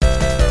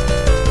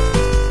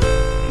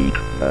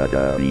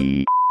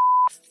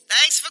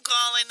Thanks for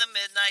calling the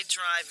Midnight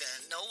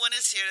Drive-In. No one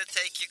is here to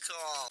take your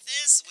call.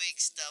 This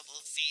week's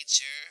double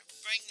feature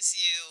brings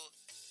you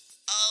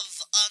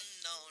Of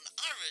Unknown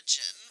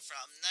Origin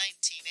from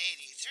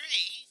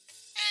 1983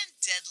 and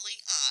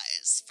Deadly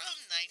Eyes from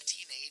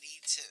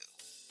 1982.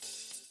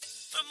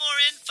 For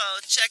more info,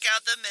 check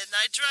out the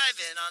Midnight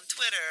Drive-In on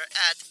Twitter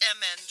at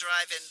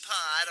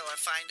MNDriveInPod or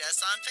find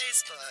us on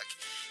Facebook.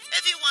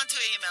 If you want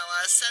to email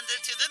us, send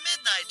it to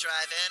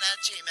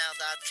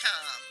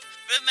themidnightdrivein@gmail.com.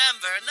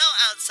 Remember, no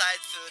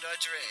outside food or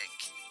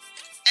drink.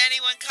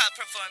 Anyone caught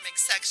performing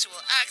sexual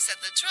acts at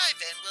the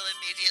drive-in will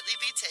immediately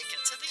be taken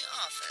to the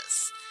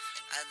office.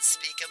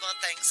 Unspeakable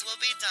things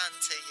will be done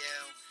to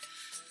you.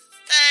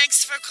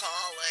 Thanks for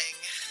calling.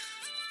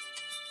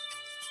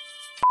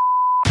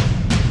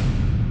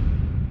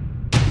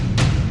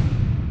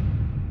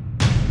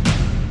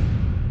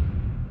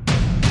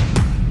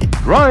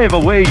 Drive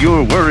away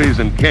your worries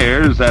and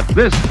cares at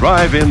this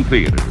drive-in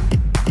theater.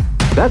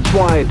 That's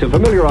why, to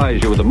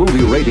familiarize you with the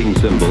movie rating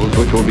symbols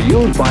which will be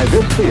used by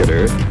this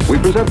theater, we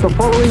present the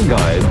following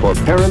guide for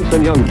parents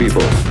and young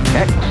people.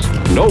 X,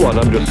 no one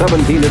under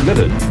 17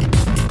 admitted.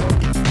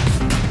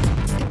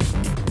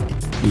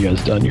 You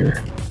guys done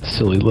your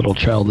silly little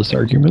childish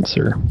arguments,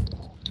 or?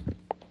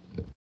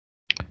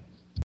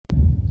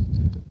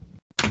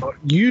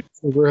 You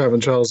were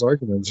having childish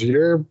arguments.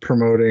 You're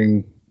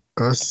promoting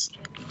us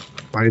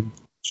by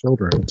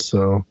children,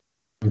 so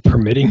I'm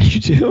permitting you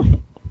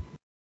to?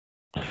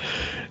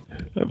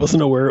 I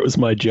wasn't aware it was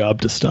my job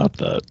to stop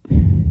that.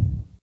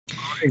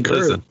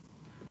 Listen,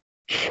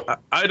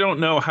 I don't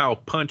know how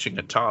punching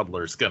a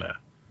toddler is gonna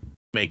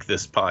make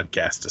this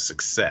podcast a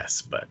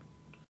success, but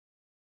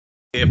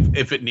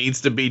if it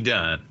needs to be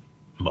done,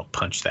 I'm gonna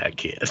punch that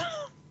kid.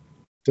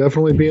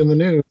 Definitely be in the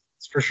news,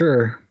 that's for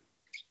sure.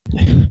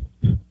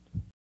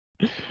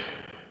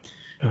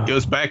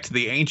 Goes back to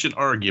the ancient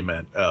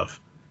argument of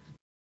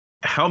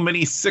how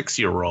many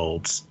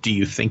 6-year-olds do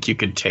you think you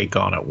could take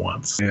on at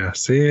once? Yeah,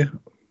 see,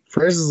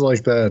 phrases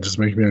like that just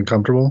make me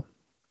uncomfortable.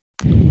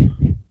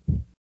 You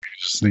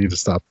just need to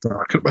stop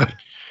talking about it.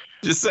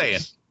 Just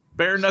saying,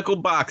 bare knuckle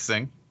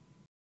boxing,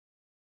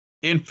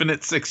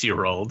 infinite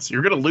 6-year-olds.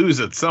 You're gonna lose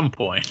at some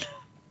point.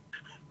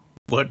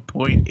 What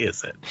point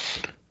is it?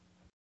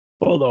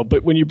 Well, though,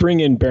 but when you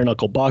bring in bare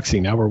knuckle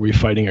boxing, now are we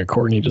fighting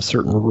according to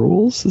certain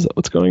rules? Is that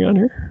what's going on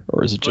here,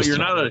 or is it just you're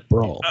not a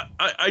brawl?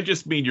 I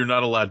just mean you're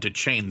not allowed to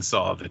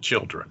chainsaw the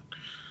children.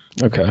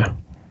 Okay,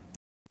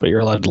 but you're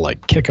allowed to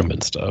like kick them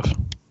and stuff.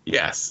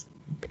 Yes,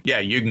 yeah,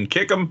 you can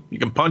kick them, you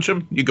can punch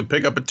them, you can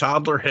pick up a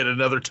toddler, hit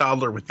another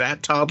toddler with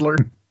that toddler.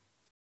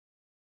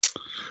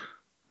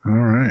 All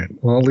right.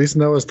 Well, at least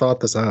Noah's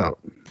thought this out.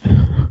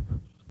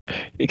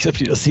 Except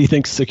he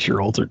thinks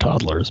 6-year-olds are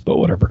toddlers, but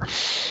whatever.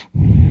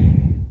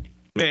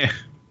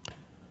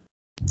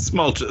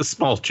 Small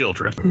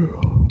children.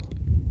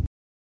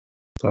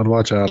 So I'd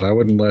watch out. I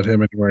wouldn't let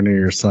him anywhere near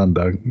your son,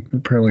 Doug.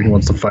 Apparently he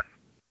wants to fight.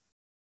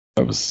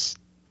 That was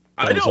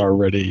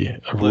already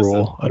a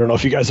rule. I don't know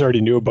if you guys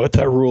already knew about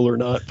that rule or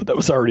not, but that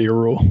was already a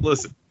rule.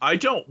 Listen, I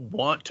don't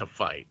want to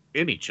fight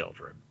any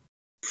children.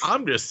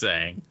 I'm just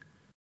saying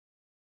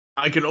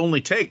I could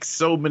only take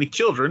so many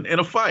children in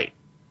a fight.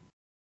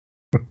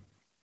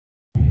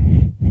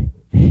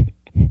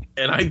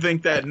 And I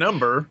think that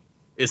number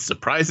is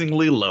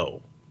surprisingly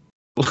low.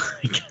 And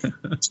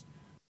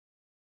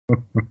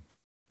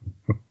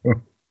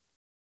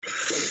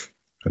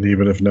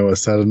even if Noah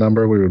said a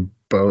number,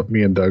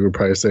 me and Doug would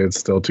probably say it's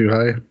still too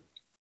high.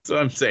 So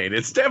I'm saying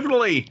it's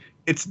definitely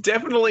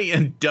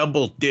in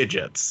double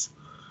digits.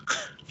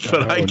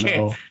 But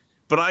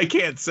I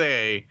can't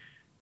say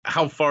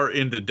how far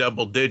into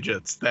double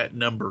digits that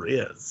number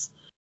is.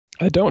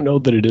 I don't know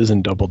that it is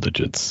in double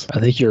digits. I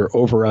think you're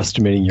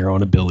overestimating your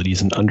own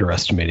abilities and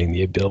underestimating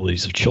the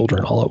abilities of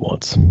children all at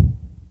once.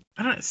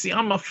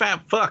 I'm a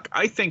fat fuck.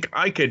 I think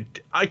I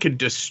could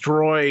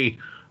destroy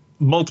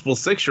multiple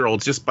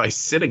 6-year-olds just by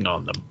sitting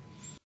on them.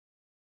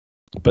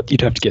 But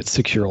you'd have to get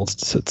 6-year-olds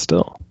to sit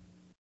still.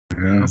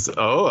 Yeah.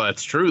 Oh,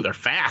 that's true. They're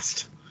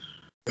fast.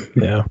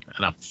 Yeah.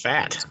 And I'm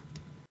fat.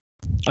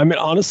 I mean,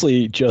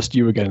 honestly, just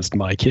you against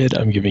my kid,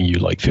 I'm giving you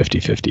like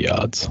 50-50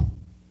 odds.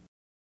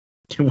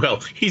 Well,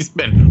 he's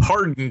been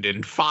hardened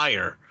in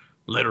fire,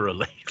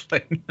 literally.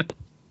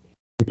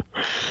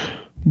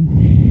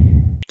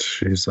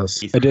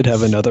 Jesus. I did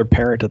have another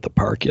parent at the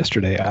park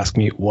yesterday ask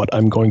me what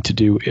I'm going to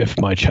do if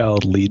my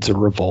child leads a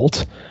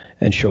revolt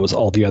and shows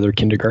all the other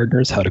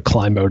kindergartners how to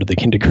climb out of the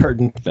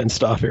kindergarten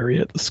fenced off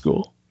area at the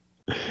school.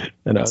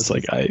 And I was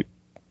like,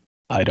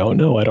 I don't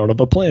know. I don't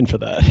have a plan for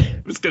that.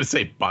 I was going to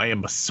say, buy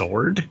him a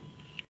sword.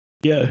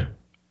 Yeah.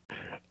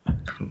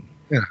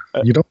 Yeah.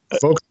 You don't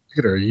focus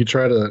leader. You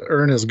try to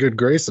earn his good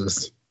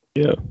graces.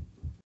 Yeah.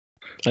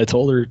 I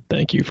told her,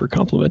 thank you for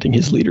complimenting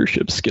his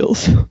leadership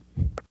skills.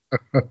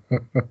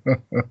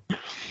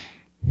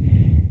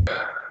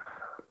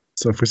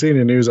 So if we see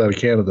any news out of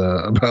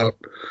Canada about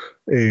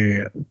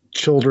a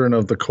Children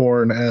of the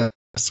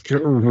Corn-esque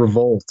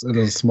revolt in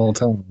a small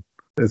town,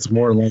 it's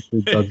more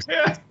likely Doug's.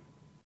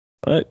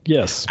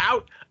 Yes.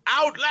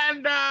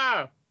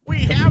 Outlander! We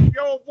have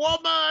your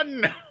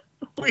woman!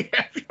 We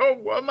have your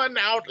woman,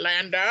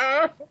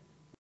 Outlander!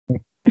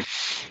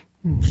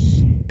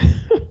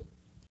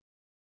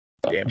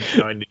 Damn,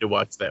 now I need to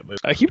watch that movie.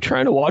 I keep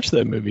trying to watch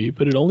that movie,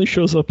 but it only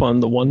shows up on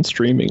the one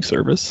streaming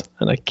service,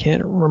 and I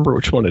can't remember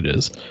which one it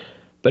is.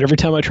 But every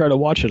time I try to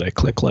watch it, I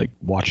click like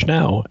watch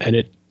now, and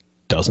it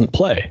doesn't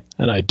play,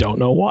 and I don't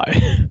know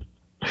why.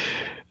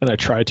 And I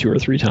try 2 or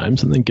 3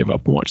 times and then give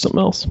up and watch something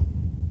else.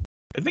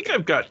 I think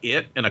I've got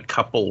it and a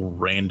couple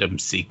random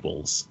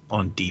sequels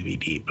on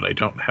DVD, but I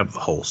don't have the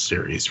whole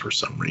series for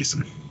some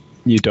reason.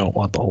 You don't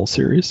want the whole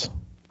series?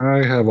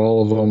 I have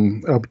all of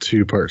them up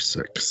to part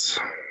 6.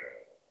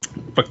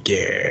 Fuck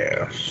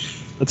yeah.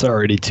 That's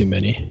already too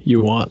many.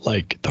 You want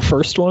like the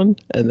first one,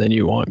 and then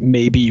you want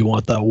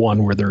that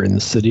one where they're in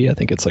the city. I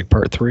think it's like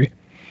part 3.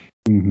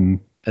 Mm-hmm.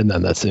 And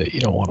then that's it. You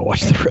don't want to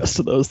watch the rest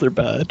of those. They're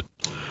bad.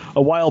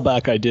 A while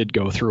back, I did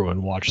go through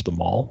and watch them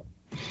all.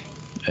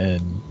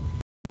 And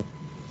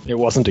it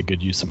wasn't a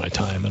good use of my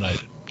time, and I'm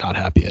not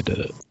happy I did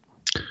it.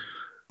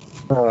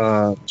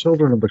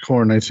 Children of the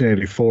Corn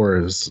 1984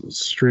 is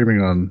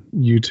streaming on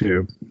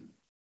YouTube.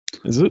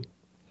 Is it?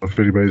 If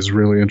anybody's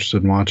really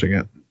interested in watching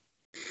it.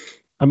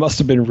 I must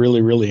have been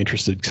really, really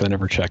interested because I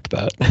never checked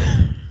that.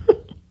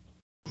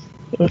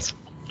 It's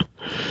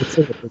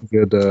like a pretty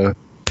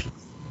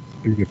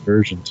good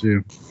version,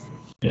 too.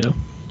 Yeah.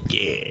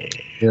 Yeah.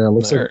 Yeah, it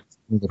looks like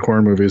the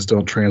Corn movies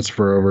don't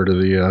transfer over to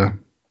the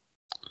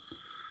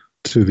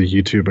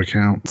YouTube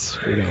account.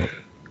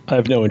 I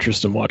have no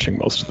interest in watching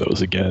most of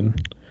those again,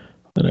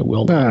 and I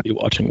will not be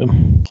watching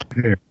them.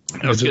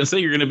 I was going to say,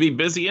 you're going to be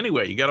busy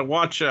anyway. You got to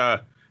watch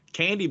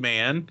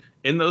Candyman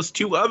and those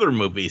 2 other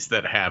movies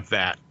that have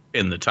that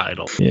in the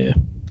title. Yeah.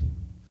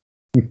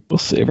 We'll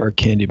save our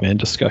Candyman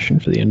discussion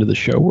for the end of the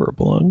show where it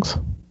belongs.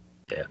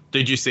 Yeah.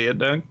 Did you see it,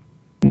 Doug?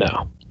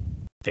 No.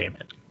 Damn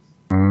it.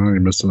 You're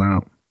missing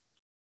out.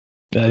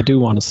 I do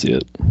want to see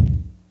it.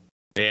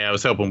 Yeah, I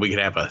was hoping we could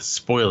have a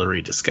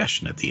spoilery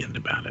discussion at the end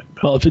about it.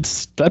 Well, if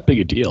it's that big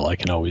a deal,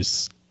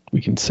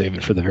 we can save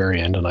it for the very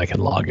end and I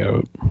can log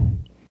out.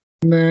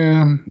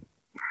 Nah,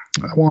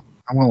 I want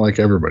like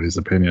everybody's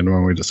opinion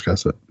when we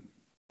discuss it.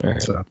 All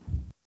right. So,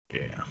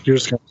 yeah. You're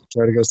just going to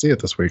try to go see it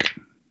this week.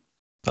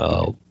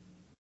 I'll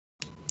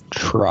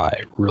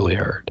try really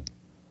hard.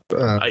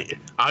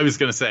 I was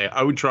going to say,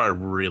 I would try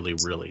really,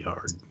 really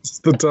hard.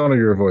 The tone of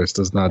your voice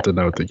does not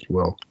denote that you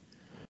will.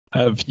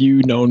 Have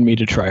you known me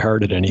to try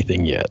hard at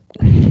anything yet?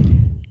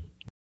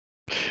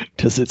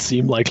 Does it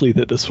seem likely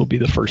that this will be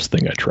the first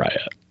thing I try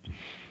at?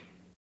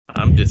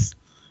 I'm just...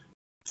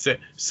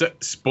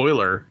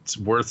 spoiler, it's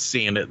worth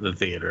seeing it in the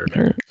theater.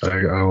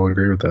 I will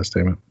agree with that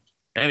statement.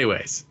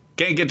 Anyways,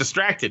 can't get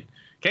distracted.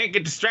 Can't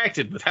get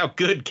distracted with how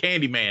good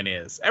Candyman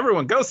is.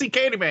 Everyone, go see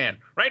Candyman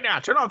right now.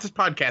 Turn off this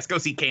podcast. Go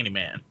see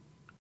Candyman.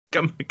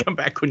 Come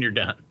back when you're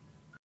done.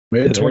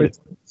 May 20th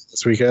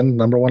this weekend,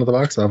 #1 at the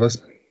box office.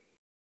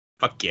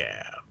 Fuck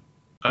yeah.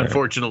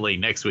 Unfortunately,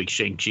 next week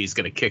Shang-Chi's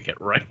going to kick it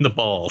right in the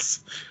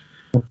balls.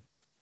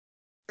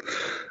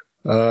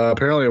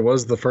 Apparently, it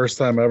was the first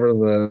time ever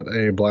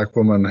that a black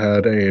woman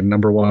had a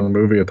 #1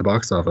 movie at the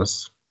box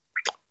office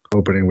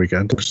opening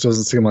weekend, which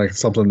doesn't seem like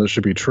something that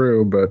should be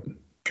true, but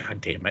God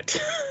damn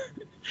it.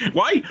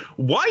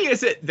 Why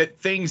is it that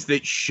things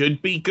that should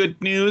be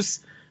good news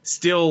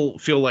still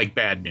feel like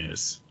bad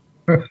news?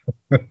 I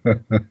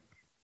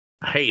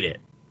hate it.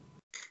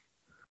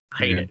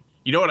 Hate it.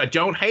 You know what I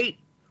don't hate?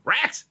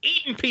 Rats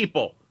eating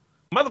people.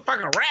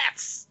 Motherfucking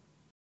rats.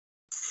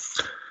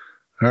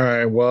 All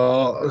right.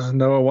 Well,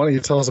 Noah, why don't you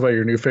tell us about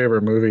your new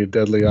favorite movie,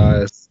 Deadly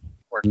Eyes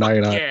or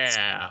Night Eyes?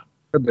 Yeah.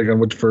 Depending on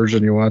which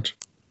version you watch.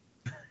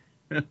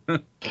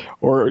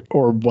 Or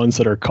ones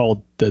that are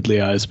called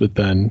Deadly Eyes, but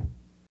then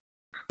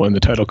when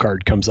the title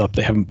card comes up,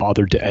 they haven't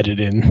bothered to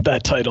edit in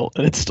that title,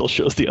 and it still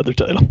shows the other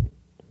title.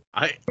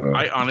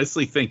 I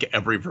honestly think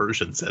every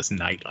version says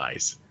Night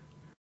Eyes.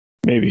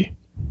 Maybe.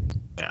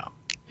 Yeah.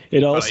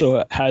 It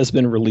also has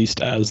been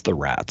released as The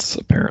Rats,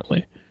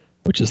 apparently,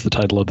 which is the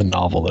title of the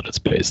novel that it's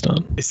based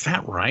on. Is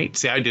that right?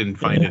 See, I didn't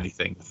find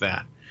anything with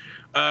that.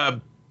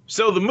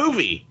 So the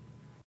movie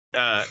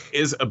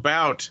is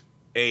about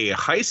a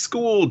high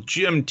school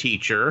gym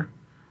teacher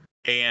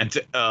and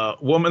a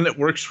woman that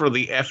works for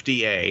the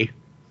FDA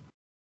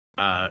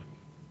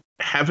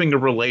having a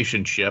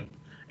relationship,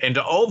 and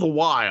all the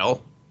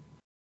while,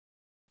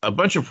 a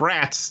bunch of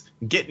rats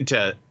get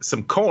into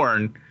some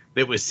corn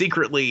that was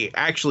secretly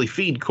actually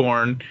feed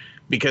corn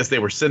because they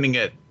were sending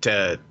it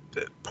to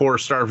poor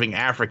starving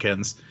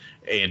Africans,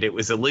 and it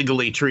was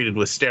illegally treated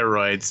with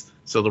steroids.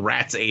 So the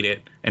rats ate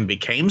it and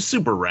became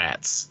super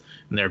rats.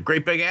 And they're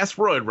great big ass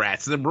roid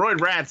rats. And the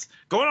roid rats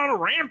going on a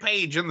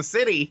rampage in the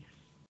city.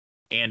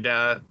 And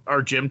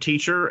our gym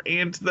teacher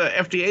and the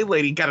FDA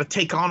lady got to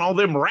take on all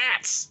them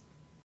rats.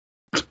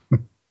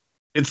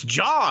 It's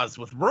Jaws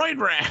with roid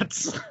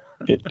rats.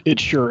 It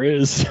sure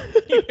is.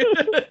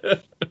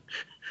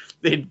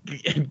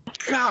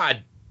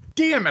 God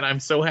damn it, I'm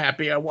so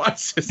happy I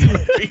watched this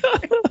movie.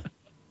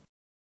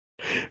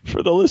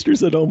 For the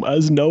listeners at home,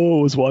 as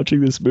Noah was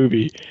watching this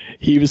movie,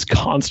 he was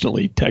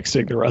constantly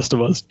texting the rest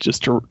of us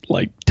just to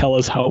like tell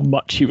us how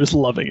much he was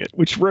loving it,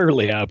 which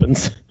rarely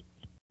happens.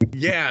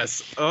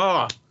 Yes.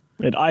 Oh.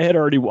 And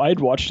I'd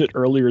watched it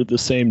earlier the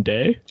same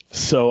day,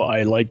 so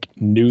I like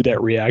knew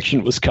that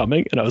reaction was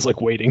coming, and I was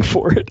like waiting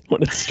for it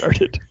when it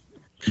started.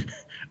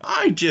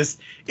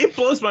 It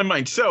blows my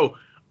mind. So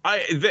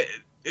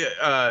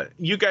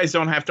you guys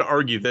don't have to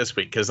argue this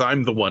week because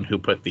I'm the one who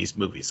put these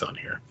movies on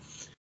here.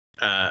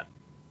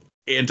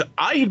 And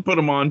I had put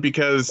them on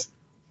because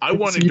I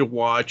wanted to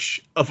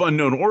watch Of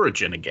Unknown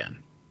Origin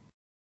again.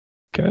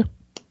 Okay.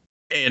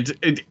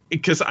 And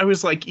because I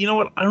was like, you know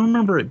what? I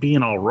remember it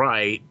being all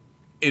right.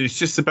 And it's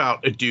just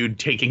about a dude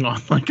taking on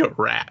like a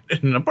rat in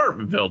an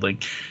apartment building.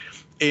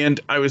 And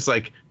I was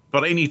like,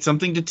 but I need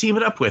something to team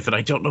it up with. And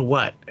I don't know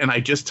what. And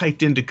I just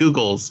typed into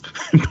Google's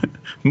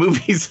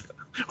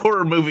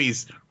horror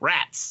movies,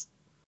 rats.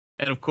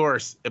 And of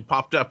course, it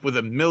popped up with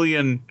a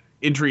million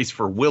entries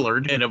for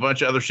Willard and a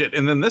bunch of other shit.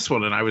 And then this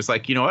one. And I was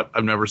like, you know what?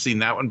 I've never seen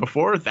that one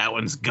before. That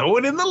one's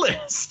going in the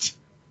list.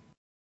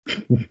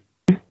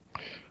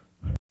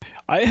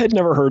 I had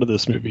never heard of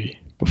this movie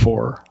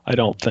before, I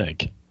don't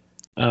think.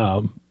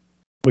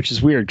 Which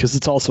is weird because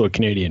it's also a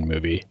Canadian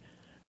movie.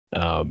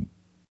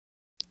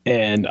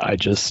 And I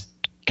just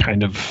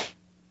kind of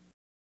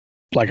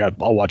like,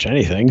 I'll watch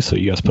anything. So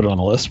you guys put it on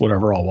the list,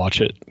 whatever, I'll watch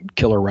it.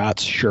 Killer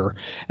Rats, sure.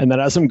 And then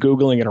as I'm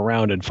Googling it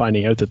around and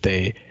finding out that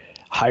they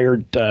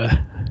hired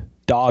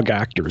dog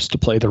actors to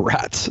play the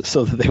rats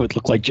so that they would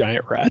look like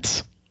giant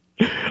rats,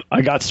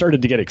 I got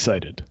started to get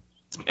excited.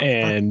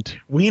 And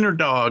wiener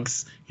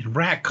dogs in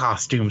rat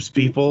costumes,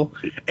 people.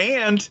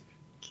 And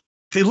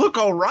they look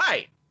all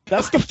right.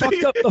 That's the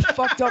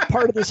fucked up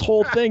part of this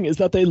whole thing is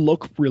that they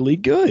look really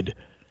good.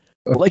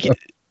 Like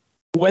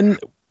when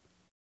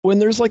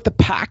there's like the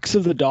packs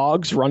of the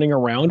dogs running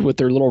around with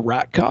their little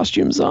rat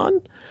costumes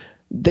on,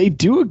 they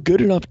do a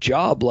good enough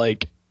job.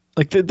 Like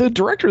the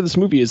director of this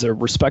movie is a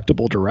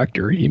respectable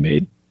director. He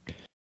made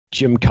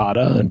Jim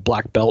Cotta and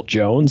Black Belt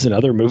Jones and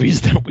other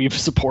movies that we've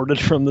supported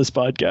from this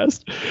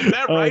podcast. Is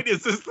that right?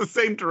 Is this the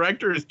same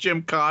director as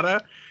Jim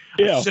Cotta?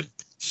 Yeah.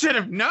 Should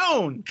have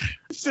known.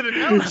 Should have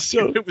known how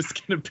it was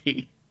going to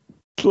be.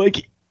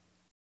 Like,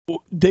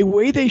 the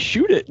way they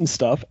shoot it and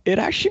stuff, it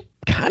actually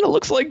kind of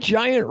looks like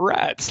giant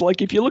rats. Like,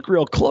 if you look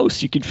real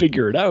close, you can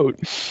figure it out.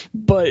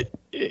 But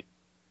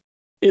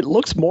it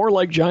looks more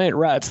like giant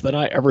rats than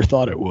I ever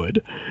thought it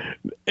would.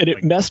 And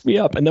it messed me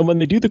up. And then when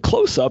they do the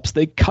close-ups,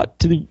 they cut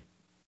to the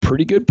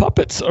pretty good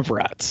puppets of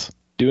rats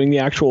doing the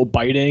actual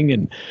biting,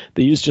 and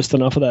they use just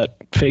enough of that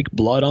fake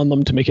blood on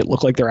them to make it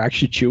look like they're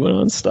actually chewing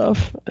on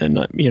stuff. And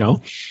I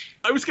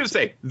was going to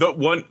say the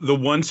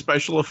one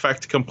special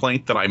effect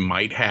complaint that I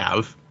might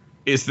have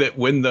is that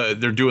when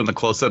they're doing the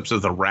close-ups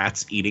of the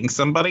rats eating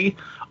somebody,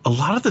 a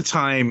lot of the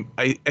time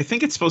I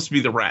think it's supposed to be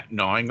the rat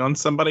gnawing on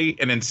somebody,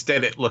 and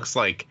instead it looks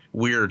like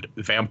weird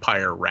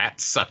vampire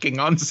rats sucking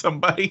on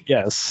somebody.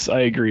 Yes,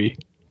 I agree,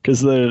 because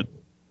the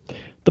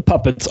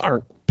puppets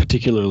aren't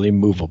particularly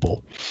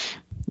movable.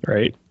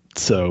 Right.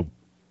 So.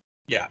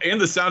 Yeah. And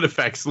the sound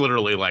effects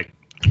literally like.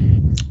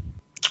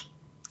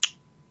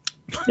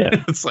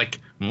 Yeah. It's like,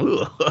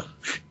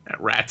 that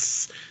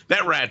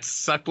rat's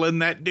suckling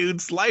that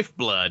dude's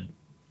lifeblood.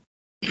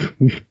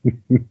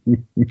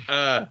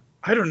 I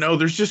don't know.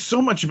 There's just so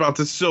much about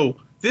this. So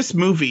this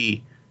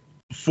movie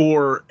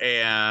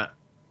I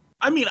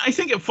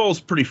think it falls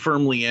pretty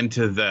firmly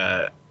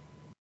into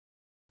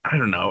I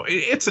don't know.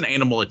 It's an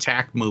animal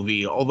attack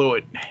movie, although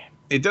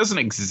it doesn't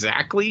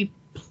exactly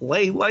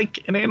play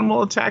like an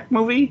animal attack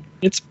movie.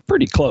 It's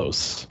pretty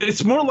close.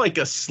 It's more like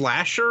a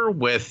slasher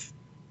with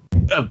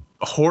a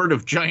horde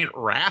of giant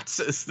rats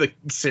as the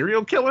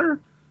serial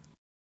killer.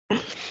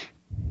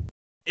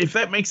 If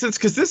that makes sense,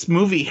 because this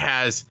movie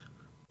has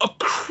a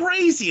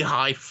crazy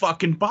high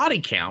fucking body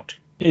count.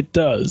 It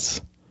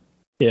does.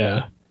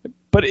 Yeah.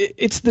 But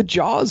it's the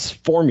Jaws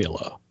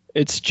formula.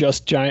 It's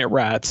just giant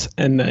rats,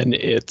 and then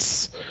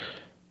it's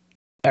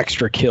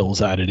extra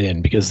kills added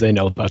in because they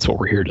know that's what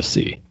we're here to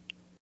see.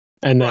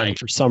 And then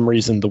for some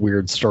reason, the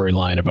weird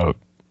storyline about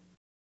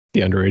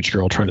the underage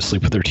girl trying to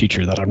sleep with her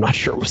teacher that I'm not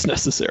sure was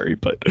necessary,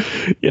 but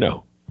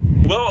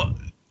Well,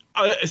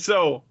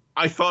 so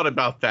I thought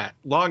about that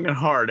long and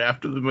hard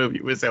after the movie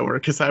was over,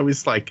 because I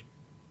was like,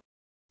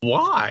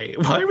 why?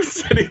 Why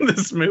was that in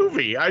this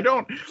movie? And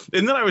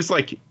then I was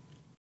like,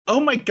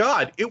 oh my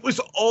God, it was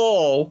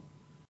all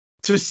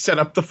to set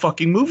up the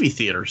fucking movie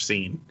theater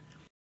scene.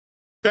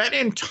 That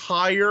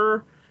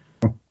entire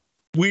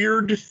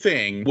weird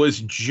thing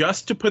was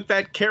just to put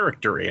that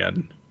character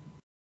in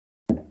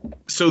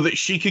so that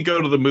she could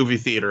go to the movie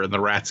theater and the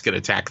rats could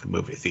attack the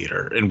movie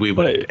theater and we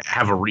would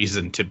have a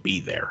reason to be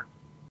there.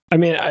 I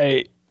mean,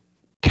 I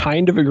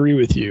kind of agree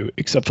with you,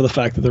 except for the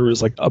fact that there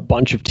was like a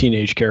bunch of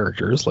teenage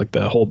characters, like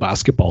the whole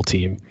basketball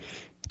team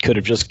could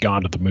have just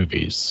gone to the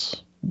movies.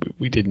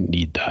 We didn't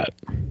need that.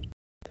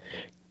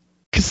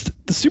 Because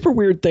the super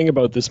weird thing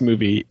about this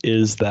movie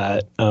is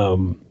that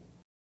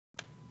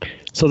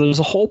so there's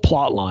a whole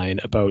plot line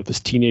about this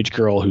teenage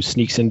girl who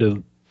sneaks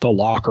into the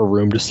locker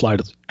room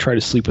to try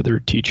to sleep with her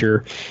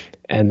teacher.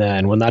 And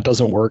then when that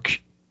doesn't work,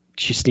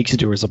 she sneaks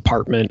into his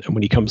apartment. And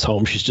when he comes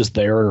home, she's just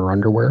there in her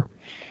underwear.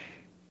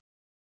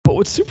 But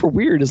what's super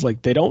weird is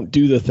like they don't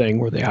do the thing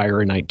where they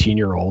hire a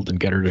 19-year-old and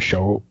get her to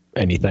show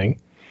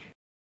anything.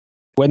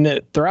 When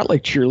they're at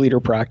like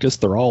cheerleader practice,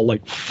 they're all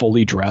like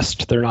fully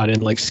dressed. They're not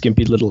in like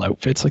skimpy little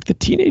outfits. Like the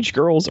teenage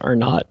girls are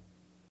not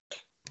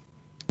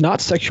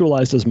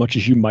sexualized as much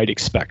as you might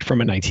expect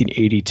from a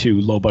 1982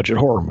 low-budget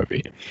horror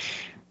movie.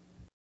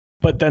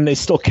 But then they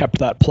still kept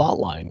that plot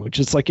line, which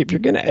is like, if you're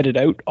going to edit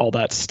out all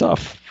that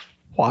stuff,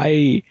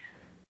 why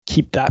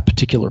keep that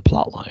particular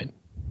plot line?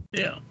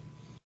 Yeah.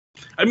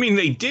 I mean,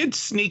 they did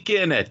sneak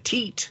in a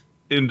teat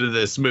into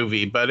this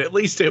movie, but at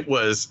least it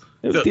was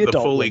the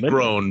fully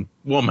grown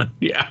woman.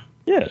 Yeah.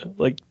 Yeah.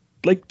 Like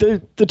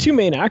the two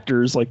main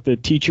actors, like the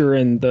teacher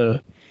and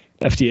the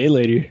FDA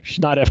lady, she's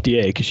not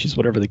FDA because she's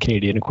whatever the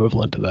Canadian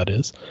equivalent to that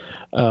is,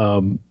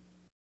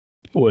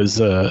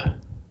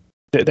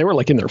 they were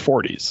like in their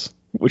 40s,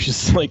 which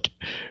is like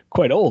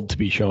quite old to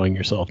be showing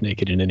yourself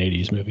naked in an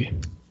 80s movie.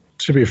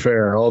 To be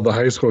fair, all the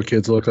high school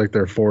kids look like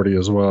they're 40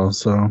 as well,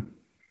 so.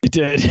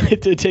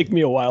 It did take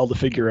me a while to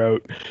figure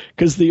out,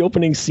 because the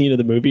opening scene of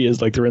the movie is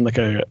like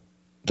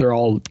they're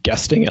all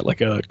guesting at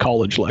like a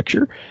college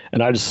lecture,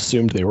 and I just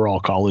assumed they were all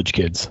college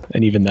kids,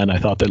 and even then I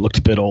thought they looked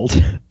a bit old.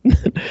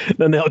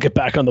 Then they all get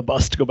back on the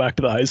bus to go back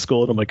to the high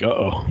school, and I'm like,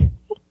 uh-oh.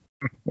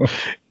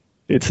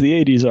 It's the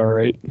 80s, all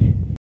right.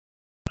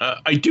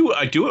 I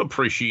do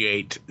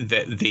appreciate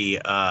that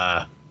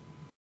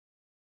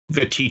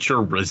the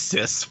teacher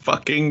resists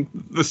fucking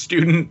the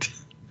student.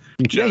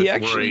 Yeah, he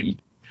actually.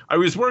 I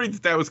was worried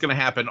that was going to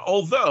happen.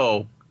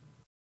 Although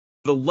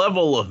the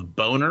level of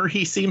boner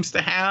he seems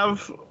to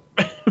have,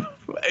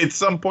 at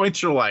some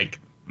points you're like,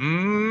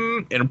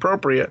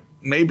 inappropriate.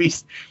 Maybe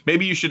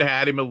you should have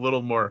had him a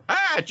little more.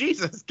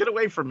 Jesus, get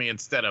away from me,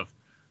 instead of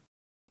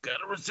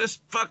gotta resist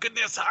fucking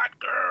this hot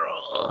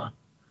girl.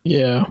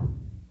 Yeah.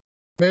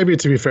 Maybe,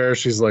 to be fair,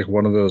 she's like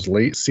one of those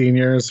late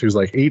seniors who's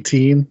like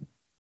 18.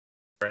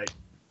 Right.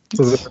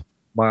 So that's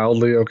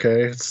mildly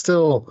okay. It's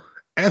still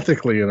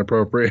ethically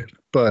inappropriate,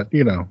 but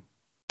you know.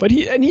 But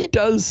he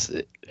does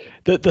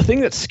the thing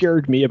that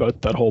scared me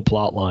about that whole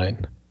plot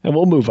line, and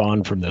we'll move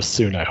on from this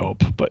soon, I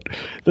hope. But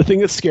the thing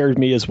that scared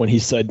me is when he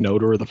said no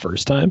to her the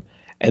first time,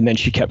 and then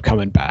she kept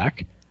coming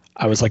back.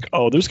 I was like,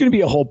 oh, there's going to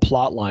be a whole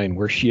plot line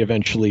where she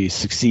eventually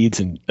succeeds,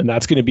 and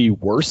that's going to be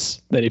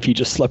worse than if he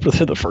just slept with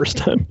her the first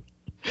time.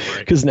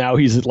 Because now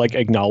he's like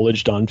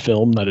acknowledged on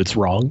film that it's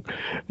wrong,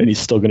 and he's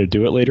still going to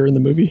do it later in the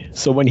movie.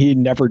 So when he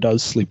never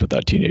does sleep with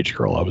that teenage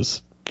girl, I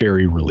was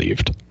very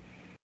relieved.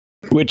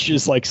 Which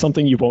is like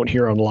something you won't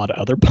hear on a lot of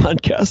other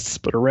podcasts,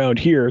 but around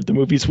here, the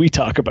movies we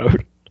talk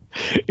about,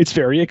 it's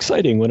very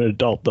exciting when an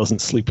adult doesn't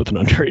sleep with an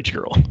underage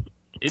girl.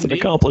 It's an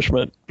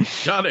accomplishment.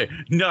 Not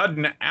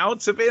an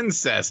ounce of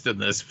incest in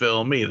this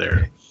film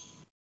either.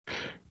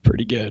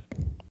 Pretty good.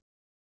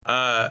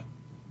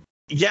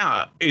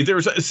 Yeah,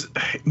 there's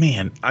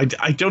man, I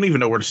don't even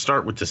know where to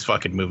start with this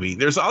fucking movie.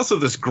 There's also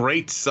this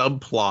great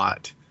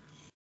subplot.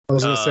 I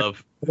was going to say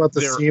about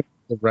the scene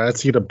the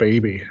rats eat a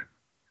baby.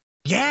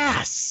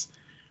 Yes.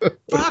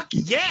 Fuck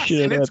yes.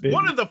 And it's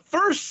one of the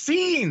first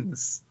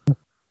scenes.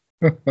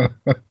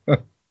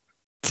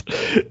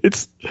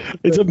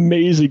 It's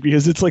amazing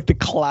because it's like the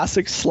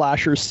classic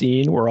slasher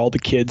scene where all the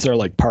kids are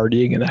like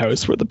partying in the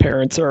house where the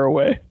parents are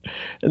away,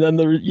 and then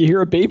you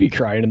hear a baby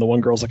crying, and the one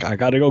girl's like, I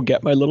gotta go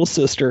get my little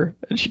sister,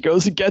 and she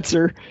goes and gets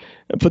her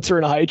and puts her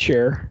in a high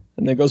chair,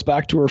 and then goes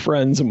back to her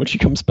friends, and when she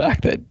comes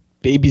back, that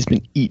baby's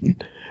been eaten.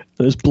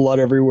 There's blood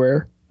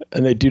everywhere,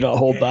 and they do not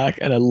hold back,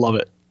 and I love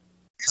it.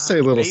 You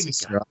say little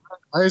sister.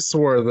 I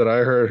swore that I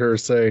heard her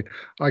say,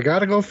 I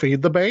gotta go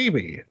feed the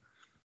baby.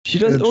 She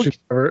doesn't.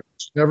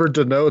 She never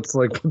denotes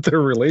like what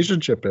their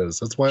relationship is.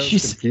 That's why I was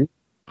confused.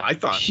 I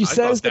thought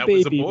that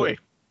was a boy.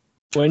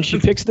 When she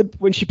picks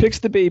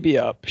the baby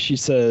up, she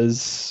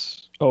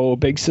says, "Oh,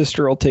 big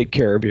sister will take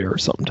care of you," or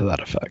something to that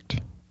effect.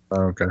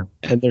 Oh, okay.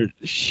 And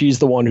she's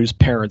the one whose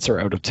parents are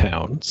out of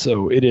town,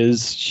 so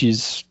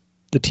she's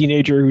the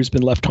teenager who's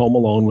been left home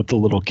alone with the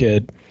little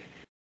kid,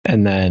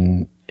 and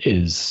then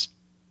is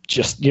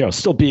just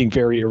still being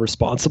very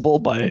irresponsible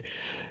by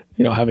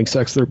having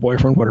sex with her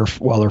boyfriend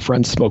while her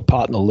friends smoke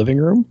pot in the living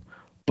room.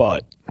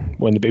 But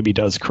when the baby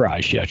does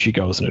cry, she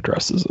goes and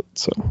addresses it.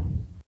 So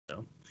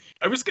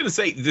I was going to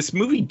say, this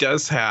movie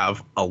does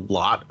have a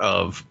lot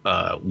of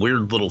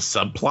weird little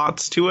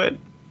subplots to it,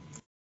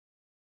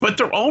 but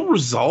they're all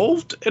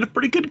resolved at a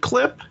pretty good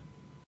clip.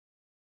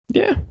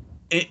 Yeah.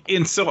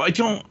 And so I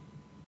don't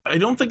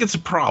think it's a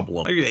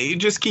problem. It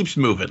just keeps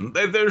moving.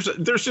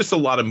 There's just a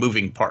lot of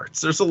moving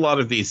parts. There's a lot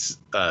of these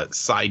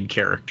side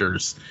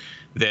characters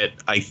that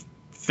I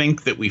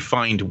think that we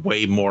find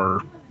way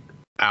more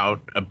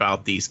out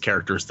about these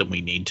characters than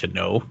we need to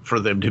know for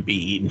them to be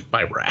eaten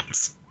by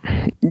rats.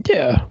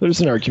 Yeah,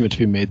 there's an argument to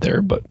be made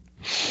there, but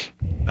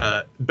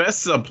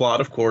best subplot,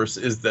 of course,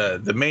 is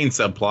the main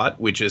subplot,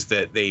 which is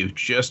that they've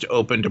just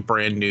opened a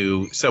brand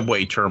new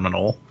subway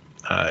terminal,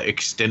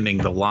 extending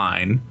the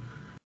line,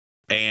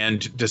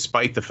 And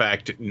despite the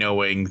fact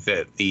knowing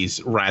that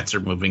these rats are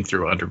moving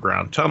through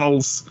underground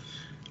tunnels,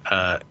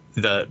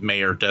 the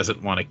mayor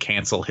doesn't want to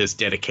cancel his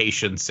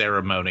dedication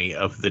ceremony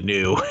of the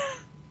new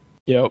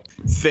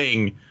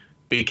thing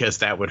because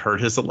that would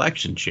hurt his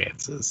election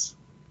chances.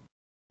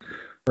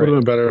 Would have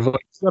been better if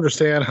you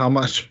understand how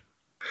much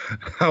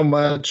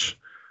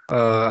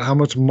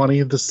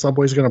money the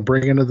subway's going to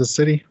bring into the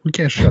city. We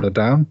can't shut it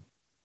down.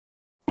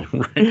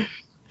 Right.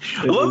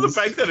 I love the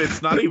fact that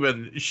it's not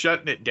even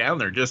shutting it down.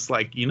 They're just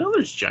like,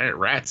 there's giant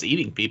rats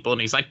eating people,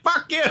 and he's like,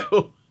 "Fuck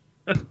you."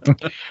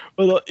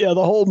 Well, the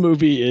whole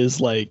movie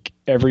is like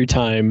every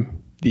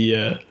time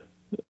the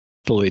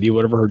lady,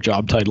 whatever her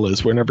job title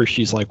is, whenever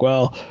she's like,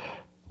 "Well,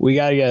 we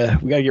gotta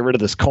get rid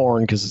of this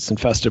corn because it's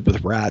infested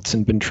with rats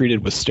and been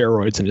treated with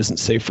steroids and isn't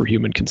safe for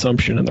human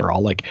consumption," and they're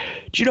all like,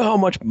 "Do you know how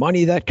much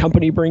money that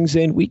company brings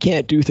in? We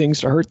can't do things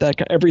to hurt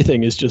that."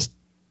 Everything is just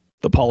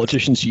the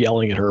politicians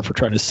yelling at her for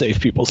trying to save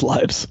people's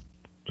lives,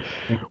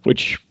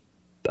 which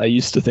I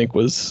used to think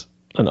was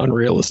an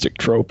unrealistic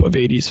trope of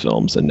 80s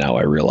films, and now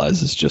I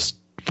realize is just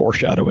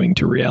foreshadowing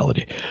to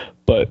reality.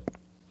 But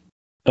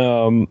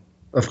of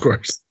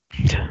course,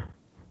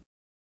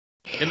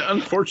 an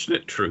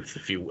unfortunate truth,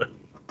 if you will.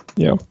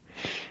 Yeah.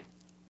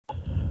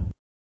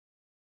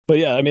 But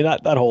yeah, I mean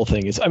that whole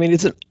thing is, I mean,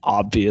 it's an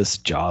obvious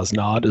Jaws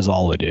nod is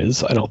all it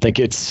is. I don't think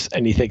it's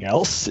anything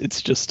else.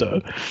 It's just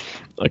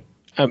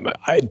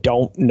I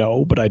don't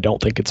know, but I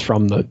don't think it's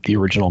from the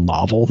original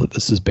novel that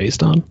this is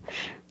based on.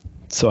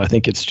 So I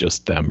think it's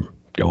just them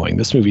going,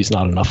 this movie's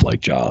not enough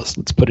like Jaws.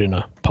 Let's put in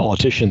a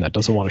politician that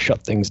doesn't want to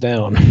shut things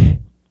down.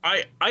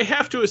 I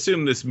have to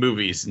assume this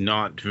movie's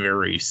not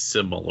very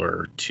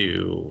similar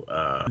to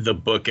the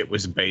book it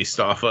was based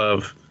off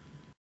of,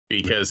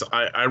 because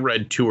I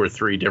read 2 or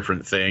 3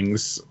 different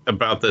things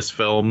about this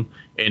film,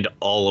 and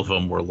all of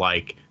them were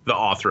like, the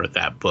author of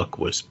that book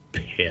was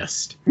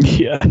pissed.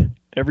 Yeah,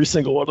 every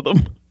single one of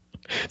them.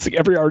 It's like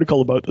every article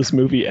about this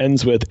movie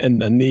ends with,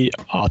 and then the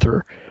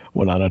author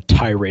went on a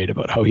tirade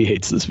about how he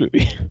hates this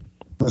movie.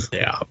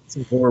 Yeah. It's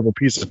a horrible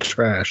piece of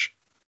trash.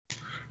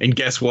 And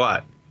guess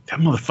what? That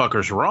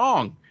motherfucker's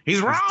wrong.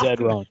 He's wrong. He's dead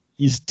wrong.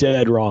 He's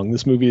dead wrong.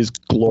 This movie is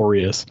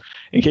glorious.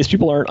 In case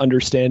people aren't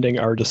understanding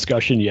our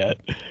discussion yet,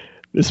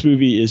 this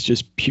movie is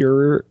just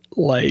pure,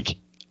 like,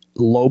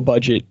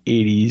 low-budget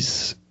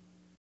 80s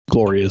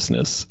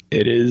gloriousness.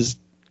 It is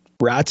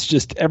rats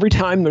just, every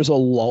time there's a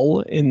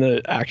lull in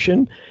the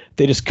action,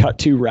 they just cut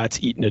to rats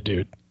eating a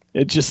dude.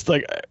 It's just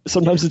like,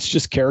 sometimes it's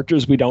just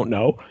characters we don't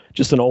know.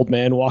 Just an old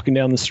man walking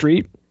down the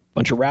street,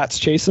 bunch of rats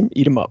chase him,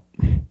 eat him up.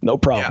 No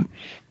problem. Yeah.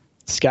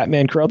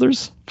 Scatman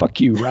Crothers,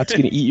 fuck you. Rat's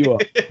gonna eat you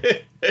up.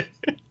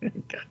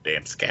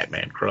 Goddamn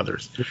Scatman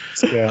Crothers.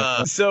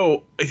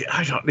 So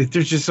I don't.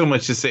 There's just so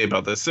much to say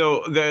about this.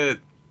 So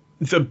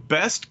the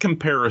best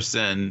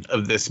comparison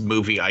of this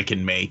movie I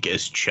can make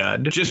is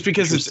Chud, just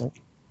because it's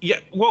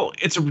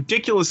it's a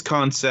ridiculous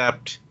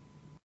concept,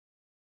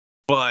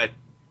 but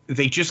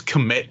they just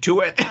commit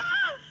to it,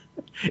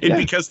 and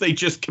because they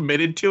just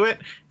committed to it,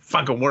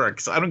 fucking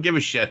works. I don't give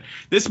a shit.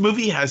 This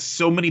movie has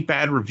so many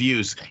bad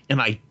reviews, and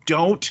I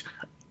don't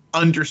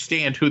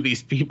understand who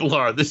these people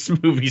are. This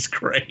movie's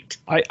great.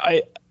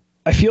 I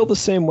feel the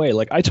same way.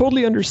 Like, I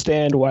totally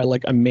understand why,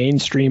 like, a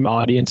mainstream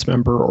audience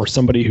member or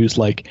somebody who's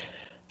like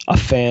a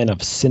fan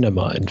of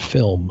cinema and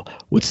film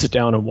would sit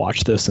down and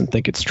watch this and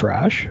think it's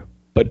trash.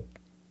 But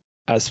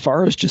as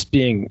far as just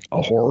being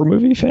a horror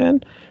movie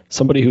fan,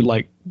 somebody who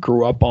like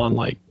grew up on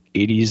like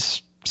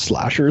 80s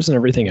slashers and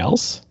everything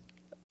else,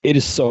 it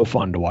is so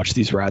fun to watch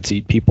these rats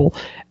eat people,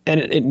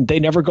 and they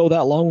never go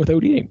that long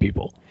without eating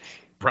people.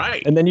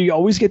 Right. And then you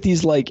always get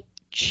these like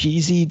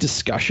cheesy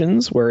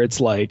discussions where it's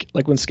like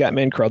when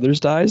Scatman Crothers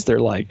dies, they're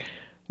like,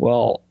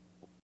 well,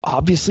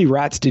 obviously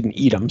rats didn't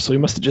eat him, so he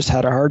must have just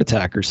had a heart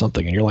attack or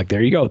something. And you're like,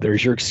 there you go.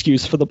 There's your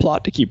excuse for the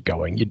plot to keep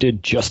going. You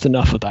did just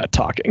enough of that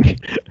talking.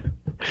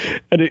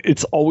 And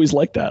it's always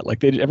like that.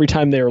 Like, every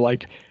time they're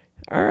like,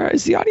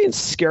 is the audience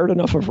scared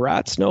enough of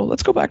rats? No,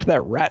 let's go back to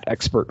that rat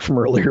expert from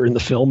earlier in the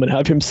film and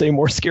have him say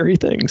more scary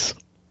things.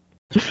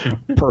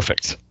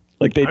 Perfect.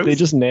 Like, they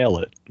just nail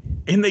it.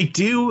 And they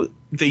do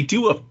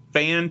a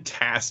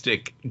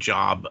fantastic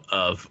job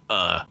of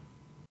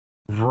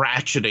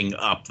ratcheting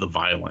up the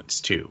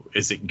violence too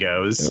as it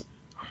goes.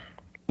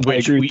 Yep. I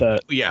agree with that.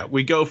 Yeah,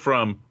 we go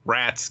from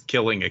rats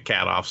killing a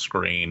cat off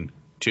screen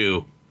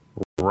to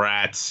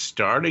rats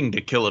starting to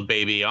kill a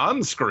baby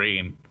on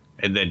screen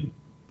and then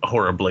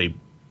horribly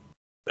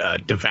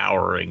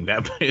devouring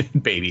that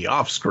baby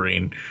off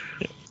screen.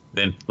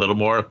 Then a little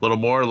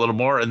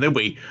more, and then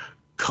we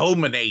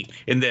culminate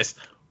in this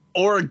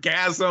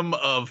orgasm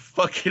of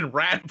fucking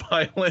rat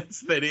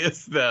violence that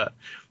is the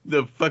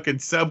fucking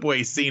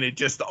subway scene, and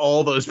just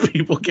all those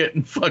people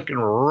getting fucking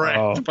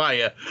wrecked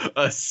by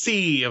a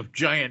sea of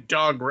giant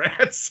dog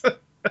rats.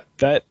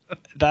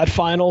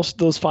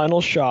 Those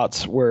final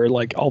shots where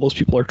like all those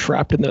people are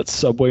trapped in that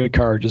subway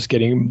car just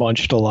getting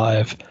munched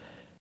alive,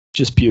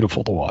 just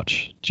beautiful to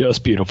watch.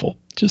 Just beautiful.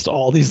 Just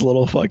all these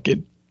little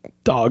fucking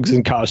dogs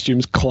in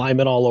costumes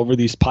climbing all over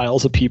these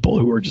piles of people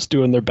who are just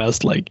doing their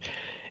best like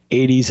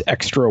 80s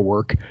extra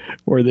work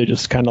where they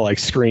just kind of like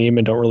scream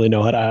and don't really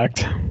know how to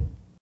act.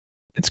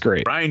 It's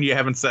great. Brian, you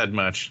haven't said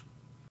much.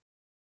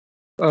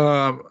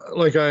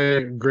 Like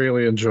I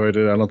greatly enjoyed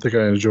it. I don't think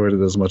I enjoyed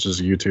it as much as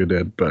you two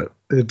did, but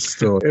it's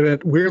still. And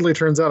it weirdly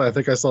turns out I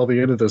think I saw the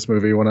end of this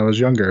movie when I was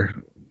younger.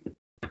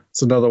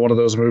 It's another one of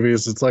those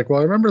movies. It's like, well,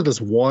 I remember this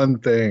one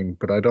thing,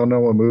 but I don't know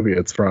what movie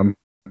it's from.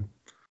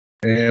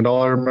 And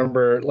all I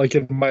remember, like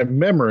in my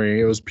memory,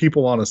 it was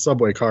people on a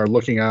subway car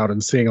looking out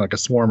and seeing like a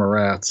swarm of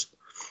rats,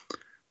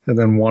 and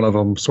then one of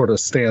them sort of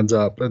stands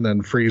up and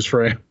then freeze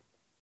frame.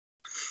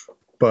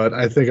 But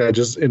I think I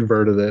just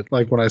inverted it.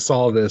 Like when I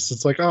saw this,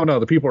 it's like, oh no,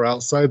 the people are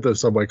outside the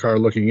subway car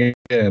looking in,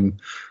 and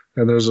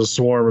there's a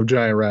swarm of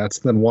giant rats.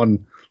 And then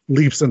one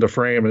leaps into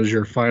frame as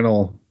your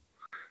final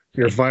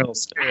scare.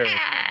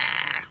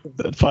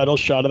 The final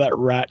shot of that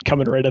rat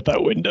coming right at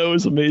that window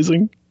is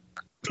amazing.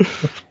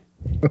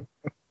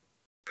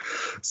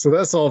 So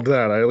that solved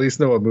that. I at least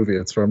know what movie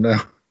it's from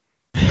now.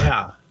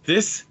 Yeah,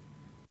 there's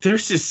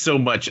just so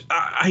much.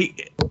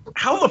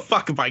 How the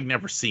fuck have I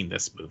never seen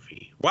this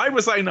movie? Why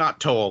was I not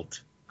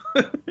told?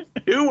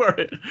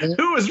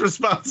 Who is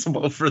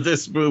responsible for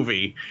this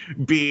movie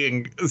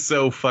being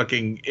so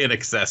fucking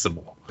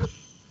inaccessible? I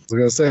was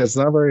gonna say it's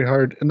not very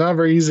hard, not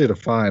very easy to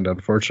find,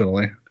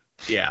 unfortunately.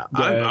 Yeah,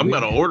 I'm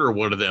gonna order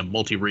one of them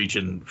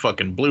multi-region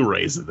fucking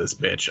Blu-rays of this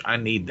bitch. I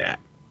need that.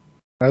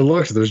 I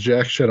looked. There's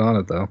jack shit on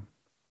it though.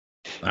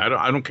 I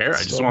don't care.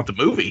 I just want the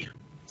movie.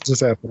 Just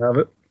have to have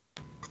it.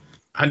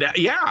 And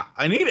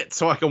I need it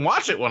so I can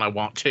watch it when I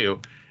want to.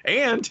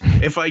 And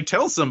if I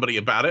tell somebody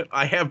about it,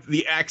 I have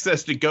the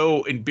access to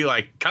go and be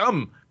like,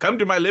 come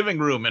to my living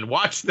room and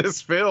watch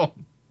this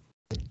film.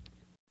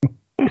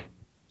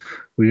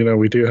 Well,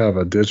 we do have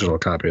a digital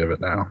copy of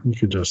it now. You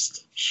could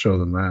just show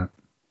them that.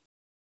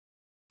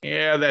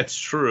 Yeah, that's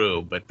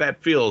true, but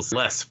that feels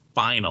less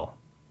final.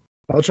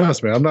 Oh,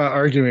 trust me, I'm not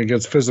arguing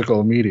against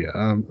physical media.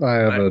 I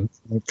have a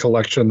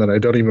collection that I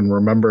don't even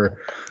remember.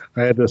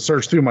 I had to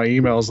search through my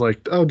emails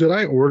like, oh, did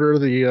I order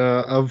the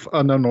Of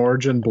Unknown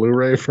Origin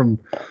Blu-ray from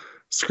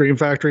Scream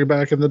Factory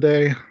back in the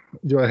day?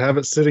 Do I have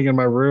it sitting in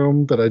my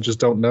room that I just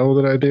don't know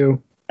that I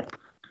do?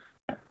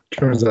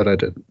 Turns out I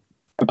did.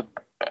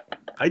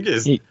 I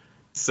just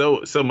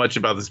so much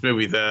about this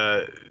movie.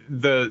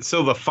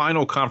 The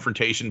final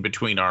confrontation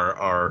between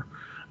our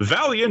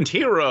valiant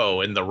hero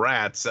and the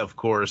rats, of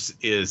course,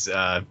 is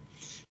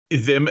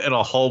them in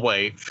a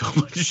hallway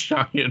filled with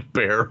giant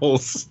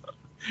barrels,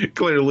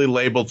 clearly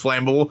labeled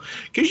flammable.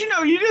 Because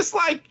you just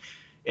like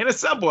in a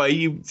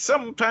subway,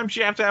 sometimes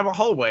you have to have a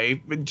hallway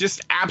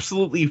just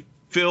absolutely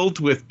filled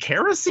with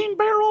kerosene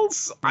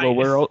barrels.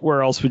 Well,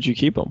 where else would you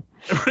keep them?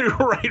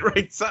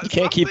 right. You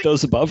can't keep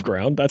those above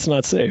ground. That's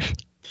not safe.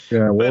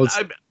 Yeah, well,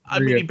 I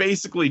mean, he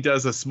basically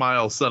does a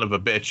smile son of a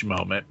bitch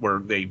moment where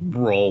they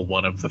roll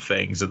one of the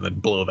things and then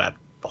blow that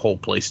whole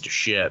place to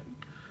shit.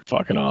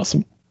 Fucking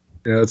awesome.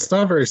 Yeah, it's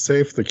not very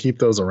safe to keep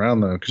those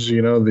around though, because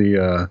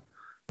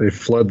they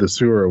flood the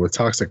sewer with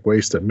toxic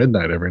waste at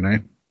midnight every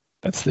night.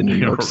 That's the New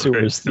York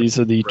sewers. These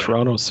are the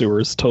Toronto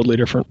sewers. Totally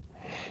different.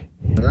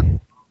 Yeah.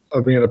 I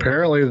mean,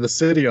 apparently the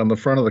city on the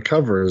front of the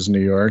cover is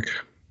New York.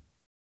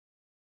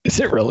 Is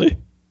it really?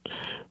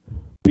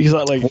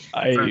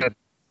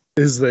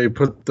 Because they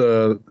put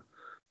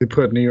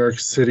New York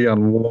City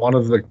on one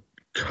of the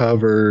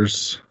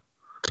covers.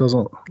 It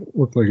doesn't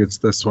look like it's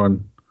this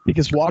one.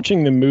 Because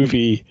watching the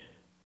movie,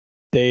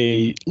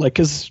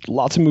 because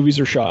lots of movies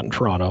are shot in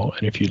Toronto,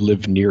 and if you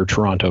live near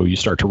Toronto, you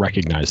start to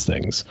recognize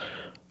things.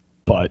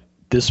 But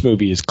this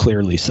movie is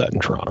clearly set in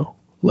Toronto.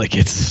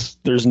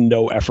 There's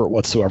no effort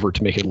whatsoever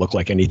to make it look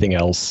like anything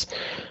else.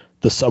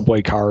 The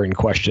subway car in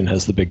question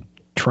has the big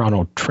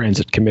Toronto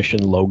Transit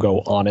Commission logo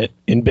on it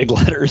in big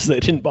letters. They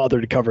didn't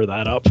bother to cover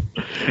that up.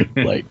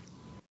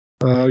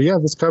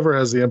 This cover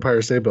has the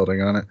Empire State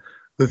Building on it.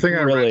 The thing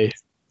I read,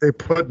 they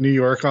put New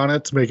York on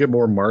it to make it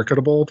more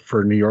marketable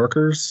for New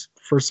Yorkers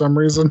for some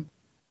reason.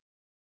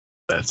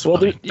 That's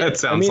funny. That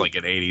sounds like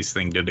an 80s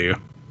thing to do.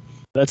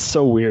 That's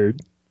so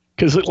weird.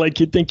 Because you'd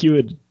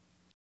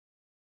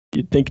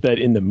think that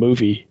in the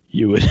movie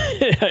you would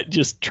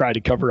just try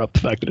to cover up the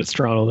fact that it's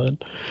Toronto then.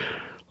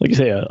 Like you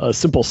say, a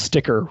simple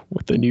sticker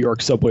with the New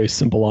York subway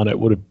symbol on it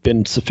would have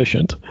been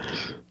sufficient.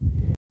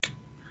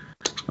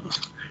 I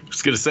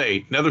was going to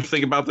say, another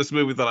thing about this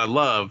movie that I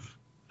love,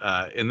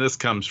 and this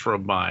comes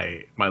from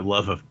my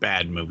love of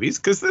bad movies,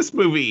 because this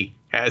movie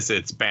has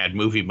its bad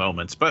movie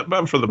moments, but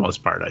for the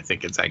most part, I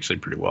think it's actually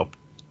pretty well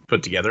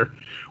put together.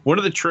 One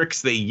of the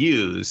tricks they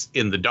use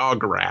in the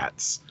dog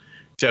rats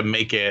to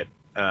make it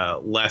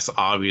less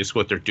obvious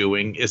what they're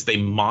doing is they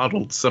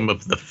modeled some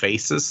of the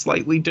faces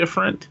slightly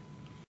different.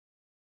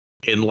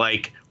 And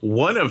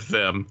one of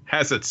them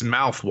has its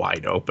mouth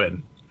wide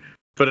open,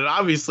 but it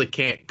obviously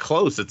can't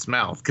close its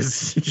mouth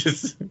because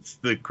it's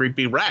the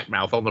creepy rat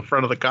mouth on the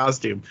front of the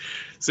costume.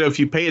 So if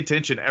you pay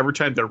attention, every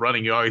time they're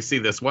running, you always see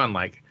this one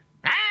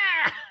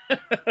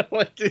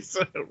it's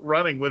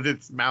running with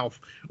its mouth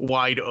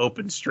wide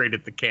open straight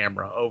at the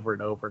camera over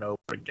and over and over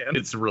again.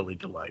 It's really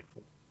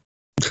delightful.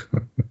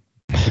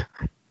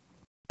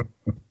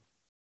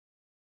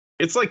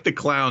 It's like the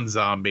clown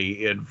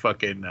zombie in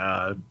fucking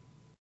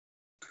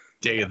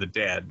Day of the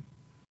Dead.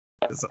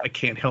 I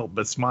can't help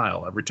but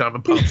smile every time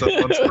it pops up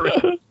on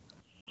screen.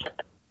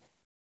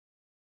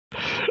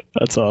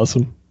 That's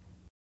awesome.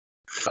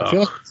 I feel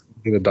like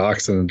get a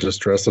dachshund and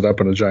just dress it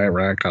up in a giant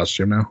rat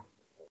costume now.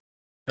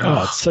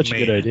 Oh, it's such a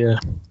good idea.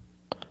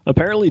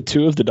 Apparently,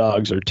 2 of the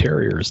dogs are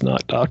terriers,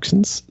 not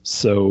dachshunds.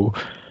 So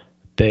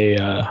they,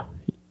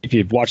 if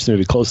you've watched the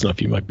movie close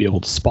enough, you might be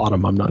able to spot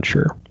them. I'm not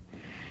sure.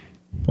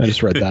 I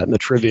just read that in the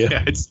trivia.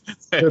 Yeah,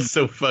 it's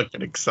so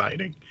fucking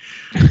exciting.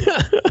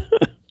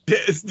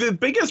 The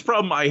biggest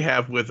problem I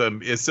have with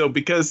them is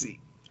because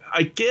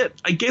I get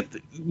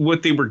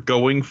what they were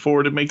going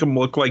for to make them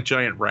look like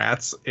giant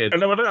rats, and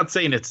I'm not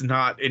saying it's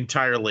not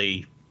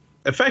entirely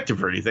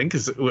effective or anything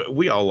because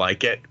we all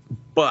like it,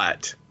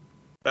 but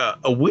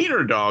a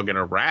wiener dog and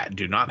a rat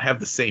do not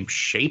have the same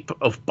shape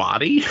of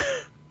body,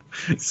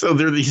 so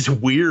they're these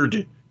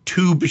weird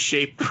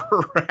tube-shaped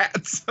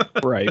rats.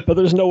 Right, but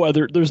there's no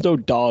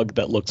dog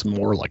that looks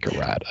more like a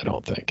rat, I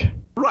don't think.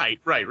 Right.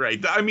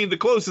 I mean, the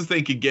closest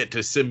they could get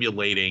to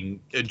simulating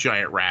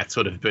giant rats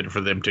would have been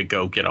for them to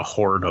go get a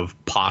horde of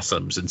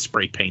possums and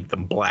spray paint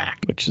them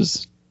black. Which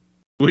it's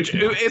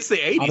the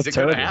 80s. It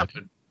could have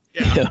happened.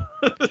 Yeah.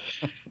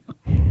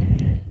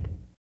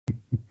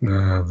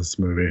 This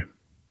movie.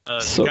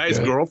 The guy's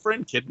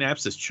girlfriend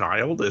kidnaps his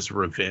child as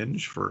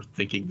revenge for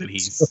thinking that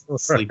he's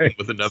sleeping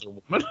with another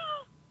woman.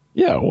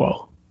 Yeah,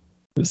 well,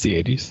 it was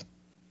the 80s.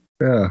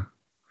 Yeah,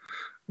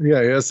 he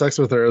has sex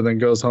with her and then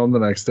goes home the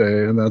next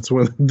day, and that's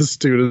when the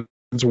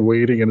student's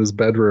waiting in his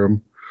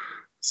bedroom.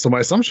 So my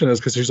assumption is,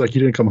 because she's like,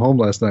 you didn't come home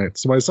last night.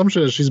 So my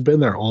assumption is she's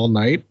been there all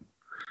night,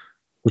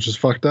 which is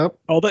fucked up.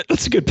 Oh,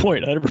 that's a good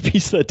point. I never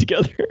pieced that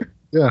together.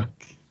 Yeah.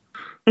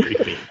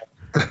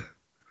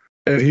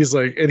 And he's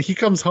like, and he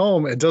comes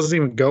home and doesn't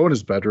even go in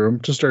his bedroom,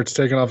 just starts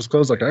taking off his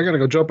clothes like, I gotta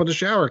go jump in the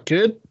shower,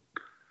 kid.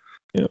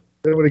 Yeah.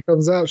 And when he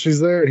comes out, she's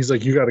there, and he's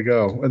like, you gotta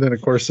go. And then,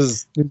 of course,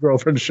 his new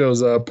girlfriend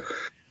shows up,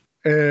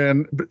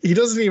 and he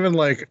doesn't even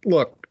like,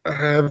 look, I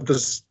have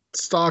this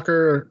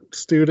stalker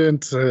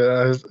student.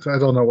 I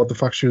don't know what the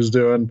fuck she was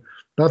doing.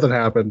 Nothing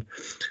happened.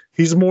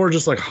 He's more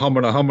just like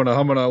humming,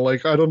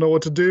 like, I don't know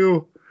what to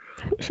do.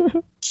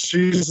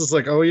 She's just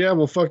like, oh yeah,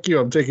 well, fuck you.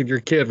 I'm taking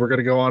your kid. We're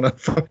gonna go on a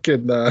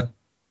fucking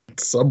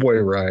subway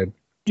ride.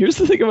 Here's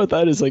the thing about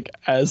that is, like,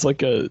 as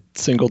like a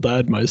single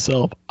dad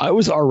myself, I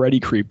was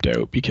already creeped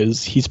out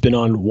because he's been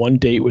on one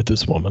date with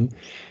this woman,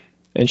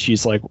 and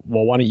she's like,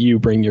 well, why don't you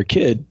bring your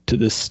kid to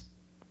this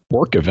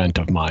work event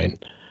of mine?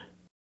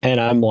 And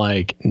I'm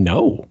like,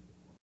 no,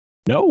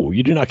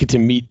 you do not get to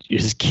meet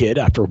his kid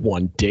after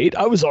one date.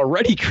 I was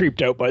already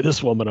creeped out by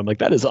this woman. I'm like,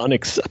 that is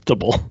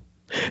unacceptable.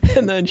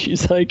 And then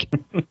she's like,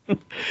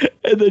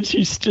 and then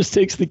she just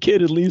takes the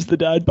kid and leaves the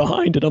dad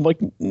behind. And I'm like,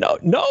 no.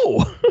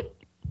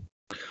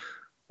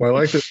 Well, I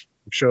like that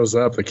he shows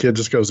up. The kid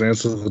just goes,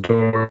 answers the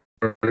door.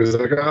 He's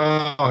like,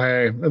 oh,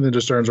 hey. And then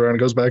just turns around and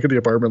goes back in the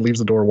apartment, leaves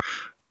the door.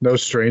 No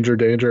stranger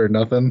danger or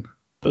nothing.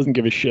 Doesn't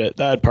give a shit.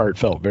 That part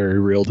felt very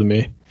real to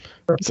me.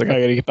 It's like, I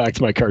gotta get back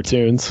to my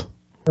cartoons.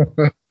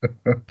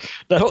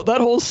 That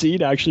whole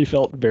scene actually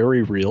felt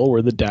very real,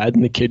 where the dad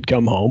and the kid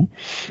come home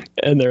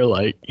and they're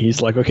like,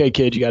 he's like, okay,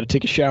 kid, you got to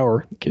take a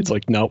shower. The kid's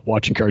like, nope,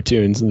 watching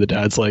cartoons. And the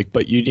dad's like,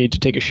 but you need to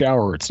take a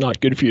shower. It's not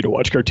good for you to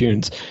watch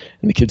cartoons.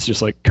 And the kid's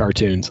just like,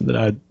 cartoons. And the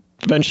dad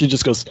eventually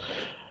just goes,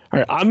 all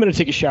right, I'm going to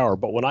take a shower,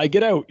 but when I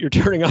get out, you're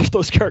turning off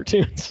those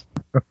cartoons.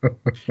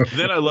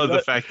 Then I love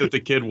the fact that the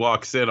kid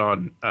walks in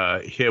on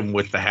him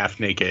with the half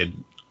naked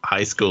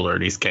high schooler,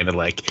 and he's kind of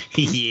like,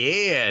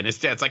 yeah, and his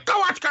dad's like, go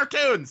watch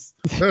cartoons.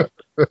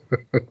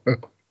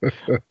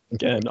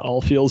 Again,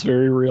 all feels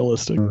very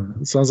realistic.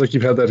 It sounds like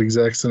you've had that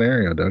exact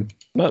scenario, Doug.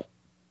 Not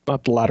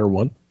the latter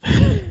one.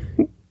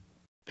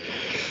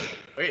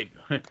 Wait,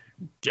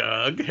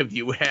 Doug, have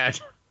you had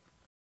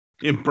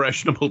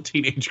impressionable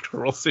teenage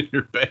girls in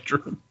your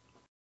bedroom?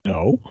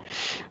 No.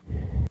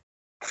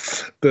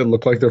 That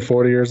look like they're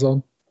 40 years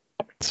old?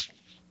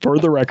 For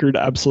the record,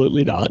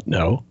 absolutely not.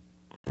 No.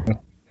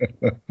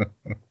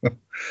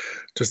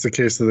 Just in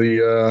case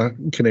the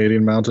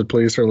Canadian Mounted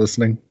Police are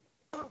listening.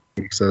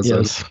 He says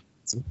yes.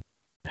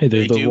 Hey,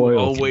 they the do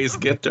royalty. Always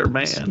get their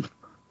man.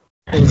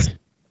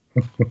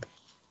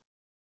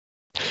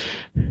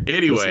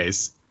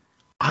 Anyways,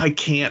 I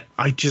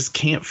just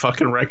can't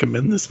fucking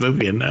recommend this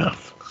movie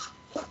enough.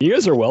 You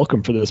guys are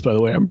welcome for this, by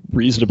the way. I'm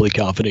reasonably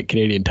confident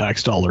Canadian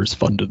tax dollars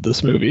funded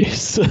this movie.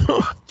 So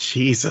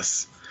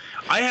Jesus.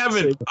 I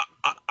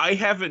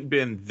haven't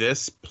been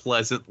this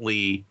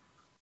pleasantly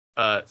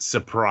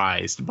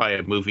surprised by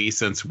a movie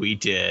since we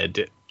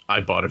did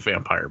I Bought a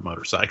Vampire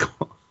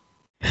Motorcycle.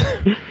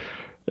 I'm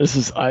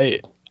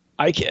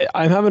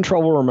having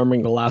trouble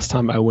remembering the last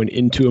time I went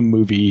into a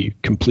movie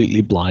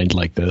completely blind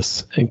like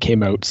this and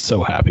came out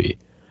so happy.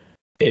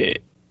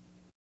 It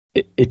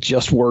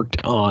just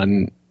worked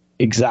on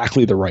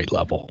exactly the right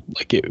level.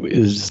 Like, it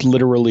is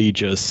literally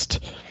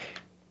just,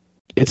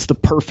 it's the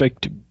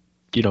perfect,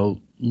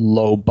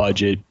 low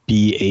budget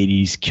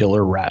B80s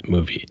killer rat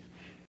movie.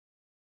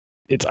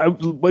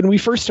 when we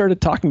first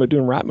started talking about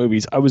doing rat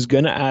movies, I was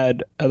going to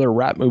add other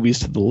rat movies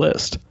to the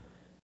list,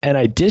 and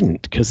I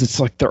didn't because it's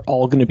like they're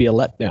all going to be a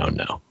letdown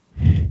now.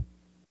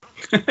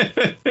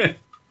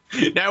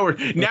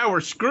 Now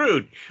we're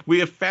screwed. We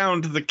have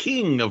found the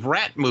king of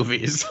rat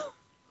movies.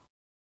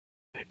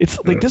 It's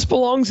like this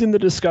belongs in the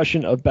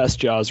discussion of best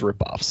Jaws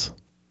ripoffs.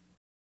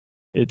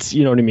 It's,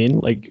 you know what I mean?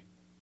 Like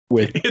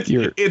with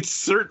it's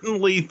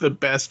certainly the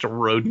best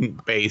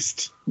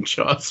rodent-based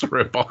Jaws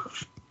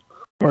ripoff.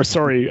 Or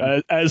sorry,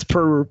 as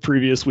per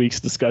previous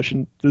week's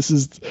discussion, this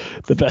is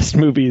the best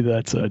movie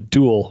that's a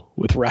duel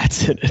with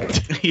rats in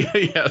it.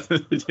 yeah,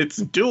 it's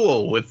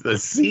Duel with a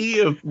sea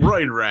of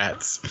roid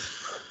rats.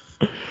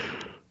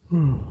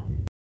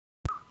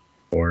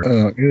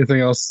 Anything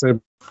else to say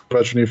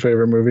about your new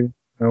favorite movie,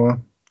 Noah?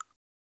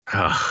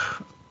 I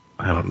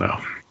don't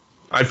know.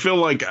 I feel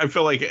like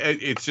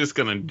it's just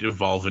going to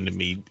devolve into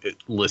me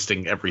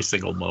listing every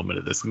single moment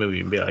of this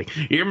movie and be like,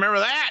 "You remember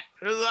that?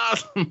 It was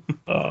awesome."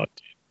 Oh.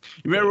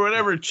 You remember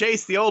whatever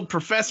chased the old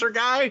professor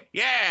guy?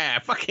 Yeah,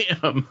 fuck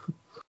him.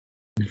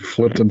 He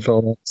flipped and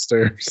fell down the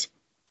stairs.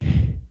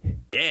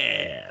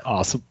 Yeah.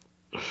 Awesome.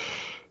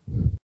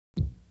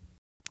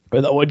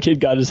 Or that one kid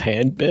got his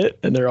hand bit,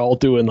 and they're all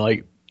doing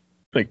like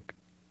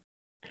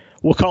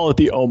we'll call it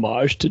the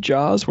homage to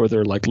Jaws, where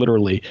they're like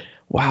literally,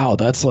 wow,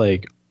 that's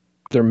like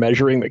they're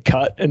measuring the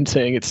cut and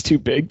saying it's too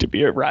big to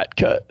be a rat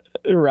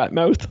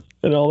mouth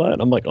and all that.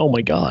 And I'm like, oh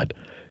my God.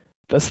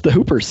 That's the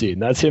Hooper scene.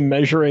 That's him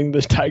measuring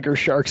the tiger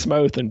shark's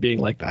mouth and being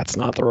like, that's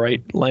not the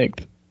right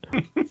length.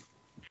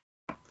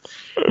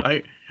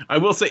 I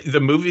will say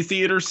the movie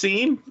theater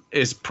scene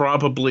is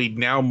probably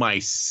now my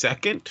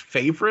second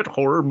favorite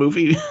horror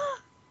movie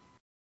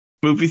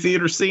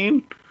theater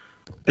scene.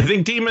 I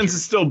think Demons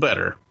is still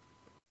better.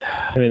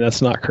 I mean,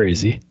 that's not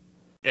crazy.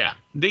 Yeah.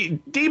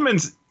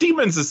 Demons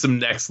is some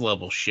next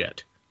level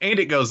shit. And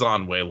it goes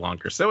on way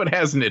longer. So it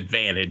has an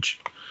advantage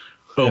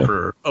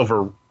over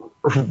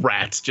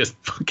rats just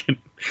fucking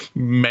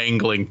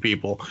mangling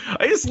people.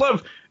 I just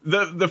love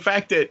the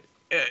fact that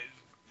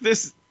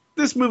this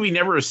movie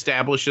never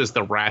establishes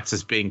the rats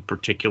as being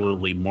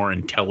particularly more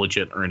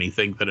intelligent or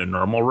anything than a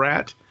normal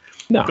rat.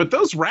 No. But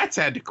those rats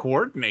had to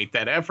coordinate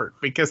that effort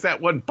because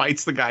that one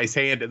bites the guy's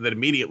hand and then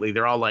immediately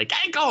they're all like,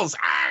 ankles!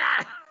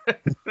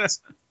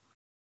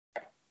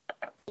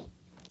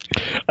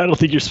 I don't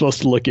think you're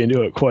supposed to look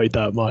into it quite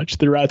that much.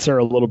 The rats are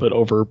a little bit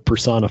over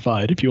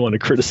personified if you want to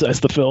criticize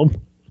the film.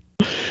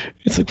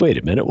 It's like, wait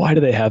a minute, why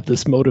do they have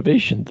this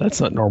motivation?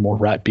 That's not normal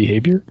rat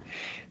behavior.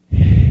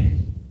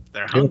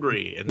 They're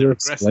hungry and they're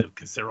aggressive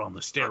because they're on the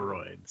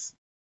steroids.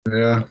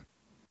 Yeah,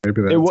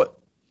 maybe that's...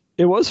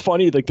 It was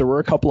funny. Like there were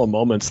a couple of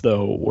moments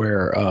though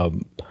where,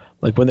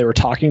 like when they were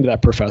talking to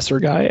that professor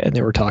guy and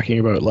they were talking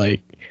about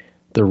like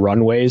the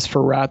runways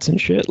for rats and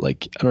shit.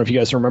 Like I don't know if you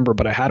guys remember,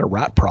 but I had a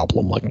rat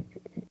problem like a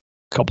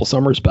couple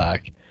summers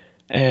back,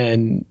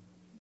 and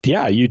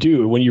yeah, you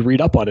do. When you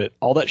read up on it,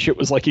 all that shit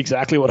was like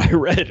exactly what I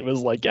read. It was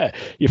like, yeah,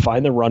 you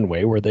find the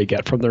runway where they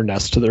get from their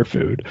nest to their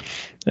food,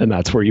 and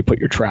that's where you put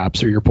your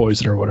traps or your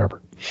poison or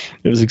whatever.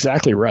 It was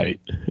exactly right.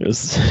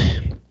 It's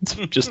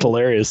just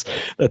hilarious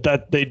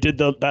that they did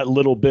that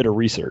little bit of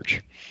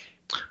research.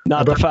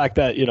 Not the fact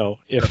that, you know,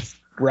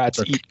 if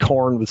rats eat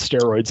corn with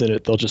steroids in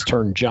it, they'll just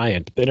turn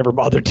giant. They never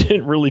bothered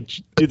to really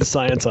do the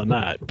science on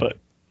that, but...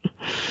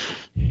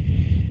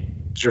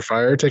 Did your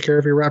fire take care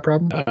of your rat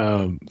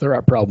problem? The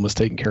rat problem was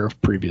taken care of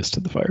previous to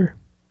the fire.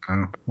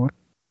 Oh, what?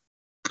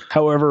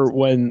 However,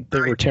 when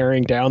they were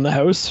tearing down the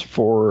house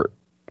after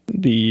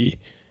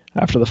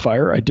the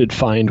fire, I did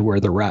find where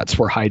the rats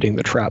were hiding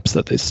the traps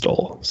that they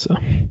stole. So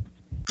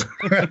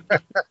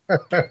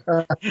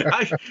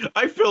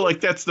I feel like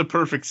that's the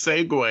perfect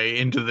segue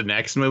into the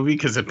next movie,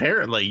 because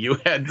apparently you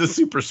had the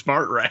super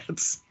smart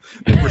rats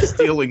that were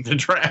stealing the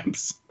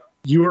traps.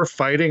 You were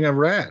fighting a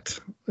rat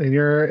in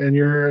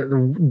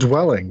your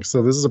dwelling,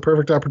 so this is a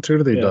perfect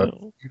opportunity, yeah,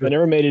 Doug. I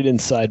never made it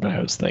inside my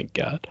house, thank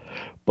God.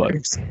 But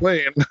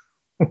explain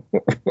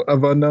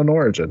of unknown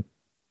origin.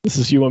 This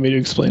is, you want me to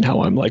explain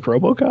how I'm like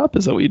RoboCop?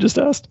 Is that what you just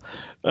asked?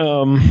 I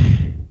don't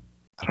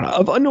know.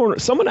 Of unknown.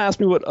 Someone asked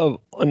me what of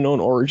unknown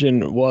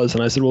origin was,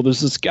 and I said, well,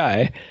 there's this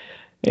guy,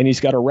 and he's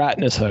got a rat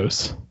in his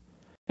house,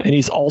 and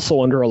he's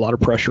also under a lot of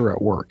pressure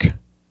at work,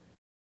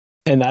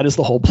 and that is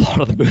the whole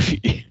plot of the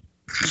movie.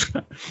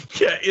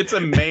 Yeah, it's a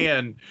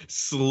man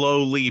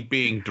slowly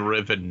being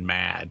driven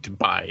mad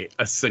by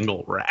a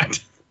single rat.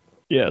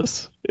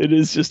 Yes, it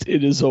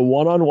is a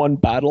one-on-one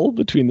battle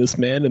between this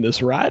man and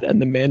this rat, and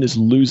the man is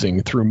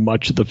losing through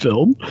much of the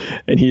film,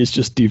 and he is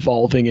just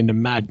devolving into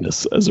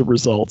madness as a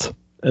result.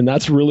 And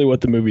that's really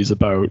what the movie's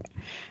about.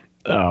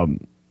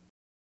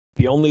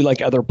 The only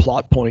like other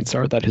plot points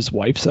are that his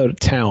wife's out of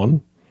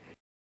town,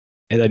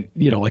 and that,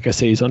 you know, like I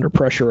say, he's under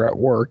pressure at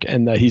work,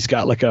 and that he's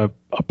got like a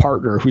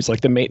partner who's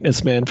like the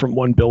maintenance man from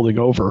one building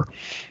over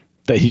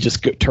that he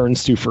just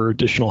turns to for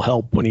additional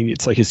help when he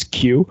needs like his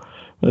cue,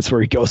 That's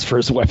where he goes for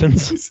his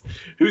weapons.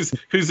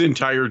 Whose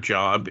entire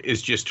job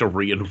is just to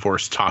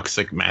reinforce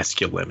toxic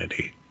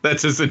masculinity.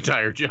 That's his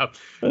entire job.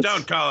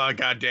 Don't call a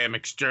goddamn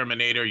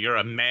exterminator. You're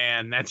a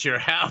man. That's your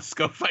house.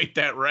 Go fight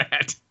that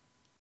rat.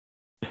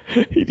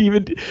 He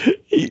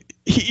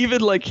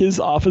even like his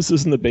office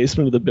is in the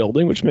basement of the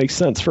building, which makes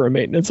sense for a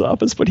maintenance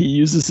office, but he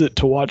uses it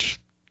to watch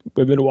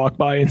women walk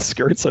by in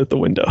skirts out the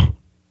window.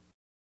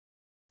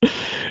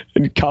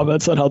 And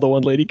comments on how the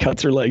one lady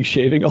cuts her leg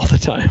shaving all the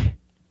time.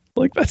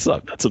 Like, that's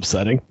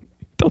upsetting.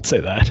 Don't say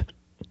that.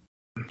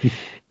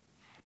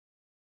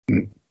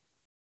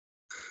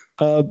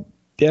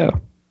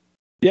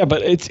 Yeah,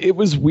 but it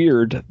was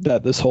weird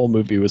that this whole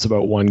movie was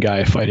about one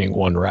guy fighting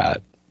one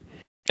rat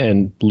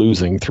and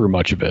losing through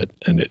much of it,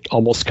 and it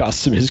almost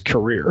cost him his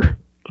career.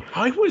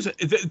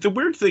 The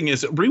weird thing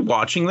is,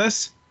 rewatching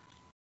this,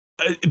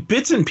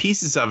 bits and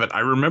pieces of it I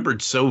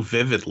remembered so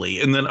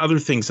vividly, and then other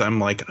things I'm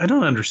like, I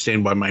don't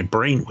understand why my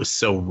brain was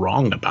so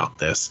wrong about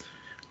this.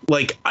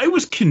 Like, I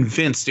was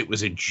convinced it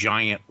was a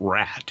giant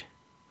rat,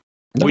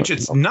 which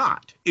it's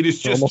not. It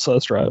is just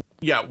normal-sized rat.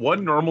 Yeah,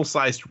 one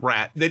normal-sized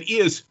rat that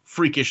is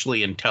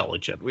freakishly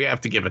intelligent. We have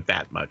to give it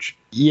that much.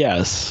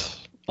 Yes,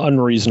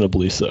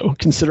 unreasonably so.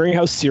 Considering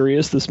how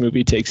serious this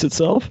movie takes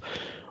itself,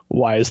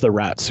 why is the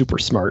rat super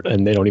smart?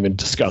 And they don't even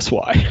discuss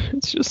why.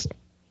 It's just...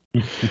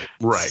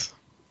 Right.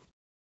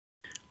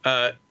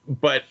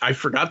 But I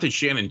forgot that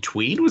Shannon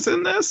Tweed was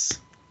in this.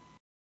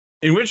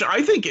 In which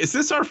I think, is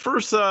this our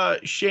first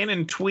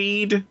Shannon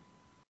Tweed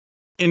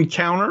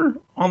encounter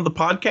on the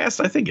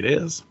podcast? I think it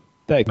is.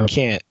 That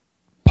can't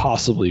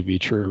possibly be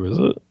true, is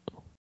it?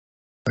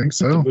 I think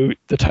so.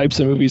 The types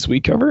of movies we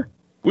cover?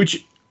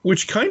 Which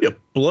kind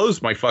of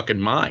blows my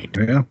fucking mind.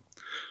 Yeah.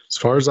 As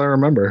far as I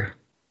remember.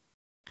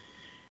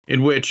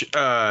 In which,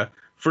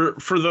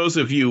 for those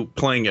of you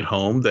playing at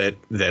home that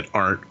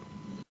aren't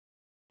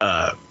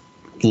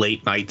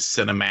late night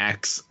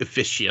Cinemax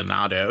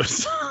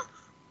aficionados,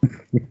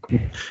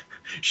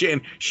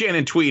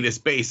 Shannon Tweed is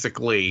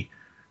basically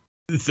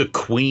the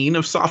queen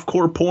of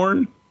softcore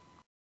porn.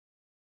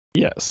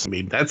 Yes. I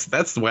mean, that's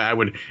the way I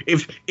would.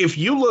 If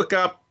you look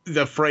up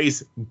the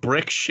phrase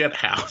brick shit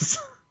house,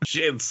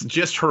 it's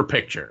just her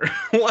picture.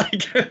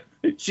 Like,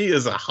 she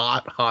is a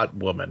hot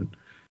woman.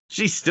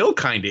 She still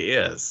kind of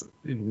is,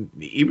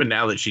 even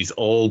now that she's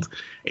old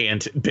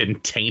and been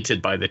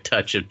tainted by the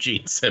touch of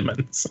Gene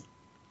Simmons.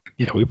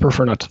 Yeah, we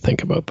prefer not to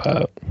think about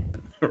that.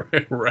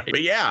 Right.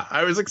 But yeah,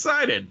 I was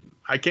excited.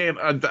 I can't.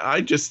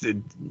 I just,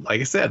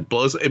 like I said,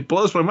 it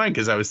blows my mind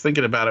because I was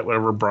thinking about it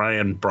whenever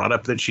Brian brought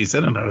up that she's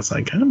in it. I was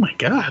like, oh my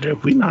God,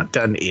 have we not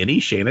done any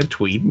Shannon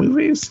Tweed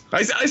movies?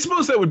 I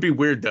suppose that would be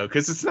weird though,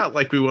 because it's not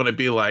like we want to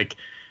be like,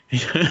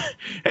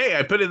 hey,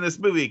 I put in this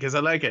movie because I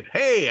like it.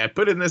 Hey, I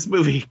put in this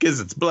movie because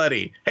it's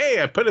bloody.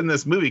 Hey, I put in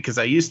this movie because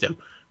I used to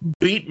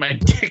beat my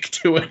dick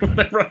to it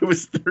whenever I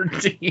was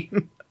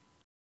 13.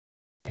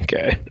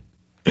 Okay.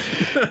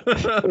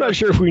 I'm not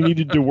sure if we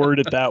needed to word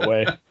it that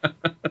way.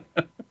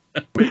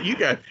 But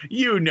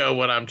you know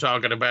what I'm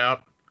talking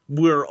about.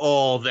 We're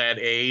all that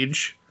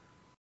age.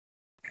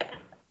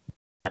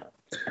 I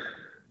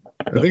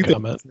think they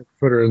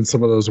put her in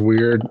some of those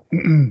weird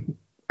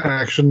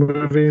action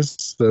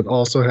movies that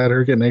also had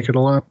her get naked a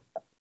lot.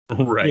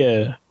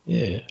 Right.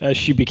 Yeah. As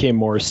she became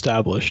more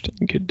established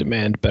and could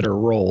demand better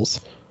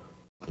roles,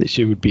 that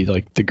she would be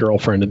like the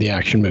girlfriend in the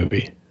action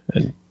movie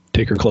and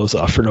take her clothes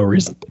off for no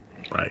reason.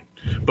 Right.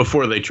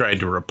 Before they tried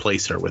to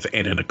replace her with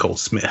Anna Nicole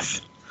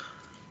Smith.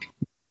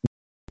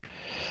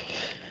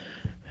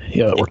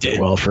 Yeah, that worked out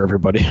well for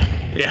everybody.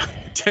 Yeah.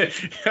 I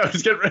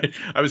was getting ready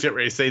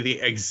to say the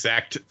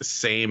exact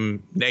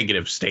same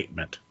negative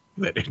statement,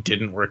 that it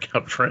didn't work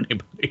out for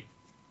anybody.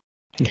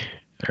 All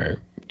right.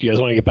 Do you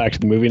guys want to get back to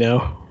the movie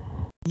now?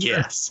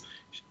 Yes.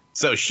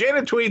 So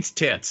Shannon Tweed's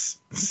tits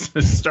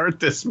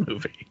start this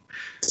movie.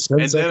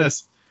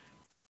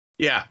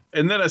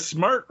 And then a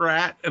smart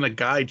rat and a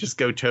guy just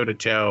go toe to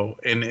toe,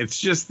 and it's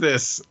just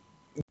this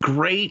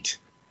great.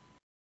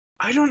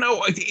 I don't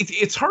know.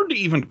 It's hard to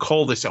even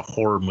call this a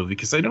horror movie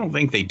because I don't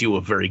think they do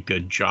a very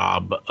good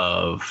job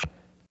of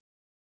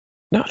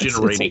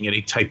generating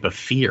any type of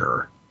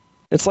fear.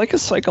 It's like a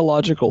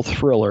psychological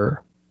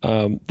thriller.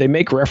 They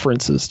make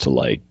references to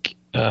like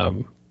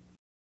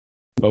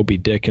Moby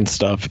Dick and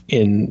stuff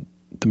in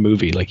the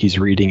movie. Like he's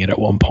reading it at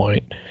one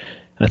point.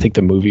 I think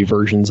the movie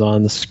version's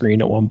on the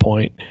screen at one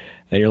point.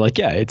 And you're like,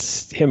 yeah,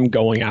 it's him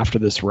going after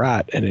this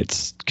rat and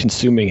it's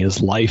consuming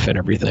his life and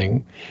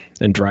everything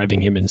and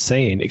driving him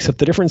insane. Except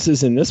the difference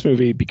is in this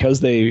movie, because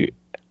they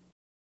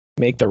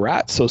make the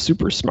rat so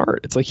super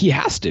smart, it's like he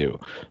has to.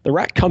 The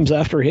rat comes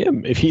after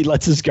him if he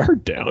lets his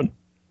guard down.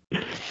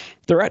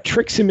 The rat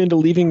tricks him into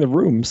leaving the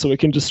room so it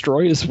can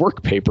destroy his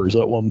work papers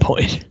at one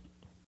point.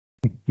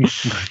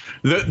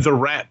 The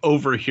rat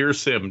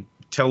overhears him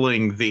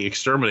telling the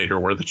exterminator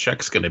where the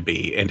check's going to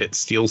be, and it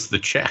steals the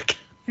check.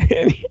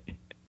 It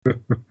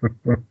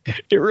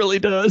really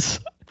does.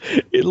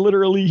 It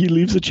literally, he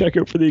leaves a check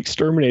out for the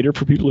exterminator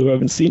for people who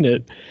haven't seen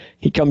it.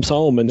 He comes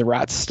home and the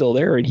rat's still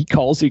there, and he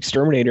calls the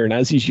exterminator, and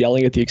as he's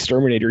yelling at the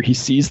exterminator, he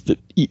sees the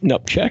eaten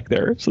up check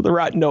there. So the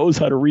rat knows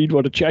how to read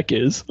what a check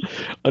is,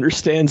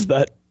 understands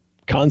that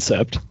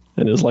concept,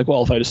 and is like,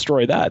 well, if I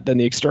destroy that, then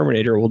the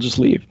exterminator will just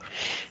leave.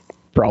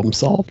 Problem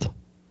solved.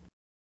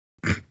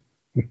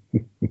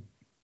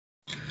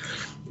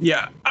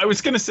 Yeah, I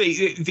was going to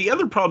say, the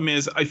other problem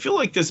is I feel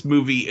like this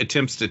movie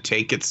attempts to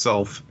take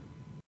itself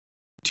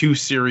too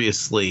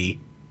seriously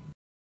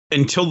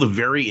until the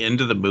very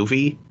end of the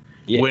movie,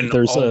 when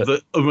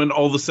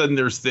all of a sudden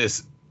there's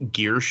this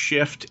gear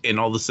shift, and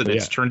all of a sudden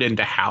it's turned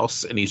into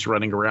House, and he's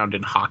running around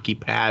in hockey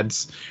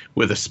pads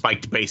with a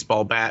spiked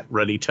baseball bat,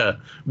 ready to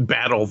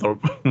battle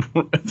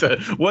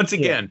the once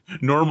again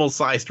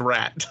normal-sized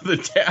rat to the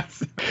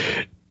death.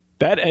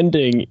 That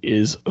ending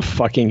is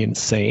fucking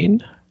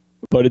insane,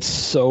 but it's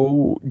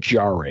so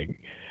jarring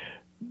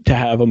to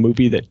have a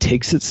movie that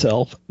takes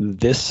itself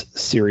this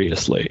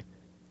seriously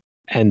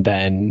and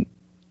then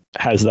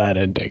has that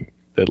ending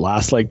that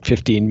lasts like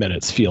 15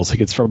 minutes, feels like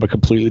it's from a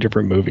completely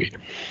different movie.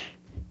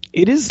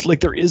 It is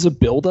like there is a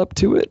build up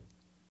to it,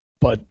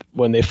 but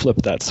when they flip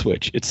that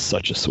switch, it's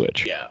such a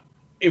switch. Yeah.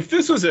 If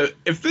this was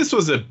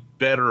a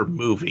better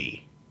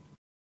movie,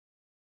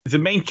 the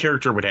main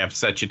character would have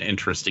such an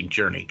interesting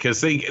journey,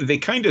 because they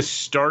kind of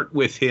start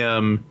with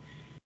him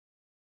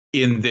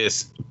in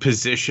this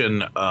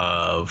position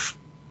of,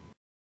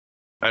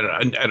 I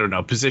don't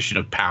know, position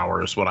of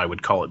power is what I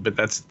would call it, but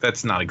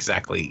that's not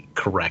exactly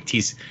correct.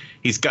 He's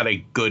got a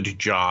good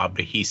job.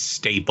 He's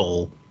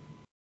stable.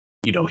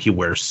 You know, he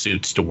wears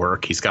suits to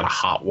work. He's got a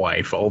hot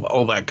wife,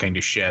 all that kind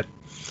of shit.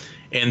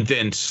 And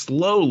then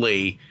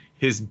slowly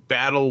his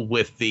battle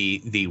with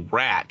the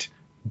rat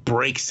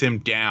breaks him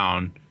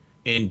down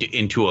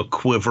into a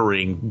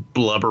quivering,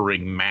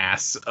 blubbering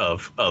mass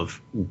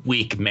of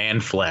weak man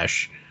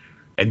flesh,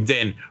 and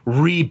then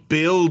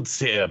rebuilds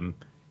him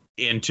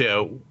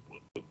into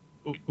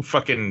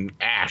fucking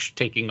Ash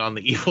taking on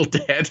the Evil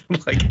Dead.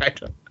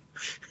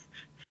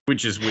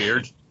 Which is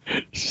weird.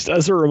 Just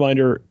as a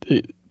reminder,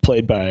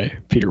 played by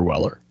Peter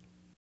Weller.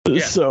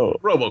 Yeah, so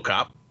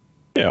RoboCop.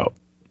 Yeah.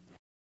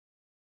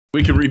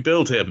 We can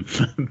rebuild him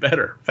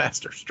better,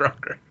 faster,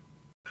 stronger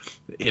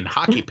in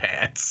hockey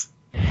pads.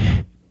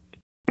 I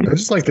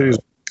just like that there's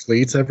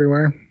cleats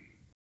everywhere.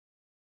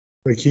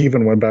 Like, he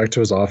even went back to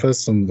his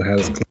office and had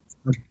his cleats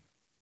on.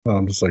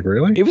 I'm just like,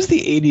 really? It was the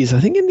 80s. I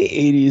think in the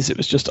 80s, it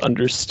was just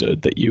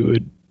understood that you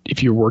would,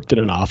 if you worked in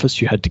an office,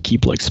 you had to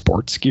keep like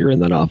sports gear in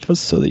that office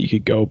so that you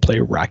could go play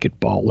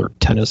racquetball or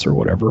tennis or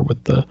whatever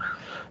with the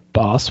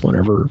boss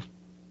whenever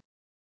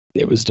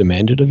it was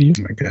demanded of you.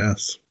 I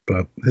guess.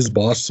 But his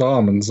boss saw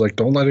him and was like,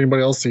 don't let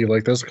anybody else see you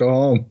like this. Go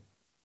home.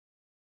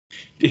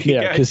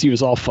 Yeah, because he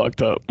was all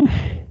fucked up.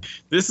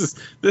 This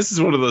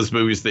is one of those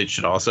movies that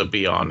should also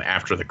be on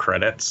after the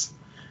credits,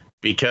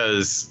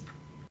 because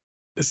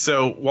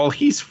so while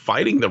he's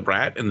fighting the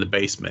rat in the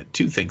basement,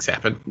 two things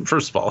happen.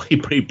 First of all, he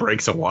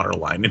breaks a water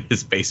line and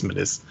his basement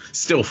is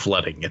still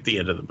flooding at the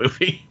end of the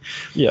movie.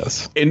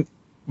 Yes.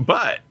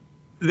 But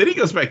then he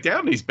goes back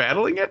down and he's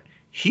battling it.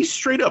 He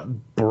straight up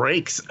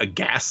breaks a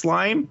gas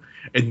line,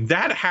 and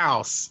that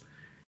house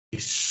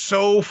is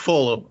so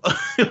full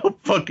of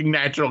fucking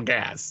natural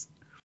gas.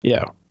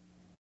 Yeah.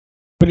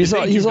 But he's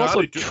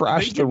also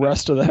trashed the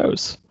rest of the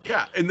house.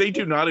 Yeah, and they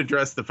do not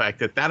address the fact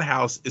that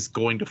house is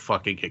going to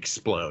fucking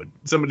explode.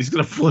 Somebody's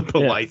going to flip a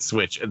light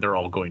switch and they're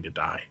all going to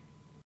die.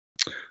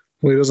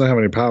 Well, he doesn't have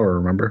any power,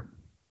 remember?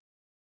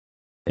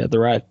 Yeah, the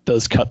rat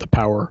does cut the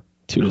power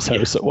to his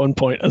house at one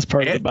point as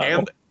part of the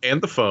battle.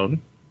 And the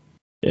phone.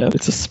 Yeah,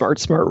 it's a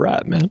smart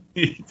rat, man.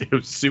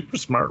 Super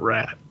smart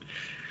rat.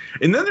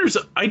 And then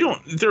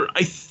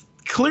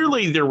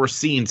clearly there were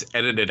scenes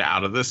edited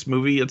out of this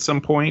movie at some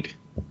point,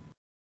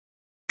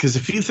 because a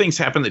few things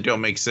happen that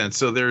don't make sense.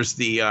 So there's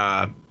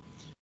the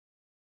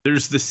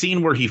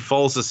scene where he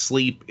falls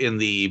asleep in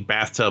the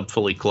bathtub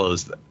fully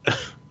closed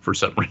for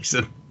some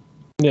reason.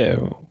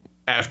 No.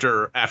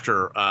 After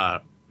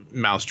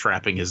mouse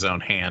trapping his own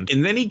hand.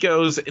 And then he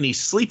goes and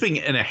he's sleeping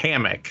in a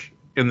hammock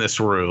in this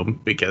room,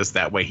 because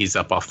that way he's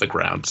up off the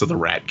ground so the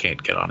rat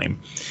can't get on him.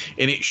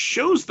 And it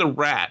shows the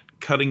rat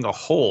cutting a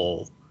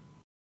hole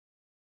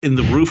in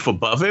the roof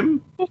above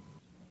him.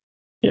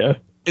 Yeah.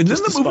 And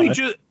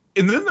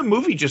then the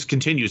movie just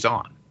continues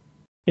on.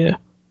 Yeah.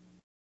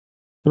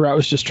 The rat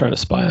was just trying to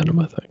spy on him,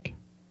 I think.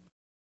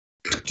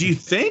 Do you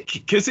think?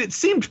 Because it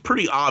seemed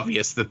pretty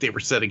obvious that they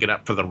were setting it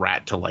up for the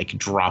rat to like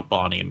drop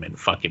on him and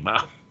fuck him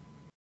up.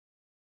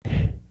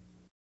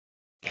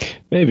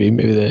 Maybe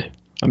they.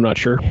 I'm not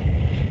sure.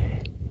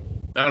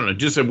 I don't know.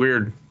 Just a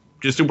weird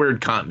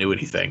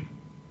continuity thing.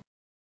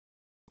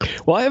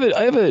 Well, I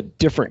have a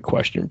different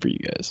question for you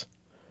guys.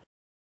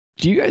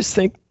 Do you guys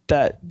think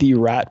that the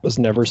rat was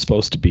never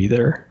supposed to be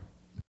there?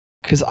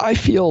 Because I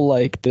feel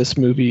like this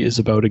movie is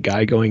about a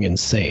guy going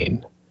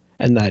insane,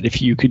 and that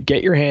if you could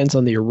get your hands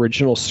on the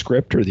original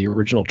script, or the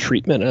original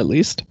treatment at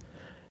least,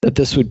 that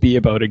this would be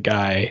about a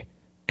guy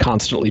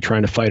constantly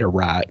trying to fight a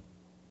rat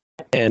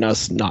and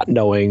us not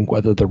knowing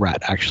whether the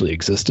rat actually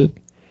existed.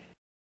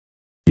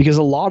 Because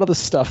a lot of the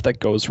stuff that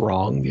goes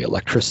wrong, the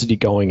electricity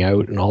going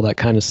out and all that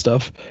kind of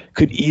stuff,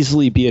 could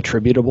easily be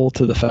attributable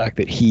to the fact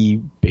that he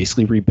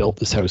basically rebuilt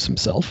this house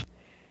himself.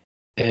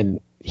 And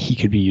he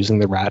could be using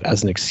the rat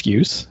as an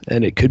excuse.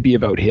 And it could be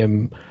about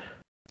him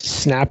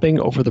snapping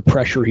over the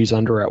pressure he's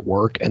under at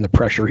work and the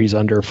pressure he's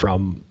under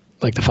from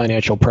like the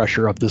financial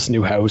pressure of this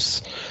new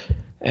house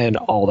and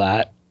all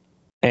that,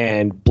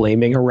 and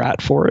blaming a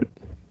rat for it.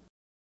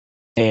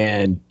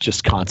 And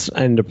just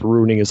end up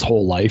ruining his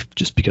whole life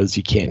just because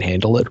he can't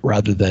handle it,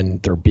 rather than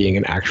there being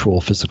an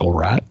actual physical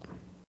rat.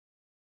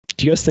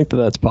 Do you guys think that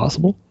that's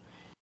possible?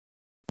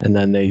 And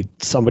then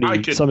some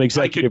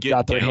executive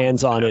got their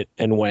hands on it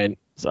and went,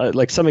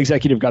 some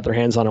executive got their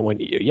hands on it and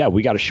went, yeah,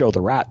 we got to show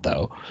the rat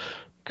though,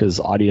 because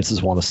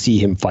audiences want to see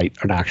him fight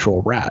an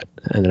actual rat.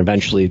 And then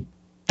eventually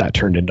that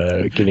turned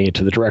into giving it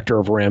to the director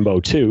of Rambo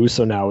 2.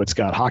 So now it's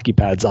got hockey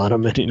pads on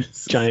him and a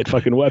giant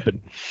fucking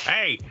weapon.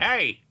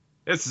 Hey.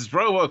 This is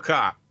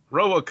RoboCop.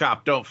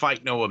 RoboCop don't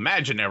fight no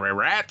imaginary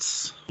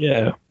rats.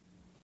 Yeah.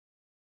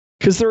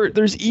 Because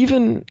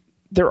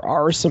there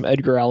are some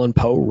Edgar Allan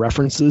Poe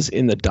references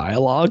in the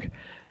dialogue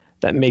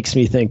that makes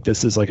me think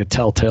this is like a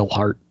Telltale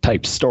Heart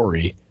type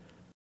story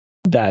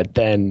that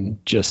then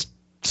just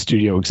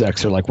studio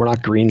execs are like, we're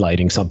not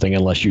greenlighting something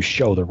unless you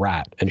show the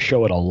rat and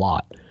show it a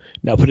lot.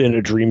 Now put in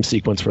a dream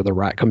sequence where the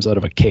rat comes out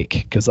of a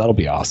cake, because that'll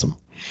be awesome.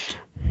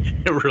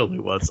 It really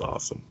was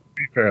awesome. To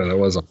be fair, that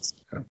was awesome.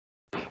 Yeah.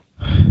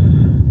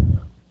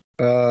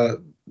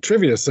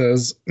 Trivia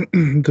says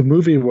the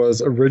movie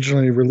was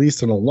originally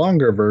released in a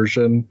longer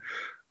version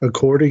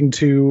according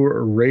to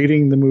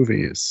Rating the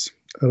Movies.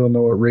 I don't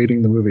know what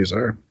Rating the Movies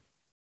are.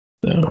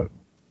 No.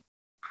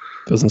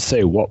 Doesn't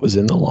say what was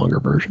in the longer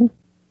version?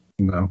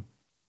 No.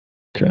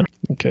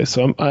 Okay,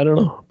 so I don't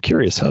know. I'm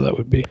curious how that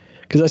would be.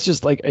 Because that's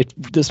just like,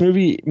 this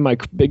movie, my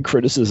big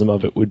criticism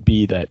of it would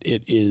be that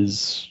it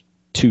is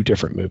two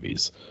different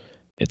movies.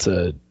 It's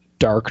a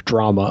dark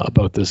drama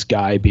about this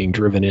guy being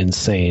driven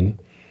insane,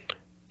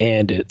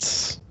 and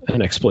it's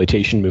an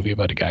exploitation movie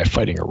about a guy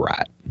fighting a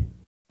rat.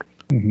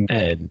 Mm-hmm.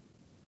 And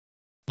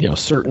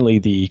certainly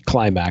the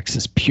climax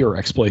is pure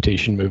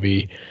exploitation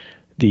movie.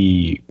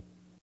 The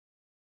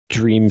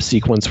dream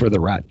sequence where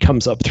the rat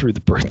comes up through the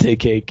birthday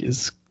cake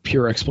is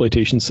pure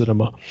exploitation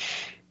cinema.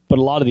 But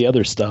a lot of the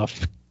other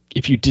stuff,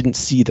 if you didn't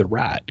see the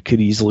rat,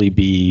 could easily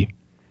be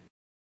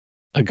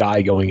a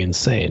guy going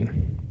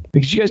insane.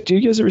 Because do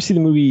you guys ever see the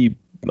movie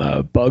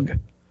Bug?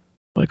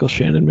 Michael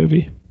Shannon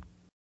movie?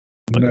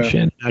 Michael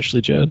Shannon,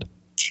 Ashley Judd?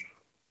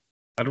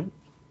 I don't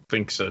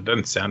think so. It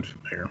doesn't sound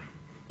familiar.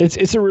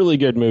 It's a really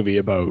good movie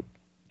about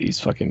these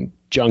fucking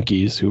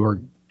junkies who are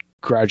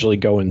gradually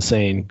go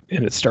insane,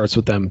 and it starts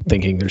with them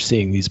thinking they're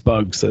seeing these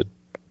bugs that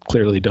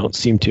clearly don't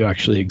seem to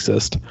actually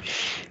exist.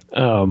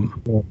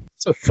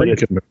 It's a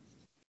Friedkin movie.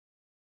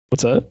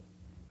 What's that?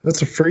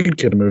 That's a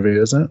Friedkin movie,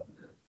 isn't it?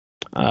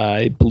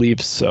 I believe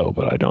so,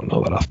 but I don't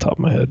know that off the top of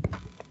my head.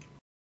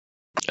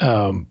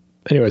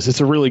 Anyways,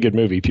 it's a really good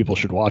movie. People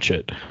should watch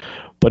it.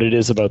 But it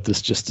is about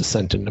this just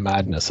descent into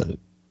madness, and it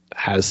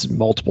has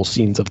multiple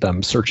scenes of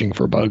them searching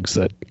for bugs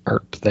that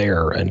aren't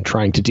there and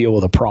trying to deal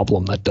with a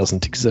problem that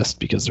doesn't exist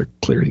because they're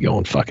clearly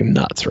going fucking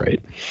nuts,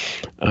 right?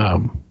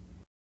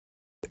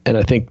 And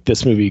I think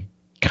this movie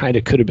kind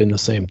of could have been the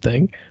same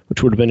thing,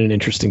 which would have been an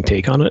interesting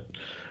take on it.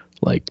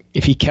 Like,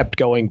 if he kept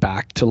going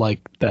back to, like,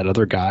 that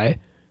other guy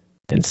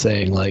and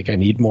saying, like, I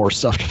need more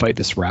stuff to fight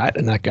this rat,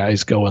 and that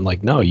guy's going,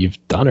 like, no, you've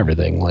done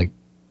everything. Like,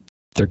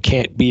 there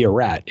can't be a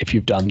rat if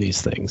you've done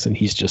these things. And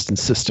he's just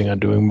insisting on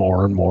doing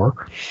more and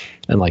more,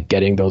 and, like,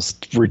 getting those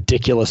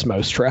ridiculous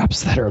mouse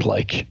traps that are,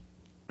 like,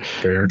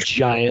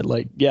 giant,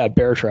 like,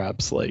 bear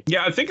traps. Like,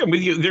 yeah, I think I'm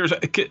with you.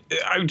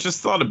 I just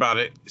thought about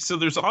it. So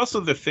there's also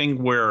the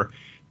thing where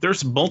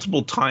there's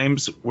multiple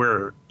times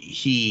where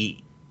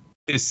he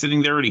is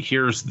sitting there and he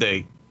hears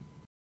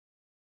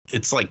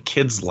it's like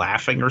kids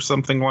laughing or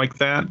something like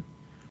that.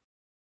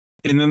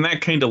 And then that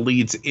kind of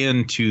leads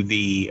into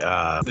the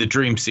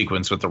dream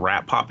sequence with the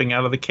rat popping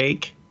out of the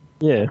cake.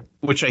 Yeah.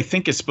 Which I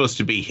think is supposed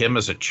to be him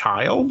as a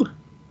child.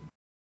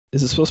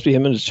 Is it supposed to be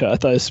him as a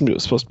child? I assumed it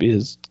was supposed to be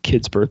his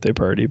kid's birthday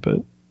party,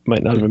 but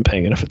might not have been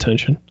paying enough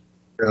attention.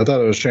 Yeah, I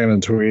thought it was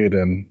Shannon Tweed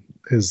and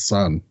his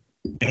son.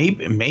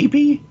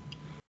 Maybe?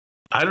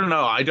 I don't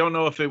know. I don't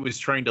know if it was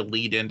trying to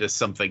lead into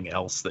something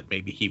else, that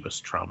maybe he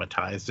was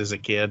traumatized as a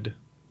kid.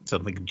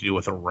 Something to do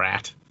with a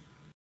rat.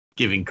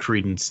 Giving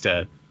credence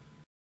to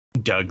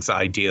Doug's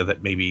idea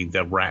that maybe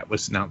the rat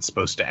was not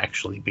supposed to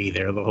actually be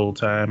there the whole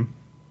time.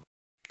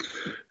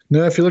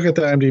 No, if you look at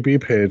the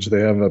IMDb page, they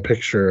have a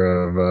picture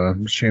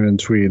of Shannon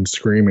Tweed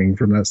screaming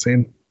from that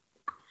scene.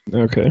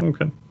 Okay.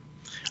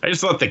 I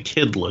just thought the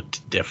kid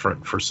looked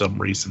different for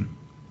some reason.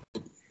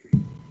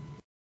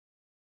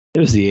 It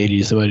was the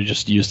 80s. They might have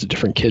just used a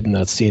different kid in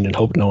that scene and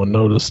hoped no one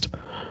noticed.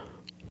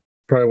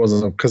 Probably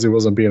wasn't because he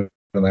wasn't being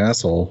an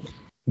asshole.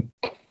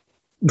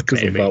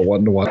 Because of about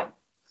one to one.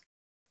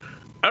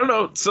 I don't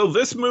know. So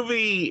this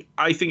movie,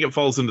 I think it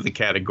falls into the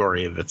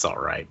category of it's all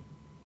right.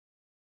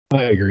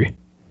 I agree.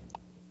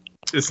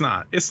 It's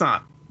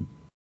not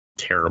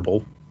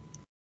terrible.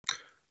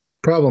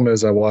 Problem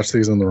is, I watched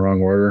these in the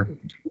wrong order.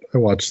 I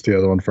watched the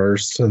other one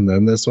first, and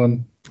then this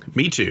one.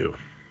 Me too.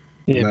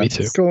 Yeah, me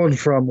too. Going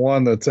from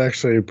one that's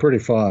actually pretty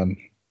fun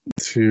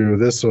to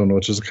this one,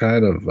 which is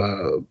kind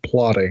of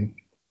plotting.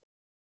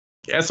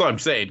 That's what I'm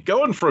saying.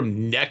 Going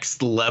from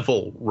next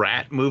level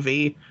rat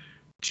movie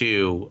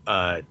to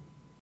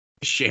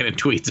Shannon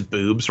Tweet's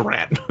boobs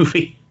rat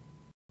movie.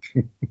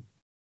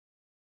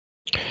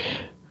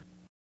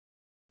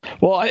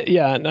 Well,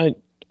 I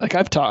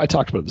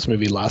talked about this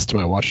movie last time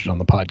I watched it on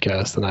the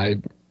podcast, and I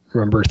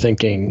remember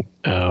thinking,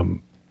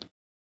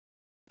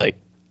 like,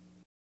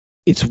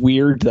 it's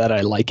weird that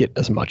I like it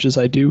as much as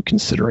I do,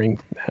 considering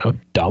how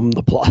dumb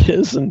the plot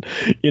is, and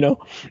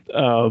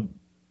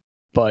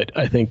but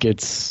I think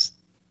it's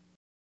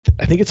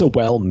a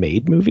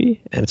well-made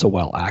movie, and it's a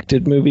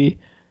well-acted movie,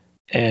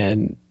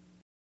 and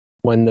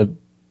when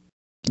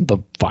the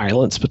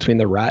violence between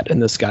the rat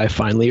and this guy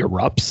finally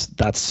erupts,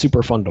 that's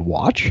super fun to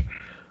watch.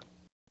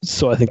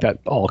 So I think that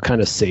all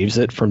kind of saves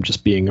it from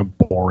just being a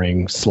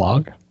boring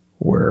slog,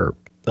 where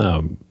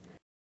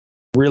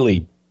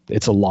really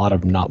it's a lot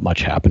of not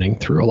much happening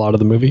through a lot of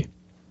the movie.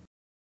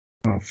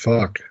 Oh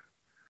fuck!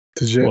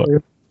 Did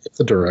you? It's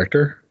the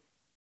director,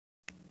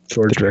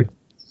 George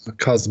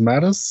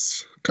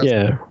Cosmatos.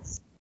 Yeah,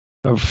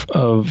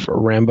 of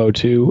Rambo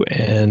 2,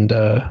 and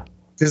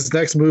his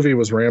next movie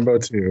was Rambo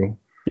 2.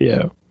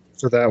 Yeah.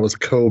 So that was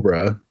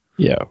Cobra.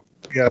 Yeah.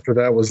 After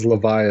that was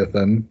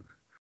Leviathan.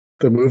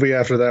 The movie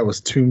after that was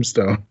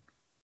Tombstone.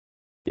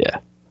 Yeah.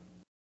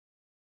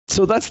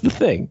 So that's the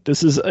thing.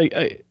 This is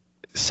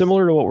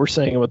similar to what we're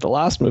saying about the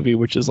last movie,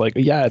 which is like,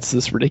 yeah, it's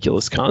this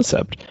ridiculous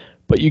concept,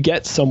 but you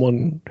get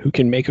someone who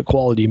can make a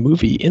quality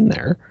movie in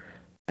there,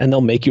 and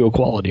they'll make you a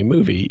quality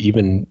movie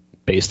even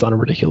based on a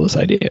ridiculous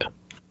idea.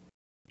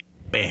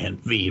 Man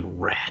v.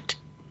 Rat.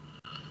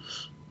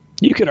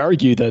 You could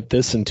argue that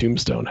this and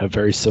Tombstone have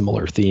very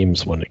similar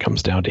themes when it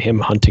comes down to him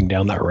hunting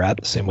down that rat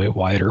the same way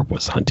Wyatt Earp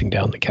was hunting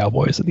down the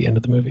cowboys at the end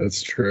of the movie.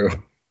 That's true.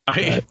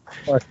 I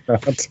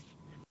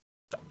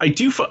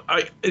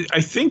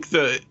think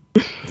the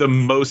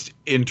most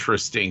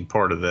interesting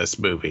part of this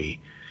movie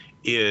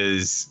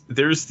is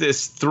there's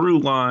this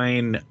through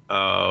line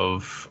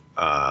of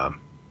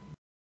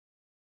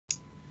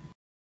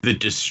the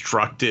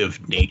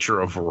destructive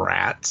nature of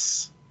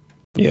rats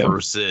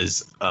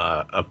versus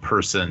a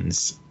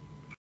person's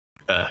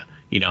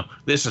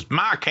this is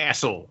my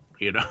castle,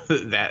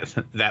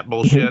 that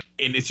bullshit.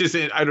 And it's just,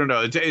 I don't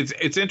know,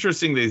 it's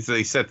interesting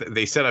that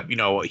they set up,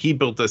 he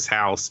built this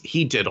house,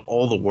 he did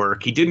all the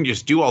work, he didn't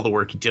just do all the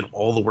work, he did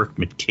all the work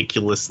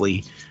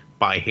meticulously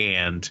by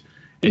hand,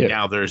 and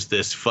now there's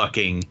this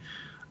fucking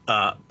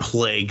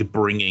plague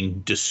bringing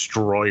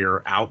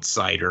destroyer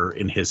outsider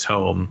in his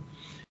home.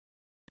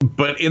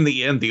 But in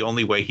the end, the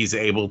only way he's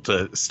able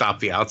to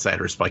stop the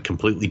outsider is by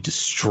completely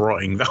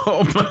destroying the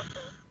home.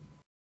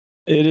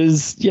 It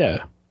is,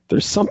 yeah.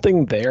 There's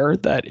something there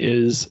that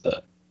is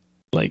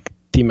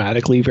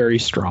thematically very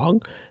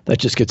strong that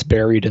just gets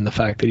buried in the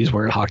fact that he's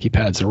wearing hockey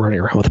pads and running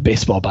around with a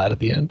baseball bat at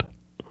the end.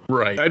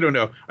 Right. I don't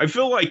know. I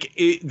feel like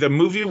the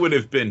movie would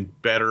have been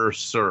better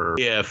served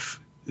if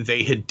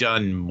they had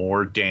done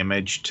more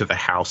damage to the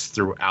house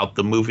throughout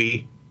the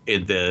movie.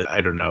 And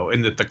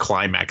that the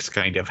climax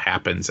kind of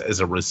happens as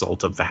a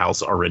result of the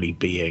house already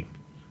being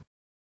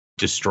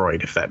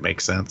destroyed, if that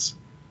makes sense.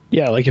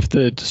 Yeah, like if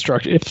the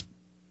destruction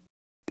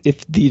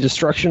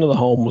of the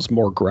home was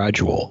more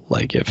gradual,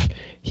 like if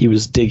he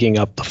was digging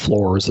up the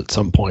floors at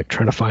some point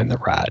trying to find the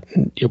rat,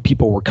 and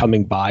people were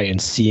coming by and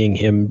seeing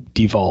him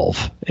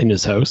devolve in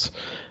his house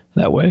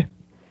that way.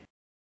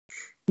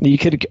 You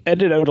could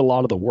edit out a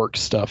lot of the work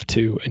stuff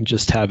too and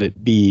just have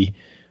it be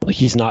like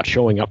he's not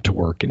showing up to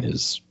work and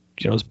his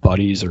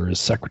buddies or his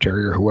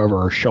secretary or whoever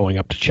are showing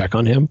up to check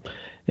on him,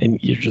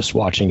 and you're just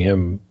watching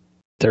him.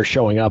 They're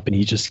showing up and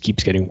he just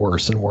keeps getting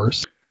worse and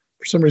worse.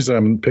 For some reason,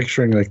 I'm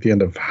picturing like the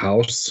end of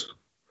House,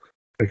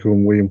 like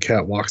when William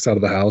Catt walks out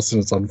of the house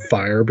and it's on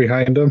fire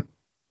behind him.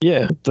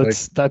 Yeah,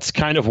 that's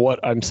kind of what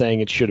I'm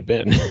saying it should have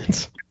been.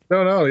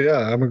 No,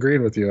 yeah, I'm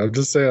agreeing with you. I'm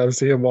just saying, I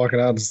see him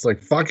walking out and it's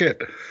like, fuck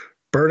it,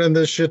 burning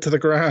this shit to the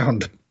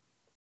ground.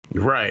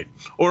 Right.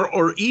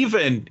 Or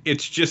even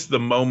it's just the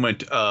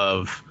moment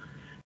of,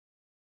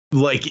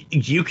 like,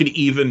 you could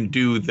even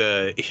do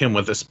him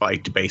with a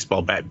spiked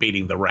baseball bat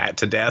beating the rat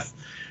to death.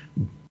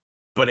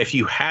 But if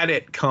you had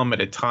it come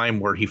at a time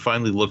where he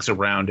finally looks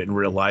around and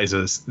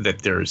realizes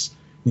that there's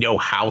no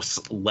house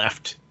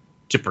left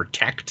to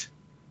protect,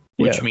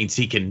 which means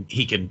he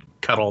can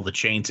cut all the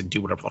chains and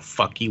do whatever the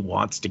fuck he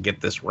wants to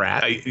get this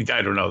rat.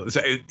 I don't know.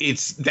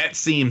 That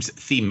seems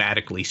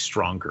thematically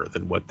stronger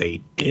than what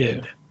they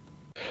did.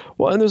 Yeah.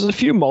 Well, and there's a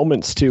few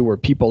moments too where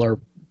people are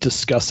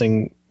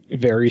discussing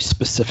very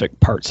specific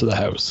parts of the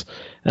house,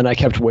 and I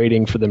kept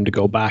waiting for them to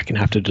go back and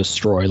have to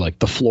destroy like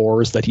the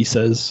floors that he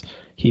says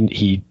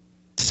he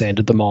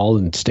sanded them all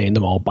and stained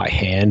them all by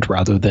hand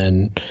rather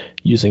than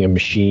using a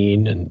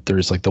machine. And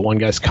there's like the one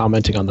guy's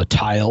commenting on the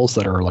tiles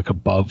that are like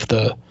above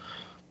the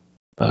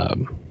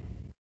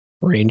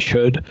range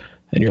hood,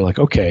 And you're like,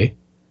 okay.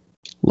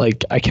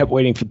 Like, I kept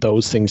waiting for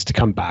those things to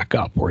come back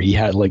up where he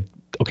had like,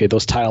 okay,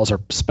 those tiles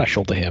are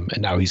special to him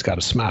and now he's got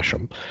to smash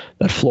them.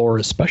 That floor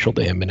is special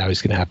to him and now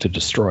he's going to have to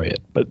destroy it.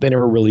 But they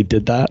never really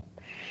did that.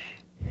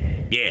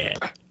 Yeah.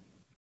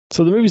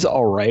 So the movie's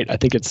all right. I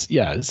think it's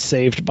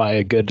saved by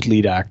a good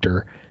lead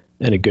actor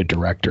and a good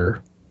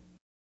director.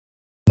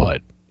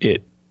 But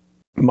it,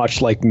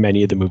 much like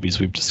many of the movies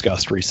we've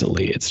discussed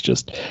recently, it's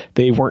just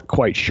they weren't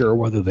quite sure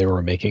whether they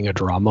were making a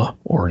drama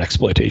or an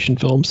exploitation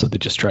film, so they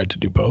just tried to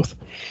do both.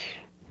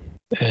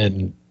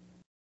 And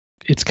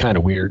it's kind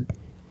of weird.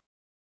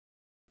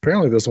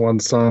 Apparently this won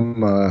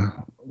some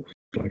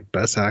like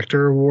Best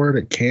Actor award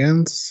at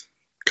Cannes.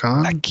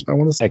 I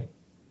want to say.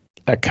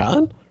 At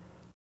Cannes?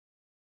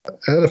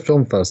 At a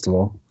film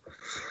festival.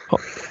 Oh,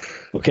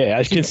 okay,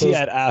 I can see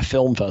at a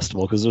film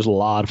festival because there's a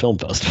lot of film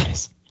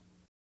festivals.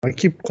 I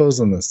keep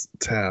closing this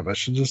tab. I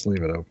should just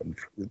leave it open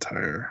for the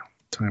entire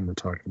time we're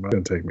talking about. It's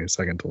going to take me a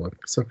second to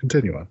look. So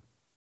continue on.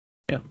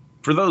 Yeah.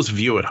 For those of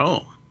you at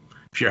home,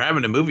 if you're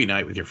having a movie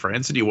night with your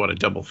friends and you want a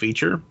double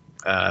feature,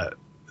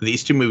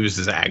 these two movies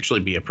is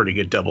actually be a pretty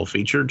good double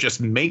feature. Just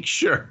make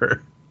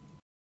sure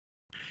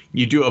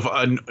you do have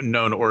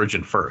Unknown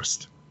Origin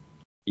first.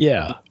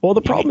 Yeah. Well,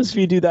 the problem is if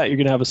you do that, you're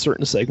going to have a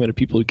certain segment of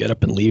people who get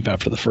up and leave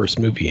after the first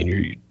movie,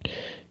 and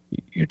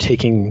you're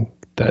taking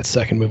that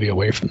second movie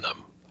away from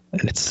them.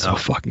 And it's so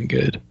fucking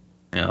good.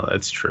 Yeah,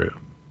 that's true.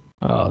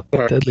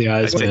 Deadly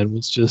Eyes, man,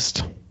 was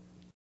just...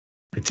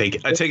 I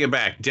take it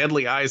back.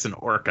 Deadly Eyes and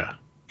Orca.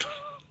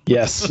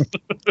 Yes.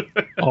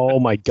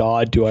 Oh my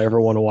God, do I ever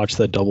want to watch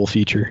that double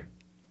feature?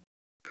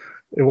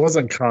 It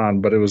wasn't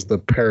Cannes, but it was the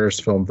Paris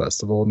Film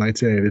Festival,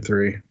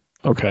 1983.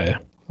 Okay.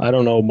 I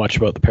don't know much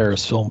about the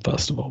Paris Film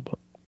Festival, but...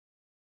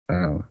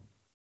 I'm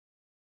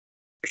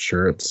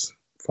sure it's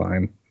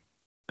fine.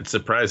 It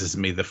surprises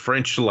me. The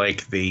French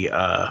like the...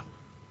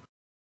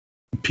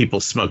 people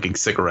smoking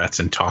cigarettes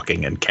and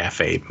talking in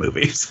cafe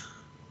movies.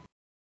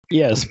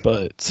 Yes,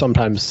 but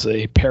sometimes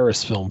a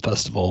Paris Film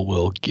Festival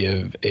will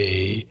give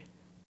a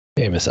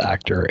famous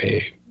actor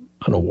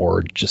an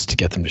award just to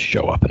get them to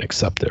show up and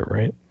accept it,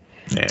 right?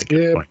 Yeah,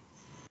 good point.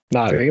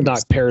 Not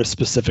Paris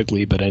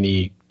specifically, but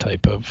any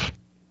type of...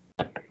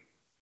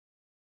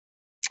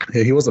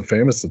 Yeah, he wasn't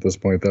famous at this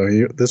point,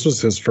 though. This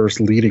was his first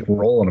leading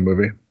role in a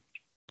movie.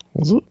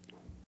 Was it?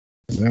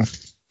 Yeah.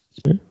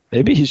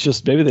 Maybe they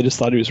just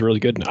thought he was really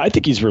good. I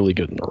think he's really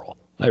good in the role.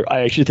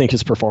 I actually think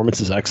his performance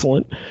is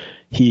excellent.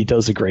 He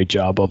does a great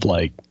job of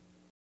like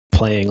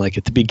playing, like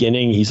at the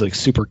beginning, he's like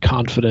super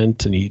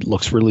confident and he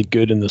looks really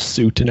good in the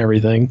suit and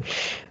everything.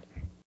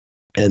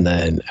 And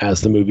then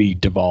as the movie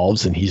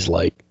devolves and he's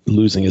like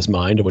losing his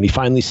mind, and when he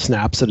finally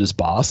snaps at his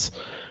boss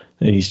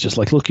and he's just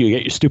like, look, you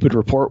get your stupid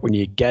report when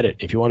you get it.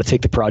 If you want to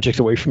take the project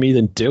away from me,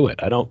 then do it.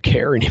 I don't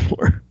care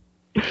anymore.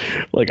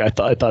 Like I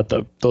thought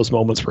those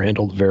moments were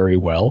handled very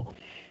well.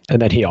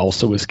 And that he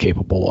also was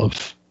capable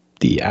of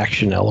the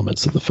action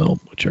elements of the film,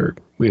 which are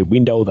we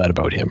know that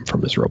about him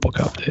from his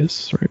RoboCop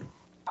days, right?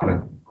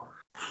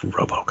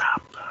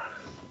 RoboCop.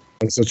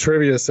 And so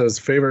trivia says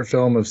favorite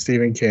film of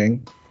Stephen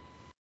King,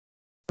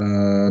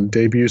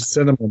 debut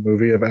cinema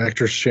movie of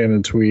actress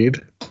Shannon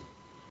Tweed.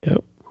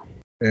 Yep.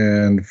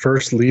 And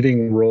first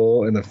leading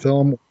role in a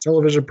film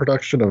television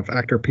production of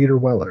actor Peter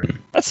Weller.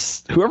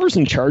 That's whoever's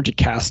in charge of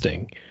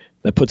casting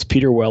that puts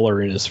Peter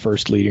Weller in his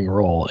first leading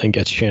role and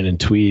gets Shannon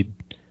Tweed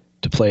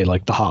to play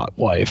like the hot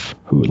wife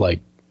who, like,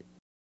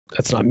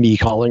 that's not me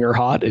calling her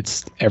hot.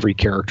 It's every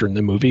character in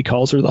the movie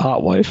calls her the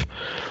hot wife.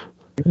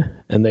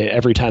 And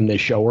every time they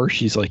show her,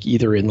 she's like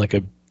either in like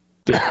a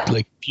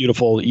like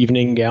beautiful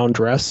evening gown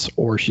dress,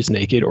 or she's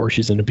naked, or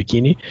she's in a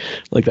bikini.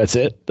 Like that's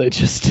it. They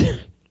just,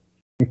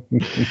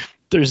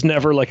 there's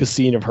never like a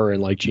scene of her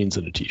in like jeans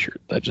and a t-shirt.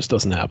 That just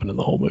doesn't happen in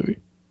the whole movie.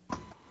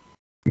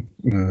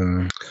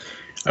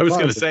 I was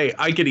going to say,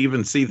 I could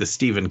even see the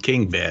Stephen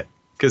King bit,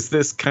 because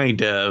this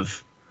kind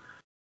of...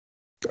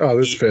 Oh,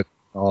 this fit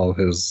all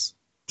his...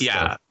 Yeah.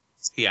 Stuff.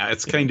 Yeah,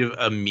 it's kind of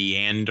a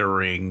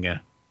meandering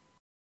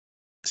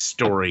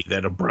story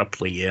that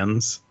abruptly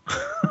ends.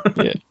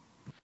 Yeah.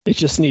 It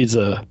just needs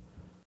an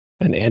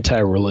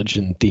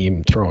anti-religion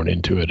theme thrown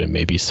into it, and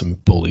maybe some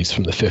bullies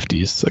from the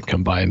 50s that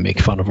come by and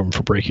make fun of him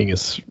for breaking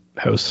his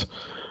house.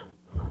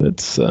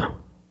 It's going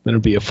to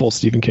be a full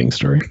Stephen King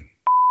story.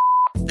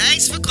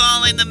 Thanks for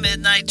calling the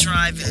Midnight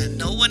Drive-In.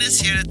 No one is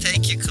here to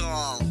take your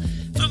call.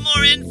 For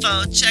more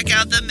info, check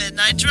out the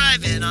Midnight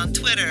Drive-In on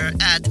Twitter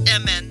at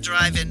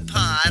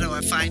MNDriveInPod,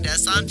 or find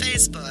us on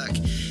Facebook.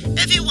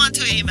 If you want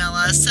to email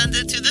us, send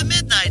it to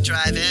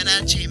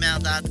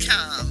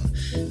themidnightdrivein@gmail.com.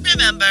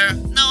 Remember,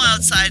 no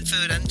outside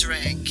food and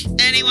drink.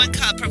 Anyone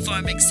caught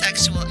performing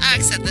sexual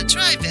acts at the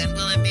drive-in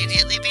will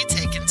immediately be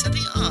taken to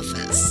the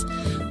office.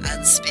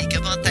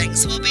 Unspeakable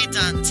things will be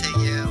done to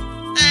you.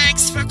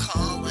 Thanks for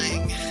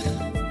calling.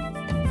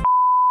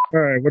 All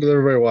right, what did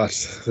everybody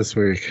watch this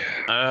week?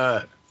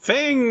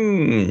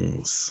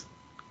 Things,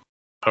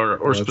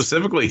 or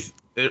specifically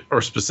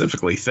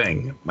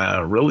Thing.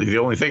 Really, the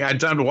only thing I had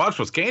time to watch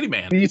was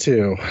Candyman. Me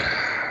too.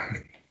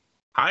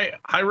 I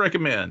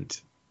recommend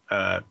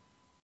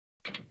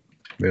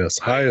Yes,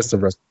 highest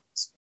of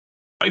restaurants.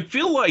 I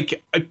feel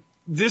like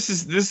this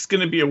is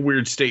going to be a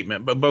weird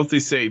statement, but both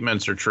these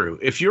statements are true.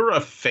 If you're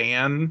a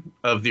fan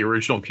of the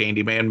original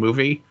Candyman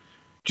movie,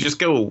 just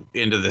go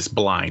into this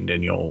blind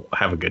and you'll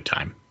have a good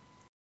time.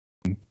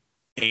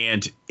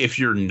 And if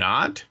you're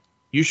not,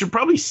 you should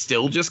probably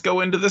still just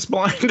go into this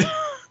blind.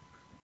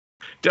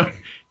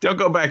 Don't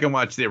go back and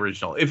watch the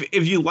original.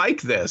 If you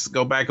like this,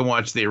 go back and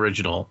watch the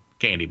original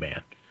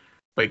Candyman.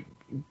 But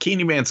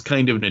Candyman's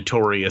kind of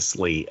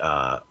notoriously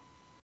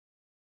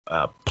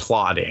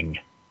plotting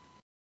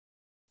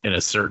in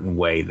a certain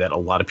way that a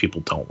lot of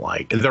people don't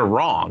like. They're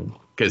wrong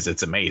because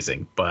it's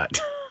amazing, but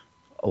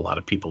a lot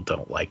of people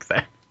don't like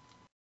that.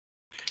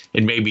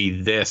 And maybe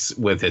this,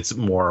 with its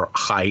more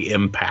high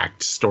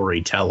impact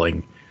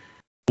storytelling,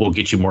 will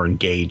get you more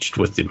engaged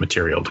with the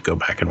material to go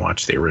back and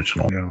watch the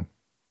original. Yeah.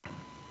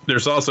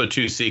 There's also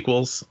 2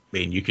 sequels. I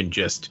mean, you can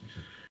just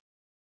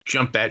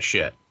jump that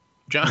shit.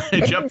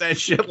 Jump that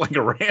shit like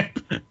a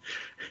ramp.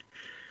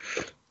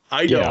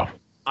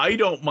 I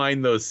don't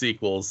mind those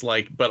sequels,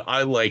 but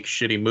I like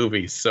shitty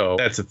movies, so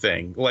that's a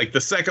thing. Like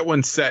the second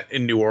one's set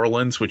in New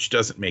Orleans, which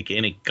doesn't make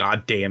any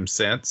goddamn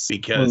sense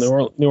because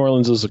New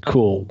Orleans is a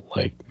cool,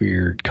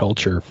 weird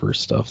culture for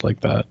stuff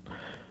like that,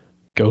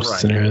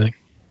 ghosts and everything.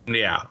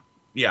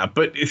 Yeah,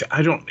 but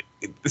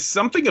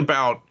something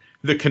about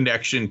the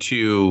connection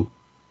to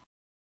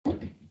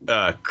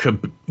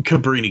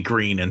Cabrini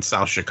Green in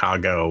South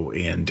Chicago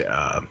and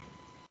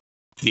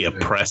the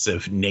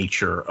oppressive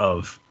nature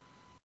of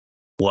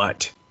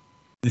what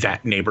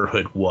that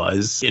neighborhood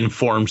was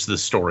informs the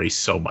story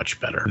so much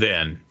better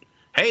than,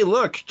 hey,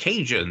 look,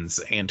 Cajuns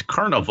and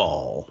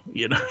Carnival,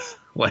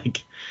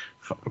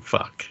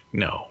 fuck,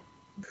 no.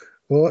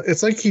 Well,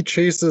 it's like he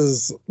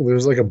chases,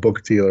 there's like a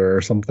book dealer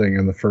or something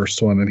in the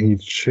first one, and he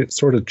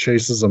sort of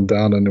chases him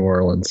down to New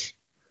Orleans,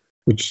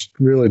 which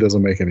really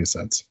doesn't make any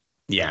sense.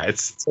 Yeah,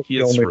 it's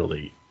real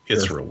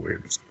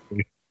weird.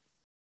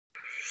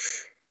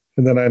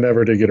 And then I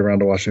never did get around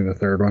to watching the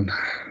third one,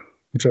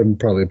 which I'm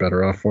probably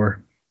better off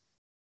for.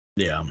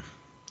 Yeah.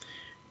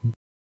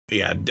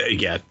 Day of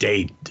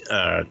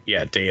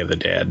the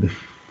Dead,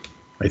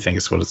 I think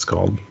is what it's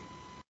called.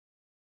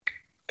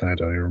 I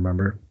don't even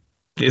remember.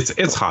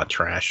 It's hot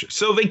trash.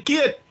 So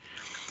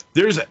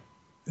there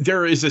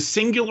is a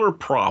singular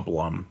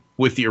problem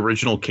with the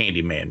original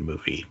Candyman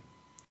movie.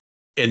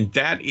 And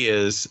that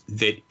is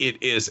that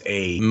it is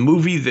a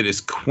movie that is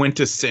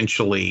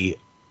quintessentially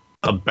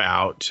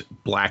about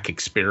Black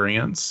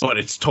experience, but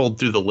it's told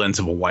through the lens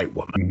of a white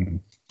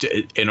woman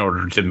in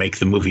order to make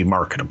the movie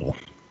marketable.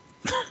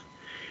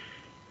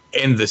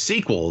 And the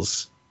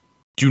sequels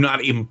do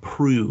not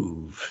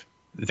improve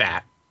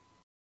that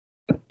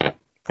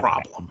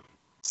problem.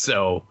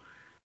 So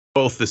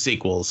both the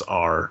sequels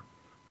are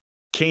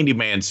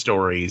Candyman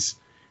stories,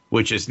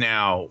 which is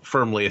now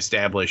firmly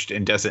established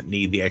and doesn't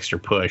need the extra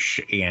push,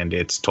 and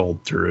it's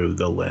told through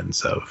the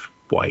lens of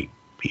white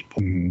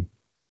people.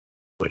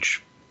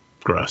 Which,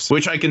 gross.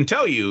 Which I can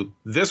tell you,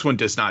 this one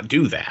does not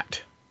do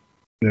that.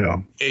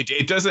 Yeah.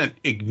 It doesn't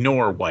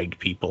ignore white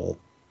people,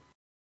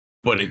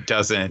 but it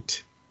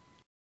doesn't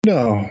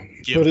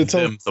give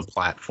them the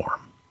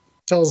platform.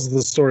 Tells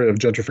the story of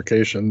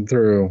gentrification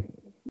through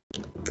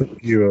the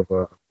view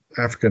of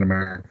African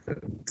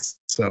Americans.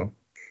 So,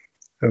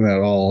 and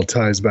that all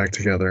ties back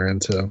together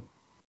into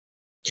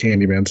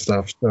Candyman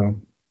stuff. So,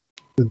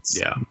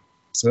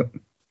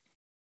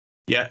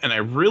 yeah, and I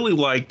really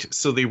liked.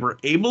 So they were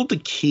able to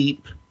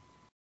keep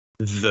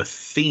the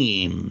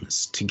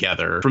themes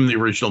together from the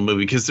original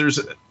movie, because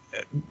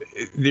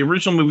the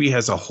original movie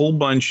has a whole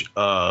bunch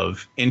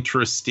of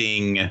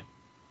interesting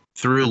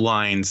through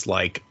lines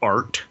like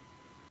art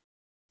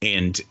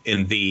and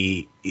in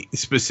the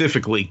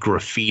specifically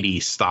graffiti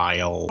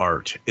style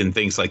art and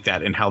things like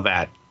that, and how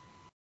that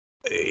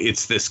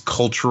it's this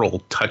cultural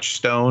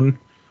touchstone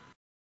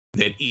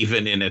that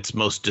even in its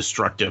most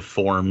destructive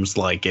forms,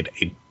 like it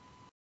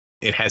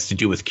has to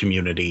do with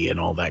community and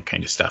all that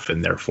kind of stuff,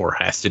 and therefore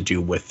has to do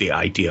with the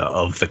idea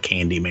of the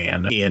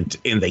Candyman.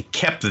 And they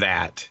kept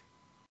that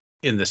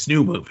in this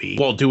new movie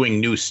while doing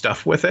new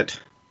stuff with it.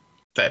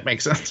 That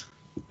makes sense.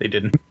 They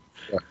didn't.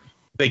 Yeah.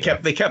 They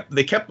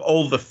kept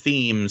all the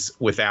themes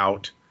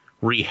without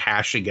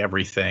rehashing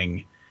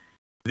everything.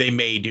 They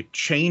made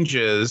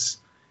changes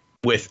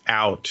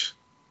without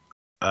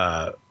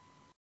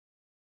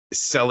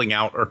selling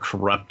out or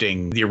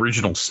corrupting the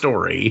original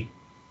story,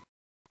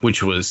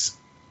 which was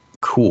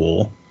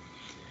cool.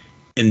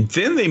 And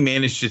then they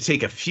managed to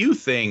take a few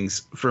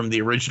things from the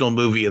original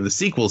movie and the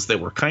sequels that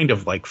were kind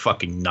of like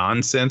fucking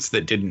nonsense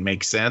that didn't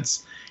make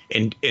sense,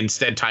 and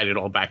instead tied it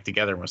all back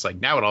together and was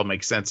like, now it all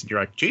makes sense. And you're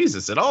like,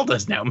 Jesus, it all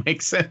does now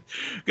make sense.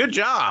 Good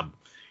job,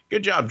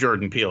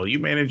 Jordan Peele. You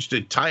managed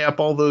to tie up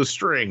all those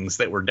strings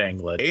that were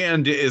dangling.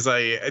 And as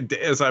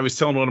I was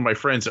telling one of my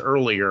friends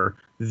earlier,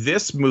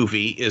 this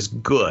movie is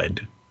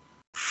good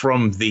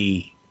from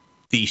the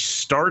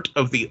start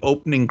of the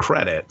opening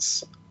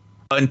credits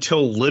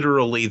until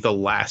literally the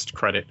last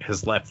credit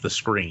has left the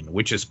screen,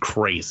 which is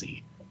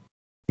crazy.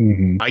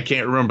 I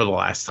can't remember the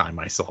last time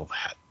I saw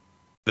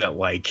that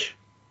like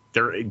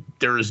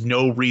there is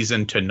no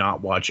reason to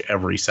not watch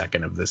every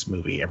second of this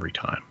movie every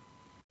time.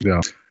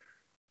 Yeah.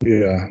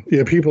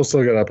 People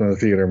still get up in the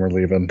theater and we're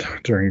leaving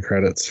during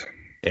credits.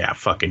 Yeah,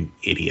 fucking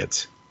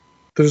idiots.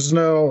 There's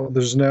no.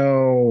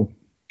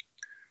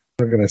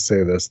 How can I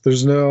say this?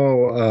 There's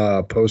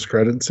no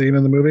post-credit scene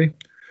in the movie,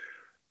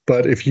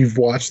 but if you've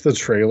watched the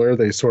trailer,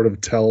 they sort of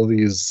tell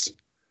these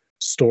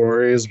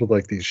stories with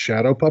like these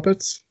shadow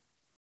puppets.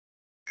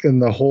 During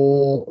the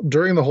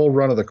whole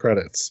run of the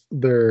credits,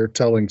 they're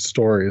telling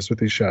stories with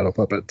these shadow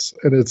puppets,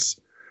 and it's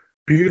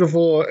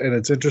beautiful and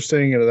it's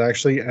interesting, and it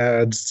actually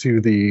adds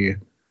to the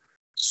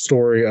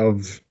story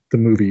of the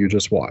movie you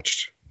just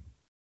watched.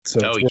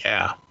 So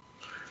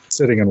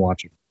sitting and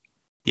watching.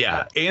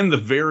 Yeah, and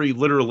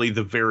literally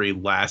the very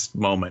last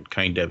moment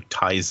kind of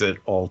ties it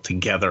all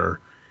together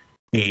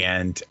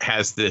and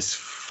has this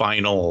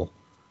final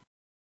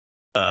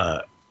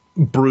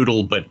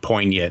brutal but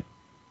poignant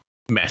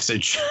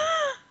message.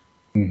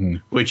 Mm-hmm.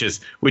 which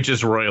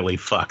is royally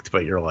fucked,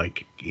 but you're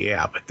like,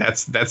 yeah, but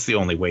that's the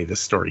only way this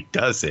story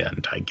does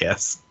end, I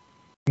guess.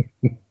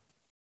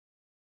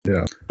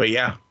 Yeah. But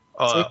yeah,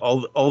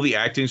 all the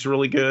acting's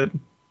really good.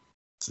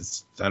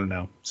 I don't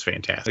know, it's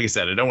fantastic. Like I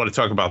said, I don't want to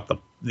talk about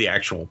the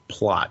actual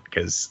plot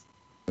because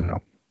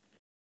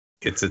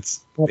it's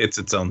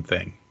its own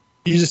thing.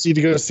 You just need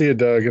to go see it,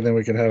 Doug, and then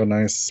we can have a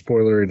nice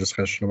spoilery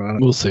discussion about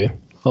it. We'll see.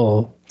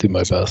 I'll do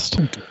my best.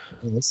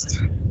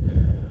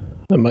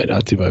 I might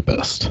not do my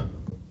best.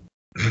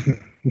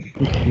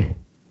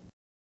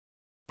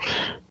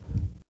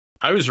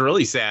 I was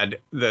really sad.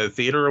 The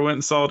theater I went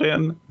and saw it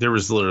in, there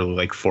was literally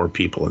like 4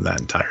 people in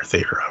that entire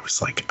theater. I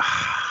was like,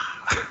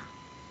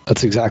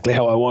 That's exactly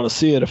how I want to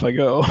see it if I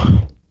go.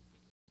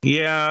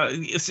 Yeah.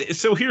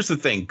 So here's the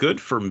thing.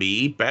 Good for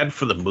me, bad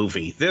for the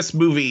movie. This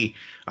movie,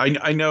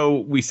 I know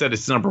we said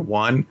it's number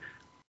 1.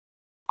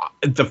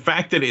 The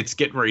fact that it's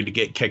getting ready to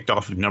get kicked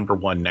off of number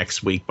 1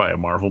 next week by a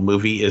Marvel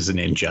movie is an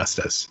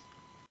injustice.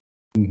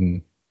 Mm-hmm.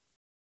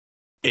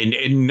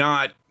 And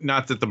not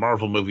that the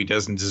Marvel movie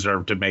doesn't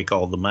deserve to make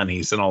all the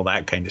monies and all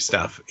that kind of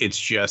stuff. It's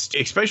just,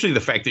 especially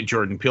the fact that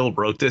Jordan Peele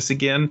wrote this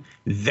again.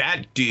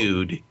 That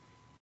dude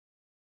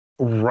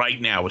right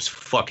now is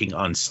fucking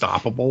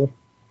unstoppable.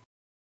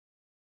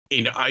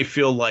 And I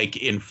feel like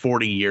in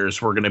 40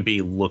 years, we're going to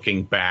be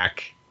looking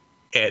back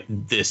at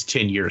this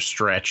 10-year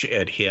stretch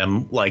at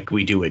him like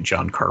we do at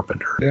John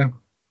Carpenter. Yeah,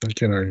 I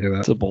can't argue that.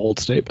 It's a bold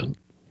statement.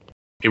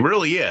 It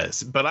really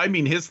is. But I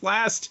mean, his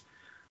last...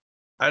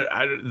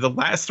 the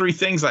last 3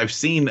 things I've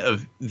seen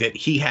of that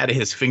he had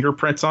his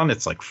fingerprints on,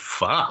 it's like,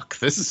 fuck,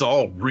 this is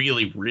all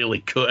really, really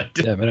good.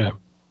 Yeah, man,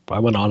 I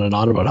went on and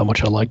on about how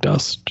much I liked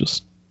Us,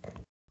 just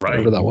right.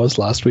 Whatever that was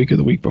last week or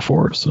the week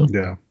before. So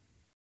yeah,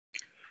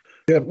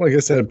 like I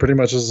said, pretty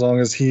much as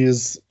long as he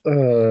is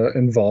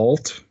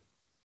involved,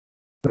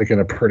 like in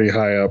a pretty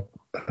high up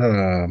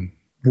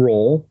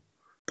role,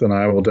 then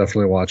I will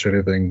definitely watch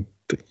anything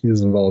that he's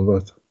involved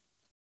with.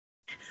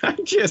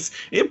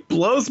 It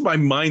blows my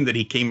mind that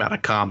he came out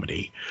of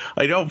comedy.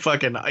 I don't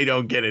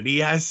get it. He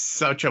has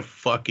such a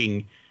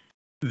fucking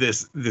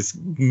this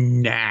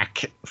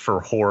knack for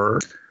horror.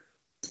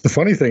 The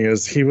funny thing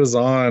is he was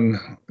on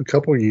a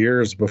couple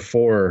years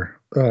before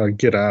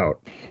Get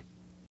Out.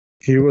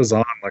 He was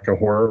on like a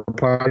horror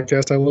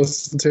podcast I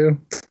listened to,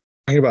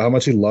 talking about how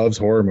much he loves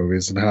horror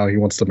movies and how he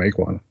wants to make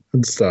one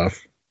and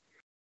stuff.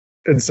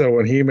 And so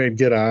when he made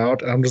Get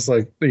Out, I'm just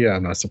like, yeah,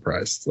 I'm not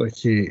surprised. Like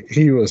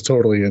he was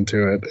totally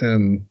into it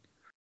and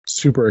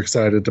super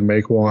excited to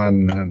make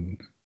one.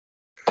 And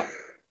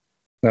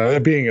now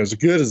it being as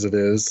good as it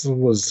is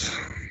was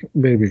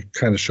maybe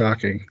kind of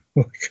shocking.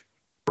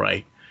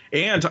 Right.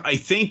 And I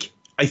think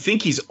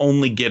he's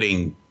only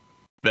getting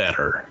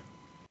better.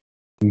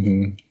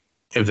 Mm-hmm.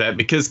 If that,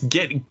 because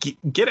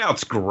Get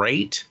Out's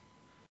great.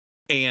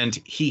 And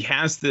he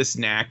has this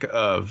knack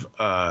of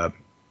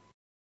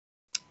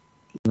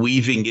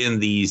weaving in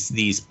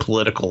these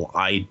political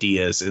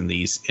ideas in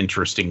these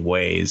interesting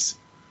ways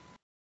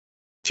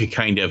to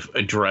kind of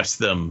address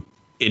them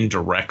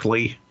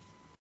indirectly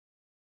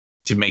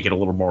to make it a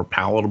little more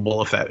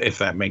palatable, if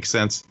that makes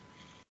sense.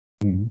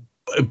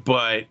 Mm-hmm.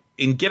 But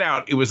in Get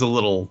Out, it was a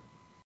little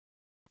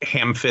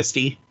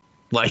ham-fisty.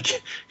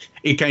 Like,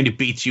 it kind of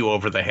beats you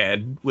over the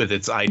head with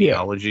its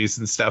ideologies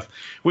and stuff,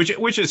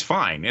 which is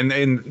fine. And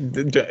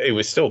it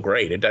was still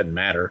great. It doesn't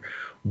matter.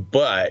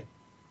 But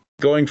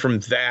going from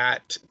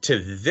that to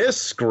this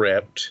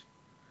script,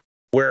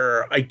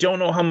 where I don't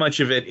know how much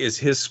of it is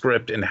his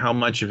script and how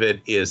much of it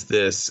is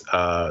this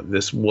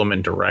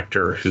woman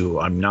director who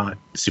I'm not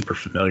super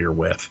familiar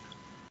with.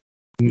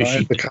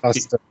 I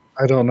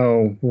don't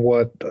know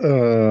what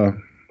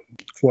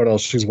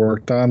else she's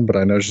worked on, but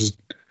I know she's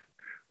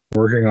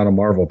working on a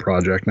Marvel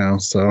project now.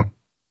 So,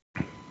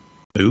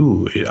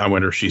 ooh, I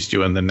wonder if she's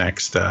doing the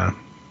next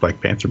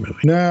Black Panther movie.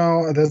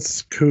 No,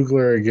 that's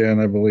Coogler again,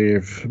 I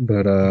believe.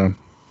 But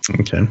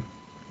okay,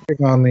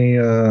 on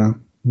the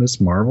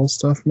Miss Marvel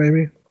stuff,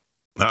 maybe.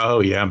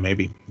 Oh yeah,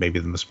 maybe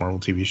the Miss Marvel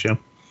TV show.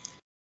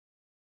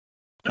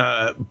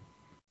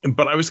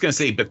 But I was gonna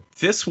say, but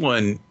this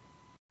one,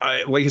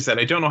 like I said,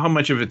 I don't know how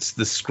much of it's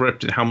the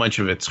script and how much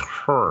of it's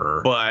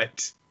her,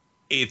 but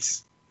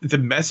it's the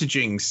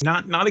messaging's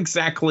not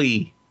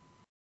exactly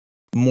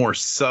more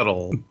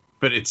subtle,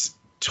 but it's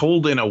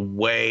told in a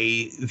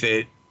way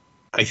that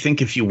I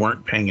think if you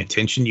weren't paying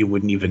attention, you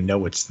wouldn't even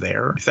know it's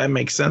there. If that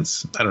makes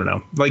sense. I don't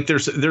know. Like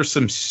there's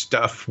some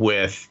stuff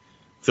with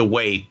the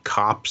way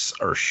cops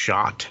are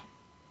shot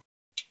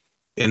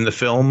in the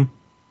film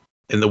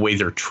and the way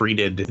they're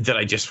treated that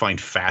I just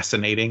find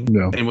fascinating.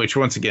 No. In which,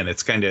 once again,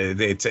 it's kind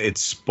of it's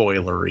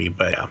spoilery,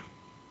 but yeah.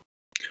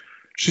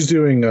 She's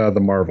doing the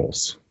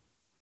Marvels,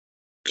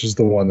 which is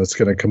the one that's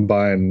going to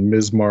combine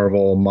Ms.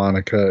 Marvel,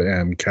 Monica,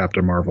 and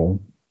Captain Marvel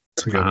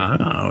together.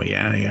 Oh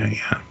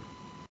yeah.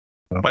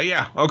 But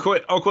yeah, I'll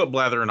quit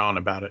blathering on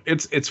about it.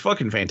 It's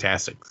fucking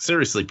fantastic.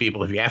 Seriously,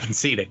 people, if you haven't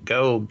seen it,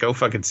 go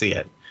fucking see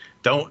it.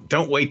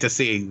 Don't wait to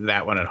see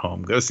that one at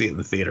home. Go see it in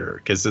the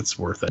theater because it's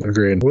worth it.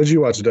 Agreed. What did you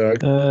watch,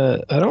 Doug?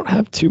 I don't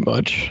have too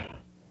much.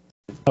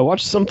 I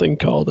watched something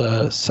called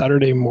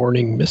Saturday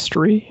Morning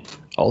Mystery,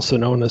 also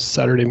known as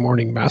Saturday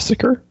Morning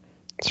Massacre.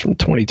 It's from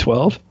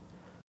 2012,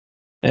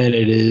 and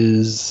it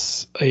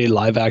is a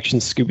live-action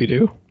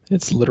Scooby-Doo.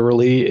 It's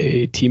literally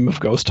a team of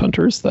ghost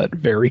hunters that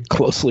very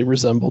closely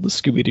resemble the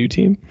Scooby-Doo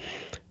team,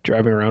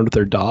 driving around with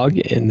their dog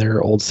in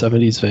their old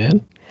 70s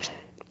van.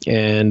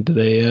 And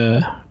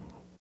they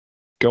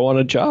go on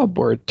a job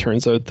where it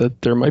turns out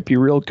that there might be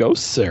real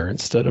ghosts there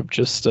instead of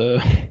just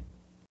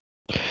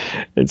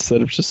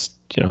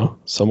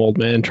some old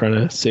man trying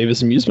to save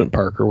his amusement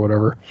park or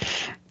whatever.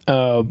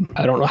 I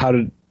don't know how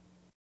to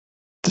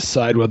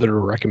decide whether to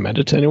recommend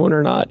it to anyone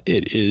or not.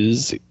 It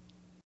is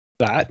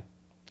that.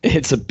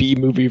 It's a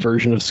B-movie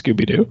version of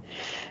Scooby-Doo.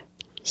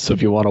 So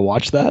if you want to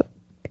watch that,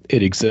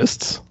 it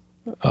exists.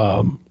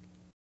 I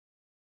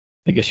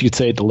guess you could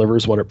say it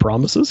delivers what it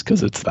promises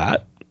because it's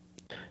that.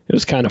 It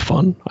was kind of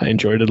fun. I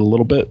enjoyed it a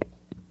little bit.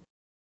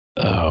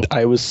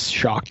 I was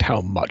shocked how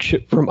much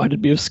it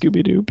reminded me of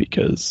Scooby-Doo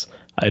because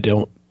I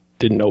didn't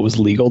know it was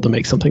legal to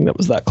make something that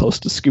was that close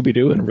to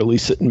Scooby-Doo and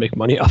release it and make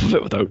money off of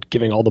it without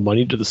giving all the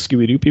money to the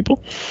Scooby-Doo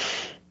people.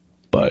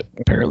 But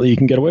apparently you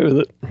can get away with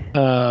it.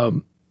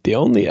 The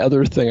only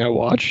other thing I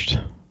watched,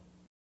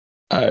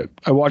 I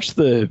watched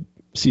the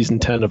season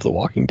 10 of The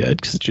Walking Dead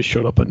because it just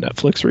showed up on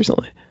Netflix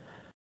recently.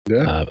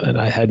 Yeah. And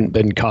I hadn't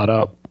been caught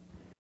up.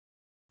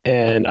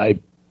 And I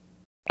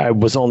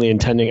was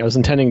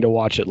intending to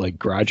watch it like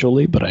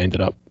gradually, but I ended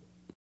up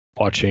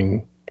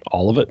watching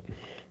all of it.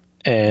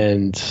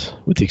 And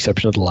with the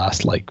exception of the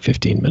last like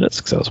 15 minutes,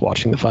 because I was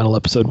watching the final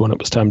episode when it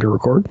was time to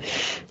record.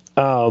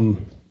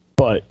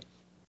 But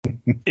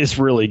it's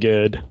really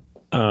good.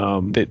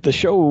 The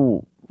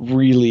show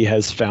really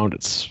has found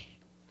its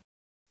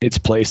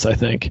place, I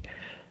think.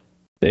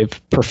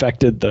 They've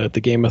perfected the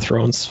Game of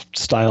Thrones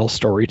style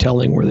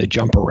storytelling where they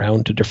jump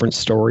around to different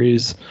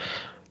stories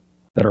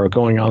that are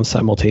going on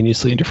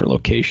simultaneously in different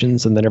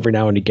locations, and then every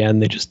now and again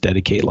they just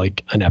dedicate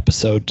like an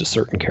episode to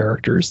certain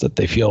characters that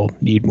they feel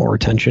need more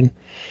attention.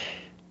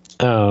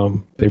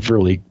 They've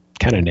really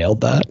kind of nailed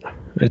that.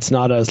 It's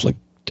not as like,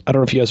 I don't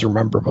know if you guys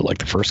remember, but like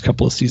the first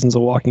couple of seasons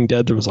of Walking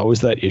Dead, there was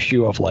always that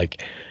issue of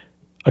like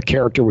a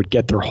character would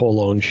get their whole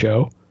own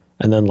show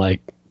and then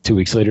like 2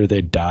 weeks later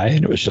they'd die,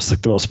 and it was just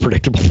like the most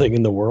predictable thing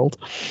in the world.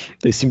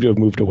 They seem to have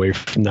moved away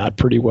from that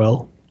pretty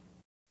well.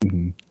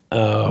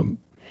 Mm-hmm.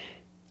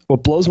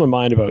 What blows my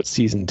mind about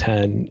season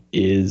 10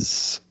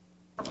 is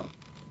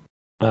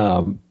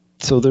the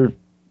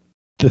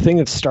thing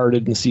that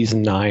started in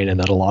season 9 and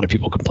that a lot of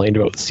people complained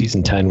about with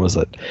season 10 was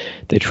that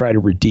they try to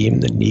redeem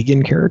the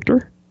Negan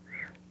character.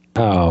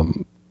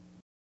 And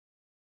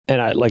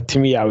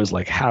I was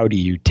like, how do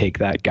you take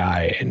that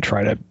guy and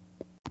try to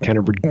kind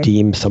of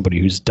redeem somebody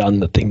who's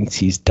done the things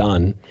he's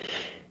done?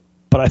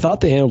 But I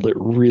thought they handled it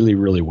really,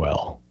 really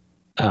well.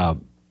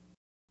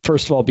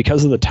 First of all,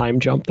 because of the time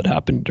jump that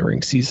happened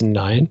during season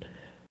 9,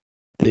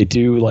 they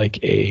do like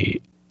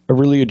a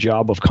really good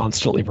job of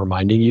constantly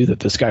reminding you that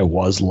this guy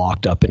was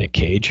locked up in a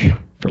cage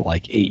for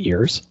like 8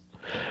 years.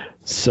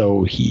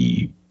 So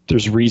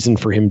there's reason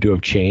for him to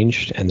have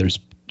changed, and there's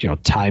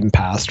time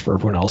passed for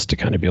everyone else to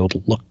kind of be able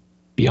to look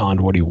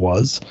beyond what he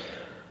was.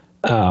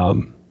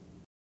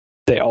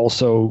 They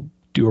also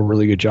do a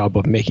really good job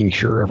of making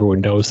sure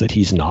everyone knows that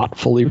he's not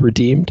fully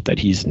redeemed, that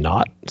he's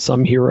not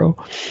some hero,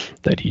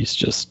 that he's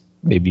just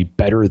maybe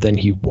better than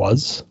he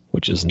was,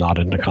 which is not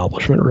an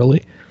accomplishment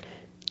really.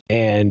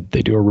 And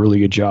they do a really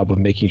good job of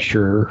making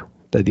sure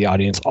that the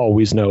audience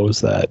always knows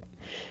that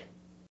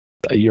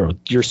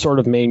your sort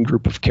of main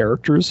group of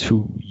characters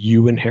who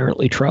you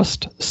inherently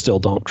trust still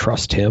don't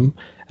trust him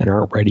and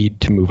aren't ready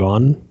to move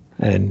on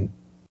and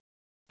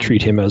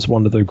treat him as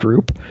one of the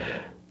group.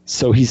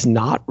 So he's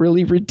not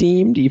really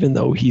redeemed, even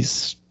though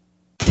he's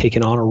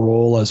taken on a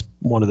role as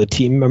one of the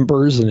team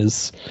members and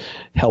is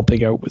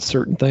helping out with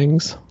certain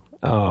things.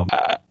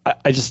 I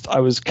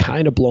was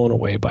kind of blown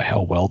away by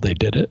how well they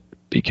did it,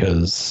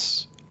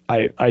 because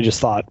I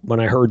just thought when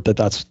I heard that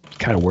that's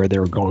kind of where they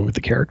were going with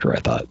the character, I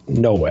thought,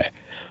 no way.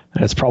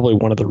 And it's probably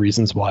one of the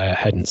reasons why I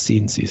hadn't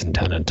seen season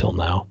 10 until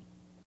now.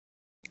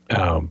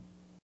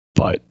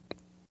 But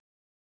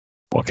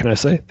what can I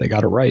say? They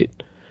got it right.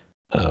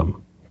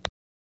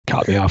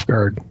 Caught me off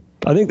guard.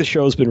 I think the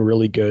show's been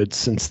really good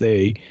since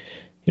they,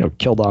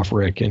 killed off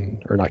Rick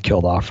or not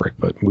killed off Rick,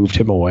 but moved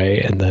him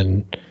away and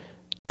then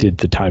did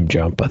the time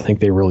jump. I think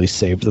they really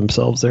saved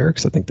themselves there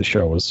because I think the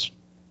show was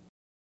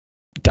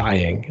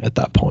dying at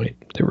that point.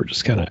 They were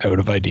just kind of out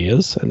of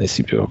ideas, and they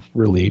seem to have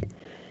really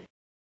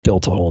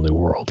built a whole new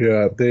world.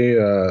 Yeah,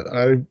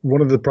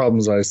 one of the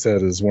problems I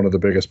said is one of the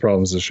biggest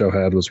problems the show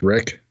had was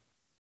Rick.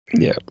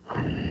 Yeah.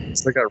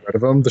 So they got rid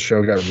of him. The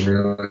show got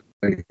really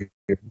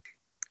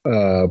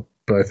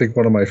but I think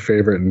one of my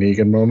favorite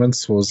Negan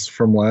moments was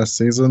from last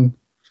season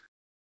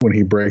when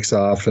he breaks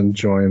off and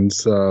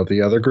joins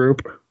the other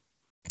group.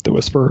 The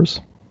Whisperers.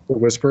 The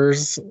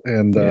Whisperers.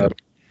 And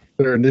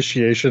their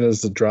initiation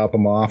is to drop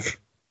him off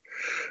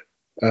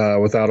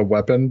without a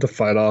weapon to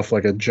fight off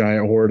like a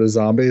giant horde of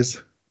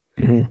zombies.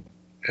 Mm-hmm.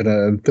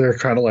 And they're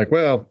kind of like,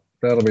 well,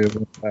 that'll be,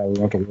 we don't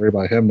have to worry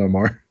about him no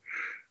more.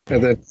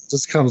 And then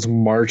just comes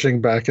marching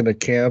back into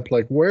camp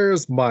like,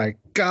 where's my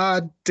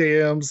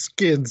goddamn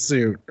skin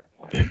suit?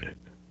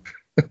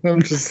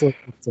 I'm just like,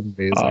 it's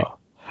amazing.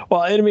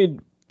 Well, I mean,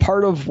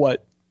 part of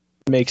what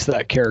makes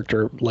that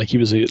character, like he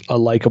was a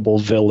likable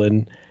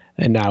villain,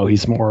 and now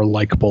he's more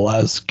likable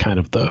as kind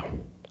of the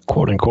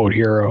quote-unquote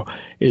hero,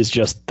 is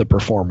just the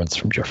performance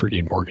from Jeffrey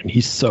Dean Morgan.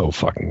 He's so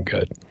fucking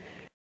good.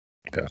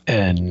 Yeah.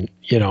 And,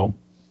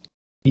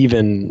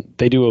 even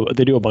they do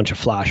a bunch of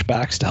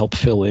flashbacks to help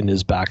fill in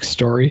his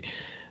backstory,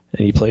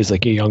 and he plays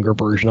like a younger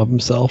version of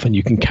himself, and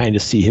you can kind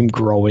of see him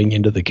growing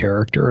into the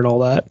character and all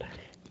that.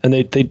 And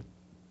they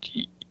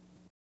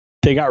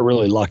got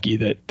really lucky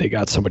that they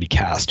got somebody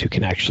cast who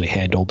can actually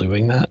handle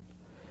doing that.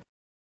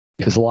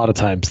 Because a lot of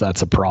times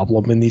that's a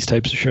problem in these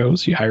types of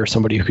shows. You hire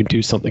somebody who can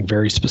do something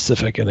very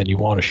specific, and then you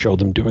want to show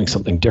them doing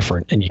something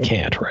different, and you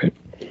can't, right?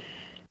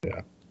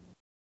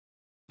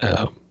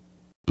 Yeah.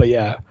 But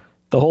yeah,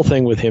 the whole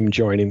thing with him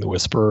joining the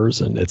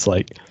Whisperers, and it's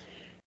like,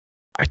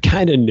 I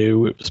kind of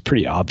knew it was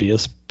pretty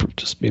obvious,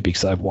 just maybe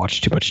because I've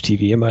watched too much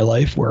TV in my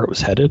life, where it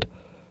was headed.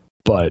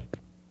 But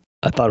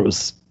I thought it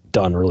was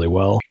done really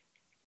well.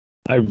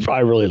 I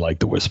really like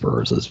the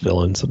Whisperers as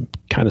villains. I'm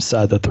kind of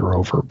sad that they're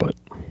over, but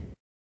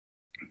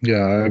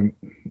yeah,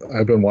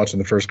 I've been watching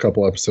the first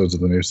couple episodes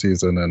of the new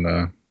season,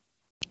 and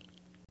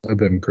I've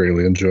been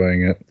greatly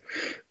enjoying it.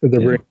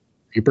 The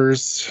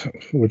Reapers,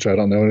 which I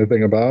don't know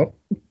anything about.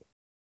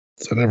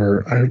 So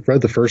I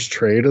read the first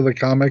trade of the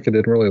comic and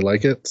didn't really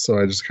like it,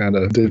 so I just kind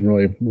of didn't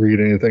really read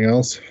anything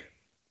else.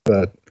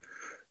 But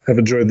I've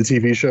enjoyed the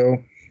TV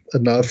show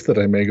enough that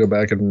I may go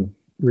back and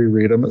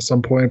reread them at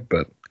some point.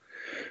 But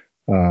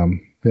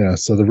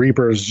so the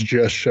Reapers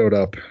just showed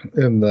up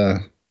in the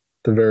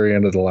very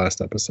end of the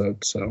last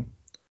episode. So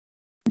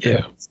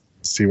yeah,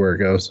 see where it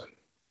goes.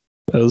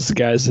 Those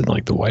guys in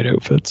like the white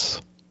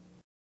outfits,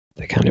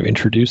 they kind of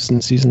introduced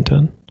in season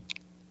 10.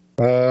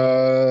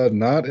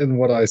 Not in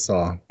what I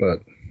saw, but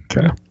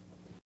okay.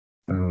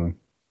 Not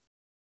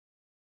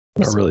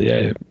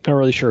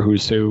really sure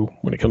who's who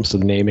when it comes to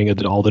the naming of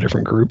all the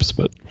different groups,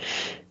 but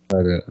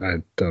I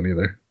don't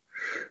either.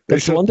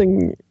 That's the one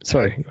thing.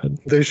 Sorry, go ahead.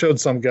 They showed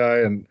some guy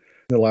in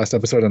the last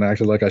episode and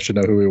acted like I should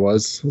know who he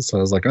was. So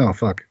I was like, oh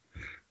fuck.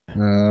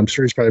 I'm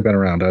sure he's probably been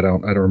around. I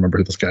don't remember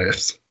who this guy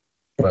is.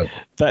 But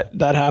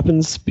that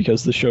happens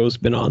because the show's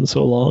been on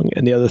so long.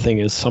 And the other thing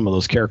is some of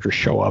those characters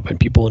show up and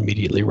people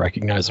immediately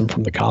recognize them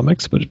from the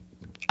comics, but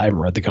I haven't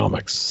read the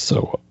comics,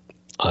 so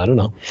I don't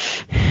know.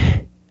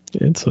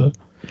 It's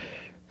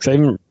because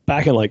even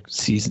back in like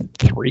season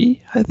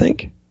 3, I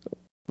think,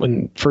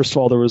 when first of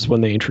all there was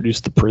when they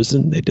introduced the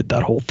prison, they did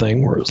that whole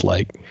thing where it was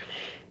like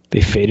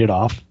they faded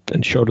off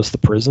and showed us the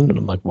prison, and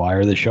I'm like, why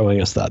are they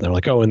showing us that? And they're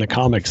like, oh, in the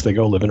comics they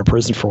go live in a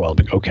prison for a while. I'm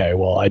like, okay,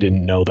 well, I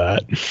didn't know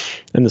that.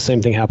 And the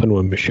same thing happened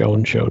when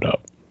Michonne showed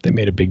up. They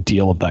made a big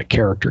deal of that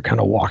character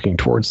kind of walking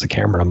towards the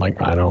camera. I'm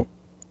like, I don't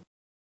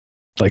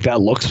like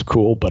that looks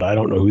cool, but I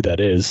don't know who that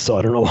is, so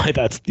I don't know why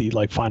that's the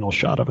like final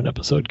shot of an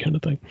episode kind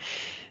of thing.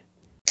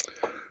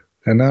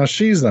 And now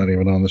she's not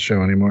even on the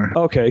show anymore.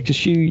 Okay, because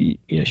she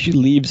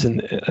leaves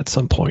at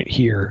some point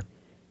here,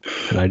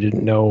 and I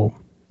didn't know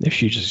if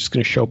she's just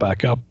going to show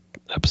back up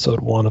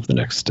episode 1 of the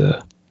next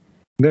no,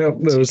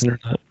 that was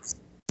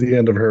the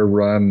end of her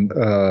run.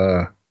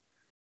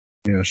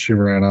 She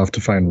ran off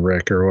to find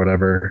Rick or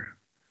whatever.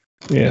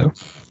 Yeah.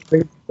 I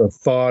think the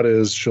thought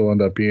is she'll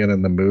end up being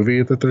in the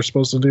movie that they're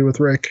supposed to do with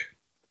Rick.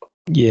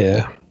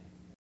 Yeah.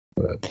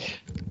 But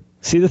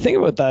see, the thing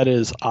about that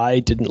is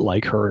I didn't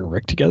like her and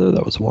Rick together.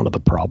 That was one of the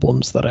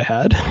problems that I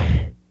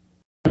had.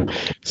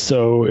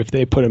 So if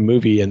they put a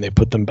movie and they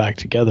put them back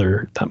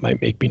together, that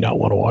might make me not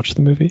want to watch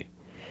the movie.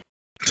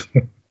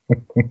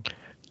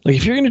 Like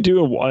if you're going to do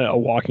a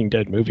Walking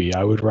Dead movie,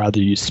 I would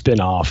rather you spin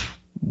off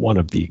one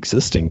of the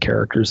existing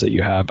characters that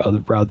you have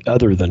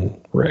other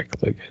than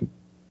Rick. Like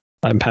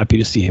I'm happy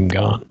to see him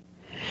gone.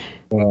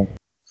 Well,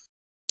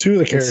 2 of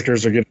the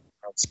characters are getting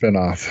a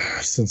spin-off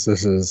since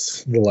this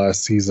is the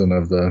last season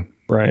of the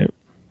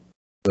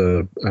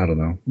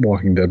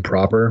Walking Dead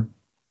proper.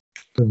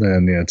 And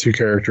then 2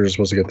 characters are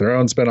supposed to get their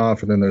own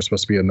spin-off, and then there's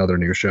supposed to be another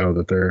new show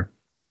that they're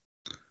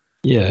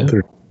Yeah.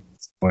 through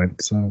this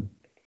point. So,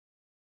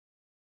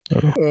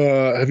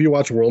 have you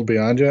watched World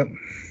Beyond yet?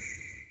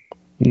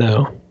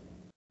 No.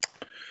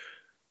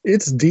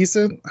 It's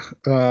decent.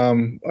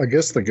 I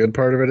guess the good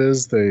part of it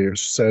is they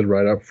said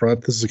right up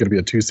front this is going to be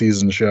a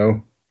 2-season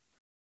show.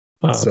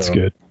 Oh, that's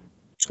good.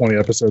 20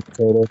 episodes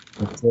total.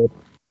 That's it.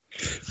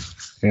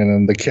 And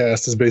then the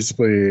cast is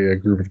basically a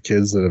group of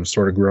kids that have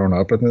sort of grown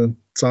up in the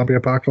zombie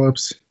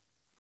apocalypse.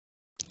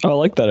 Oh, I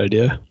like that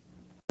idea.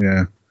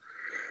 Yeah.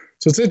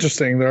 So it's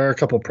interesting. There are a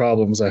couple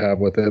problems I have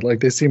with it. Like,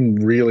 they seem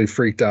really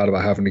freaked out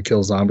about having to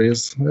kill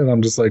zombies. And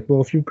I'm just like,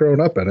 well, if you've grown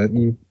up in it,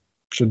 you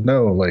should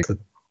know, like, that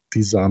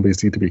these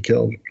zombies need to be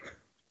killed.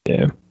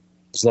 Yeah.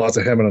 There's lots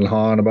of hemming and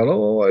hawing about,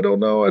 oh, I don't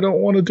know, I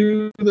don't want to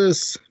do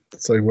this.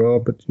 It's like, well,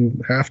 but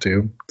you have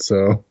to.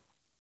 So,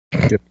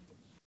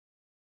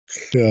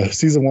 yeah,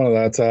 season 1 of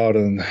that's out,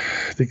 and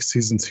I think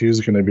season 2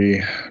 is going to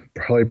be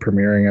probably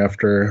premiering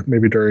after,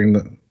 maybe during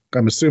the,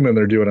 I'm assuming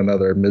they're doing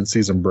another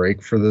mid-season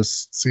break for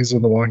this season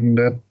of The Walking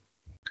Dead.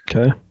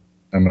 Okay.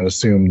 I'm going to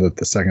assume that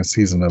the second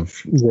season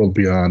of World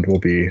Beyond will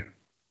be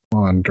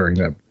on during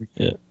that.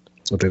 Yeah.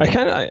 That's what they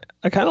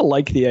I kind of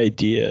like the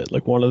idea.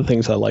 Like, one of the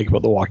things I like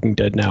about The Walking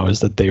Dead now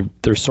is that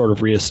they're sort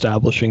of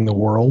reestablishing the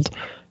world,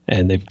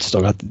 and they've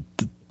still got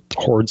the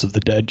hordes of the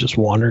dead just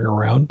wandering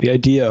around. The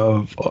idea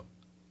of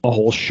a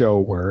whole show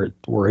where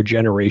we're a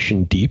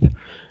generation deep,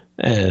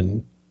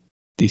 and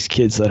these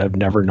kids that have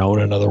never known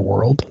another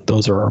world,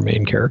 those are our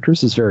main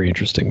characters, is very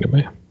interesting to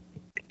me.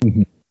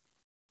 Mm-hmm.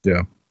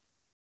 Yeah.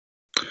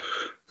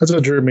 That's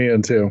what drew me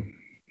in too.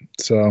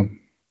 So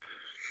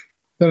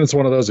then it's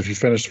one of those, if you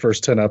finish the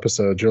first 10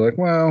 episodes, you're like,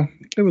 well,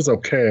 it was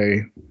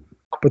okay.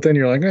 But then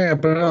you're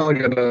like, but I only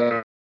got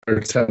another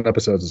 10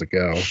 episodes to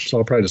go. So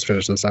I'll probably just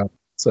finish this out.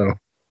 So,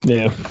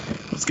 yeah.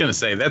 I was going to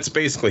say, that's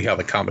basically how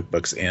the comic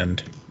books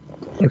end.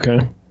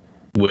 Okay.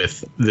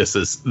 With this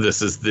is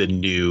the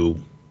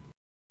new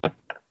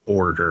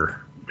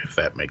order, if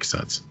that makes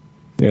sense.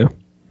 Yeah.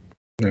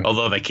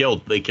 Although they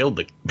killed the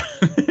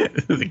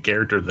the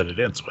character that it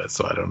ends with,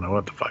 so I don't know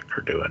what the fuck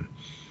they're doing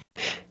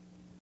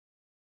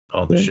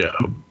on the show.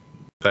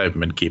 I haven't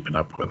been keeping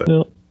up with it.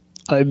 No,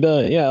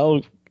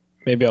 I'll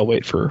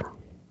wait for.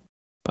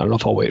 I don't know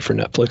if I'll wait for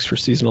Netflix for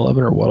season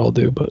 11 or what I'll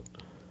do, but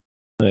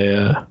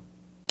I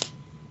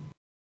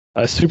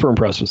was super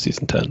impressed with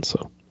season 10.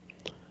 So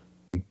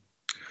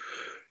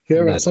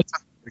yeah, but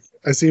sometimes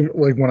I see,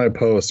 like, when I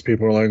post,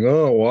 people are like,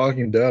 "Oh,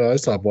 Walking Dead, I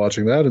stopped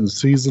watching that in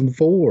season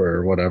 4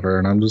 or whatever,"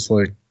 and I'm just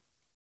like,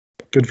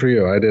 "Good for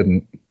you, I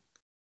didn't."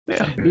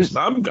 Yeah,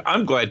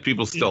 I'm glad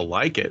people still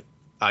like it.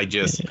 I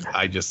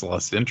just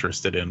lost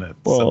interest in it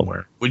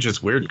somewhere, which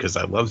is weird because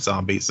I love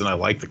zombies and I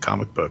like the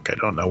comic book. I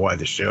don't know why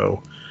the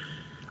show.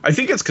 I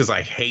think it's because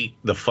I hate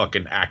the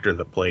fucking actor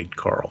that played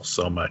Carl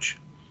so much.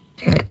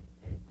 Well,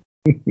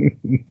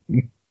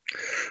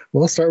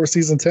 let's start with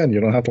season 10.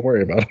 You don't have to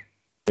worry about it.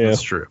 Yeah.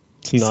 That's true.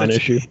 It's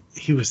non-issue.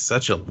 He was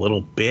such a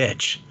little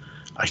bitch.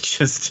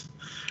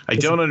 I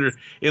don't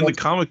in the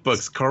comic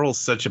books, Carl's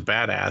such a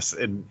badass,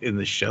 and in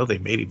the show they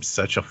made him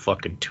such a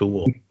fucking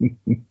tool.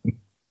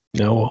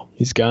 No,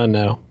 he's gone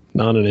now.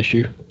 Not an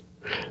issue.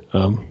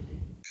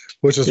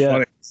 Which is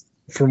funny.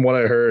 From what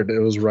I heard, it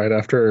was right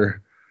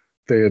after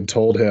they had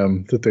told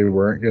him that they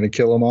weren't going to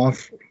kill him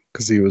off,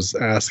 because he was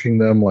asking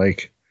them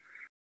like,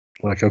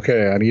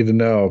 okay, I need to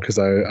know because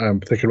I'm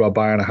thinking about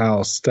buying a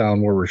house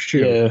down where we're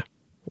shooting.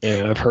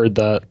 Yeah, I've heard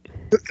that.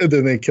 And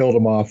then they killed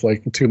him off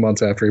like 2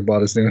 months after he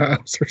bought his new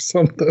house or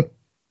something.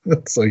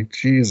 It's like,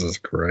 Jesus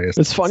Christ.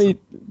 It's funny.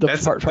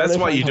 That's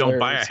why you don't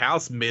buy a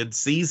house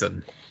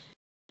mid-season.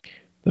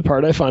 The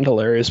part I find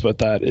hilarious about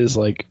that is,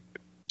 like,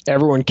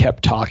 everyone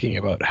kept talking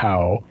about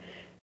how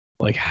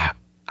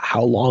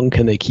long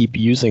can they keep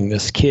using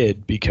this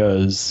kid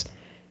because,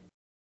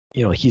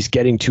 you know, he's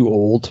getting too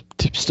old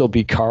to still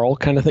be Carl,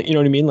 kind of thing. You know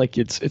what I mean? Like,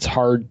 it's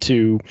hard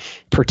to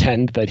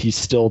pretend that he's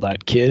still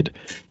that kid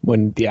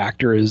when the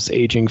actor is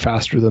aging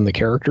faster than the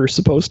character is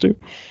supposed to.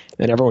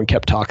 And everyone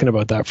kept talking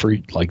about that for,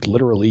 like,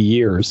 literally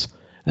years.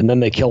 And then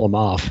they kill him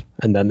off,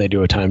 and then they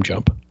do a time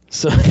jump.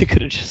 So they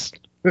could have just,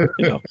 you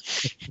know.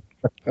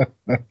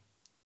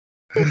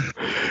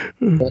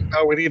 Well,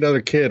 now we need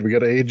another kid. We got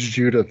to age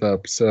Judith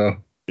up. So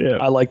yeah,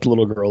 I like the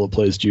little girl that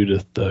plays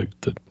Judith, the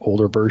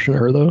older version of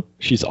her, though.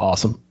 She's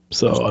awesome.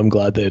 So I'm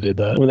glad they did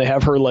that. When they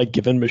have her, like,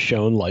 giving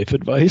Michonne life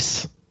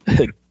advice,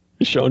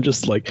 Michonne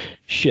just like,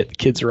 shit, the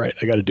kid's right.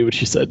 I got to do what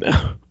she said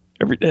now.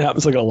 It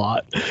happens like a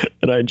lot,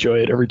 and I enjoy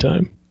it every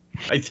time.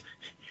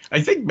 I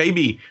think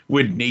maybe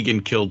when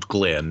Negan killed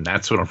Glenn,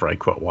 that's whenever I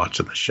quit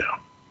watching the show.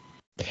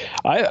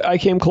 I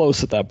came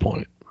close at that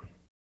point.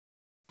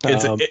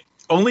 It's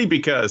only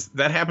because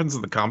that happens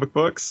in the comic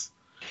books,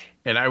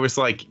 and I was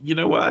like, you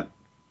know what?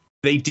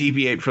 They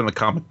deviate from the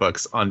comic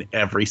books on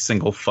every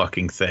single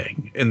fucking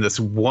thing. And this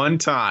one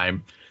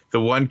time,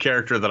 the one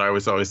character that I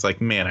was always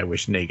like, man, I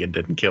wish Negan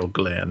didn't kill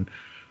Glenn.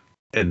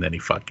 And then he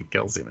fucking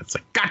kills him. It's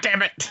like, God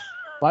damn it.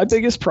 My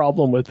biggest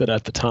problem with it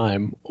at the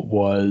time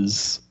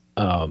was,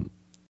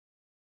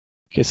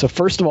 okay, so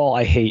first of all,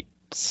 I hate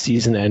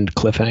season end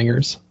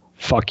cliffhangers.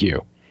 Fuck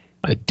you.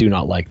 I do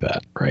not like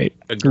that, right?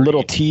 Agreed. A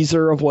little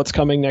teaser of what's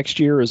coming next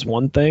year is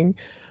one thing,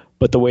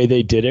 but the way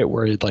they did it,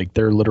 where like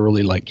they're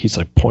literally like he's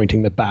like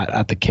pointing the bat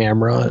at the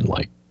camera and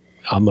like,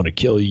 I'm gonna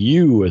kill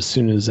you as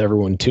soon as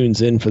everyone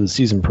tunes in for the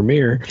season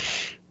premiere,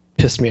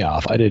 pissed me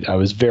off. I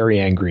was very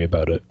angry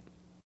about it.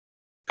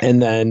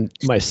 And then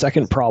my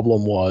second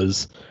problem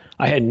was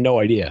I had no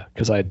idea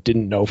because I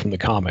didn't know from the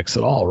comics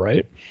at all,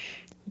 right?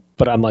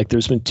 But I'm like,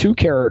 there's been two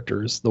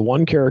characters. The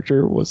one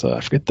character was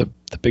I forget the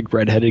big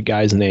redheaded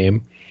guy's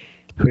name,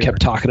 who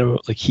kept talking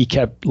about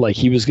like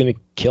he was going to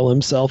kill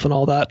himself and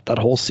all that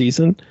whole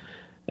season.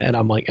 And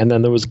I'm like, and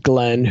then there was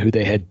Glenn, who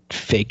they had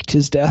faked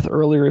his death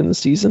earlier in the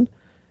season.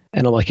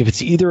 And I'm like, if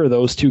it's either of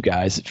those two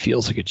guys, it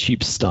feels like a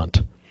cheap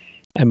stunt.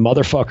 And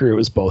motherfucker, it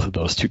was both of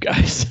those two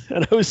guys.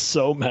 And I was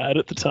so mad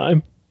at the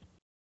time.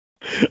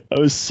 I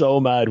was so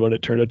mad when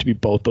it turned out to be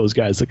both those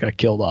guys that got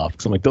killed off.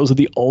 Because I'm like, those are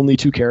the only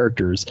two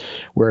characters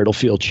where it'll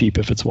feel cheap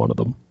if it's one of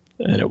them.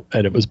 And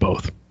it was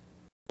both.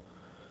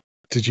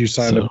 Did you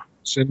sign a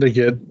petition to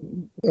get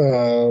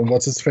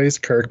what's his face,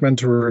 Kirkman,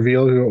 to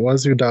reveal who it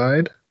was who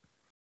died?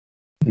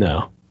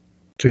 No.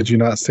 Could you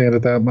not stand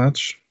it that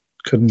much?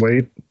 Couldn't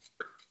wait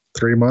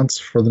 3 months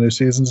for the new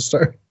season to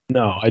start?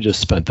 No, I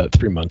just spent that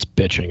 3 months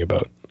bitching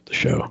about the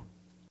show.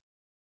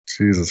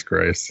 Jesus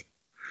Christ.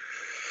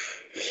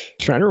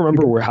 Trying to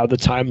remember how the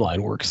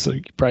timeline works. So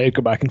you probably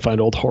go back and find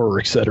old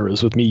horror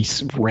etceteras with me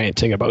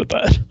ranting about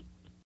that.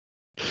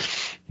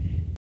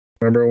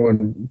 Remember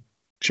when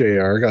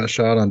JR got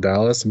shot on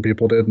Dallas and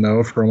people didn't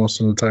know for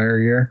almost an entire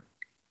year?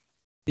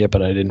 Yeah,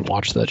 but I didn't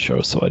watch that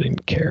show, so I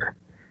didn't care.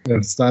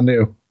 It's not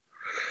new.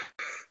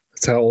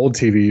 It's how old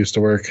TV used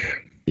to work.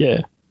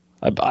 Yeah.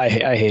 I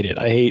hate it.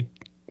 I hate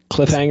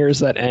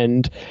cliffhangers that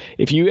end.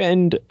 If you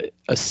end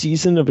a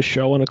season of a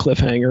show on a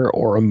cliffhanger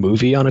or a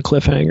movie on a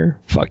cliffhanger,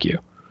 fuck you.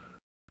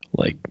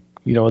 Like,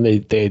 you know, and they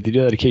do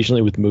that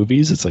occasionally with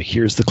movies. It's like,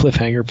 here's the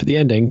cliffhanger for the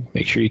ending.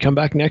 Make sure you come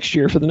back next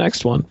year for the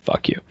next one.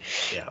 Fuck you.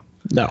 Yeah.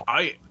 No.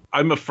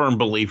 I'm a firm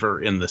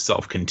believer in the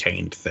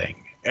self-contained thing.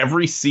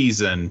 Every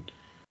season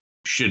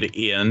should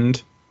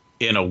end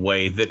in a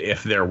way that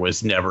if there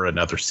was never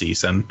another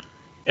season,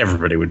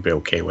 everybody would be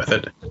okay with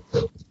it.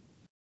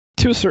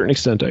 To a certain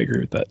extent, I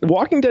agree with that.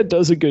 Walking Dead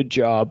does a good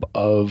job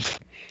of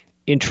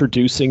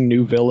introducing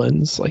new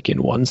villains like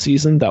in one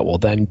season that will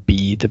then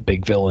be the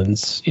big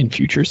villains in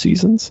future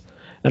seasons.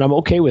 And I'm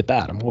okay with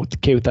that. I'm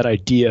okay with that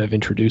idea of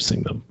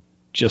introducing them,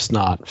 just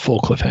not full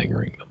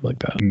cliffhangering them like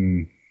that.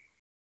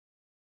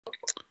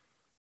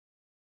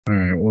 All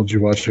right. Well, did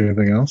you watch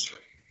anything else?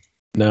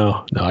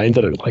 No, I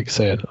ended up, like I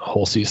said, a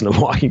whole season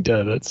of Walking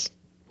Dead. That's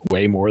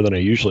way more than I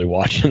usually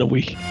watch in a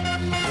week.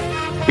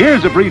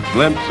 Here's a brief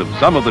glimpse of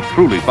some of the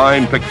truly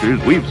fine pictures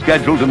we've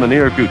scheduled in the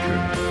near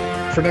future.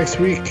 For next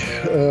week,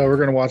 we're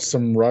going to watch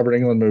some Robert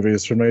Englund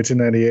movies from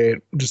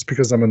 1998, just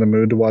because I'm in the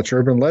mood to watch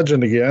Urban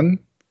Legend again.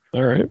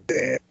 All right.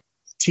 And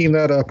team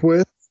that up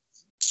with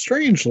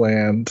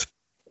Strangeland.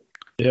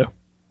 Yeah.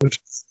 Which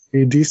is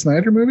a D.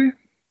 Snyder movie?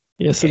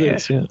 Yes, it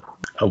is. Yeah.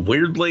 A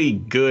weirdly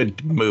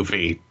good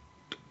movie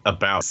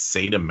about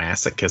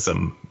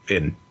sadomasochism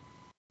in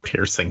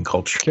piercing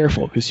culture.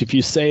 Careful, because if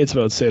you say it's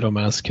about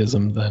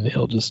sadomasochism, then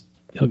he'll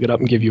get up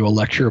and give you a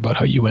lecture about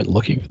how you went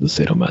looking for the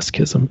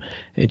sadomasochism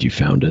and you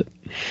found it.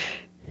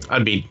 I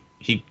mean,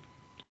 he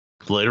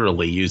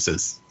literally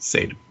uses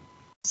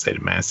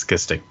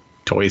sadomasochistic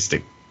toys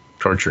to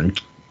torture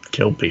and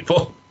kill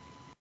people.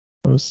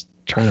 I was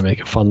trying to make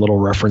a fun little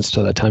reference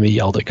to that time he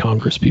yelled at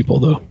Congress people,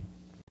 though.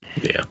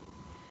 Yeah.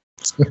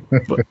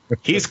 But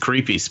he's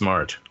creepy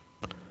smart.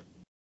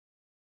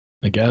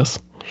 I guess.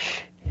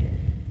 I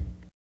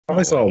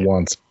only saw it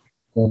once.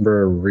 I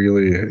remember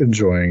really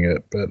enjoying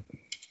it, but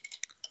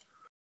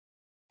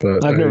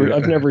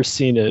I've never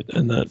seen it,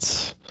 and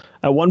that's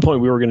at one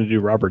point we were going to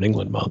do Robert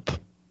Englund month,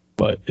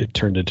 but it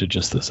turned into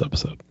just this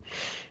episode.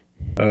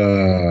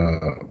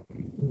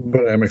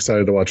 But I'm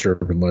excited to watch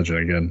Urban Legend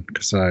again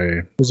because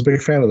I was a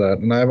big fan of that,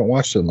 and I haven't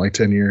watched it in like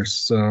 10 years.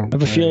 So I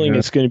have a feeling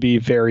it's going to be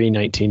very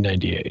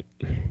 1998,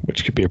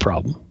 which could be a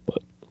problem.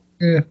 But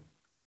yeah,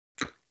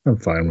 I'm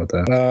fine with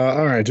that.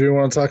 All right, do you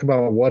want to talk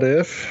about What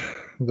If,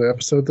 the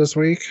episode this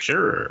week?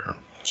 Sure.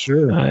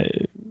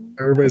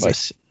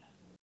 Everybody's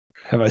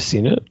have I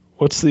seen it?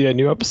 What's the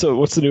new episode?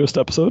 What's the newest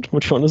episode?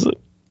 Which one is it?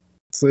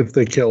 It's if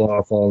they kill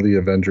off all the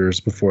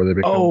Avengers before they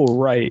become. Oh,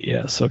 right.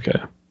 Yes. Okay.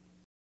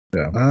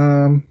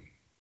 Yeah.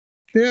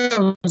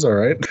 Yeah, it was all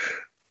right.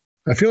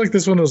 I feel like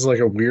this one was like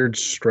a weird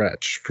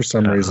stretch for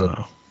some reason.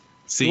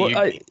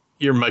 See,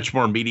 you're much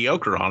more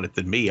mediocre on it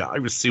than me. I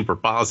was super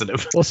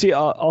positive. Well, see,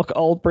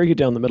 I'll break it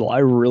down the middle. I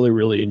really,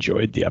 really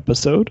enjoyed the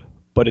episode,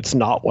 but it's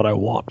not what I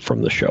want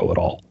from the show at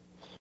all.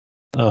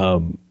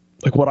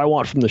 Like what I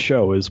want from the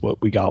show is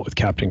what we got with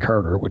Captain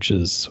Carter, which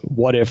is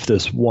what if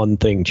this one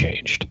thing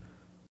changed?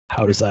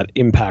 How does that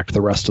impact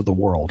the rest of the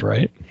world,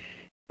 right?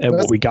 And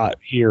what we got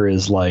here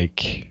is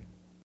like,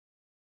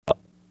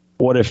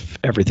 what if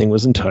everything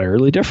was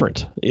entirely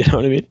different? You know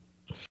what I mean?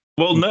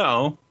 Well,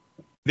 no,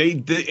 they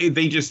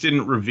just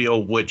didn't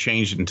reveal what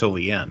changed until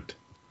the end.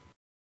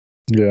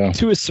 Yeah.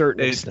 To a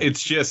certain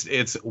extent.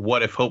 It's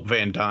what if Hope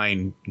Van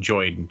Dyne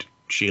joined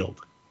S.H.I.E.L.D.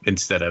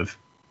 instead of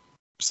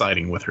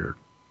siding with her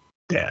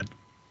dad?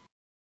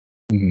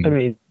 Mhm. I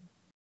mean,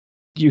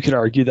 you could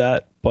argue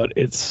that, but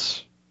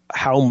it's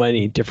how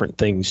many different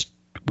things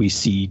we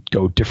see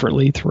go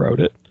differently throughout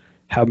it.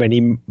 How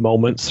many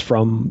moments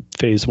from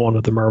phase 1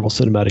 of the Marvel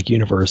Cinematic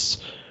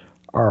Universe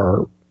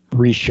are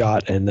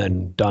reshot and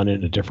then done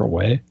in a different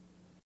way,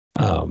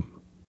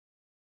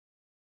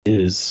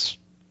 is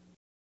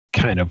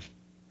kind of,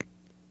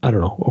 I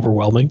don't know,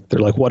 overwhelming. They're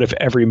like, what if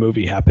every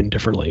movie happened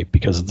differently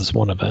because of this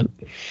one event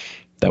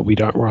that we're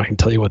not going to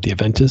tell you what the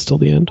event is till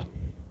the end?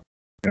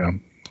 Yeah.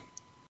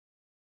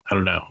 I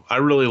don't know. I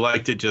really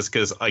liked it just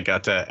because I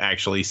got to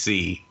actually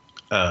see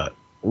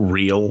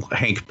real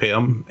Hank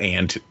Pym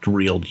and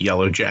real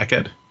Yellow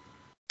Jacket.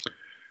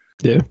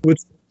 Yeah.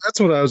 That's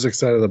what I was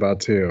excited about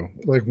too.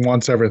 Like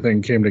once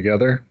everything came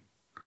together,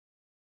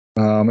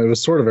 it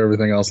was sort of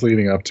everything else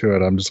leading up to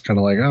it. I'm just kind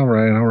of like, all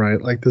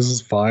right. Like this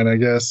is fine, I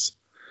guess.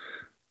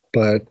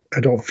 But I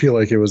don't feel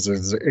like it was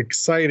as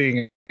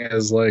exciting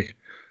as like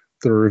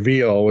the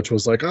reveal, which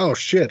was like, oh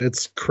shit,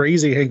 it's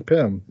crazy Hank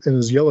Pym in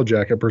his Yellow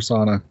Jacket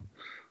persona.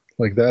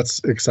 Like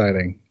that's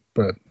exciting.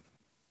 But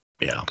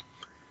yeah.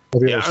 All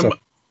the other stuff.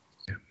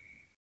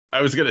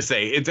 I was gonna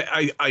say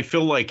I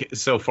feel like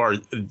so far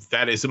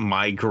that is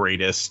my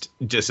greatest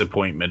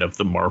disappointment of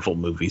the Marvel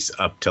movies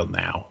up till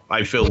now.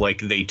 I feel like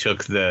they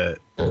took the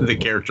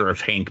character of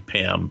Hank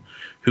Pym,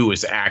 who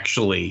is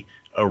actually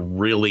a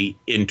really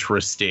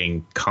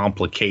interesting,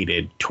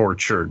 complicated,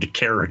 tortured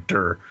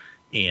character,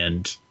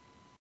 and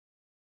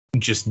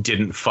just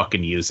didn't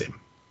fucking use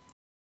him.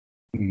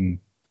 Mm.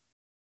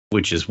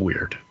 Which is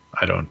weird.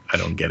 I don't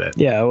get it.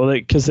 Yeah, well,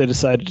 because they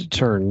decided to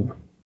turn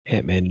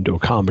Ant-Man into a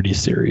comedy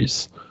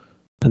series.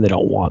 And they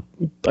don't want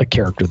a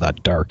character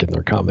that dark in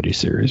their comedy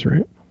series,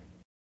 right?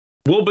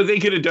 Well, but they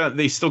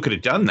still could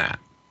have done that.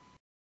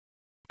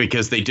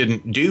 Because they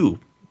didn't do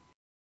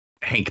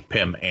Hank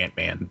Pym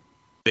Ant-Man.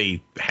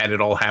 They had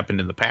it all happen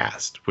in the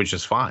past, which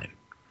is fine.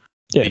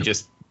 Yeah.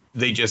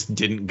 They just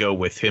didn't go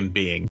with him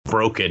being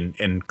broken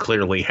and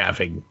clearly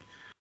having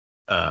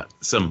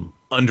some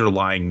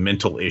underlying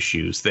mental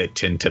issues that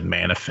tend to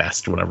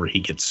manifest whenever he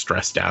gets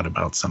stressed out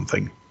about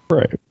something.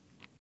 Right.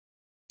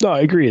 No,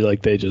 I agree.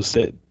 Like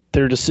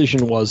their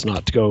decision was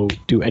not to go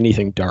do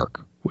anything dark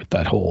with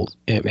that whole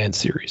Ant-Man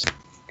series,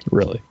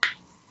 really.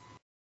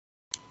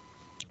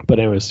 But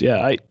anyways,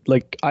 yeah,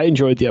 I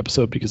enjoyed the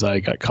episode because I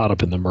got caught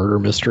up in the murder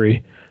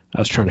mystery. I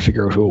was trying to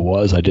figure out who it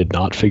was. I did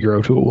not figure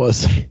out who it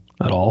was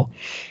at all.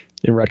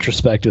 In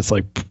retrospect, it's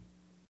like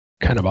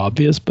kind of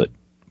obvious, but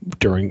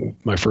during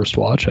my first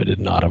watch, I did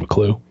not have a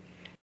clue.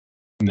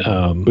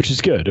 Which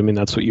is good. I mean,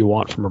 that's what you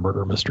want from a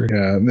murder mystery.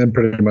 Yeah, and then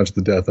pretty much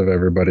the death of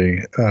everybody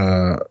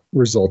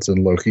results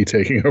in Loki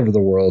taking over the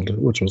world,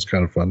 which was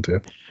kind of fun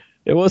too.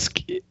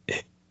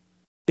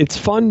 It's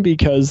fun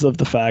because of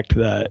the fact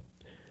that,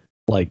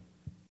 like,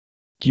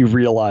 you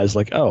realize,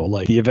 like, oh,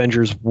 like the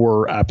Avengers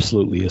were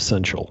absolutely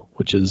essential,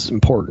 which is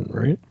important,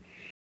 right?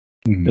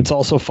 Mm-hmm. It's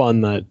also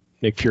fun that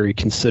Nick Fury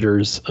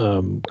considers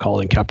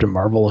calling Captain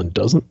Marvel and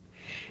doesn't.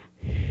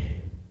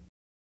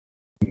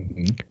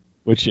 Mm-hmm.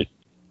 Which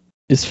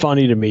is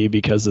funny to me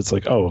because it's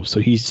like, oh,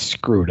 so he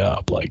screwed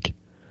up like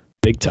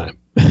big time.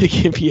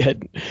 If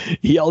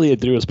all he had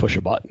to do was push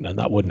a button and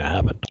that wouldn't have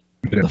happened.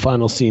 Yeah. The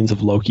final scenes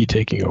of Loki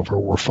taking over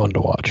were fun to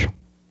watch.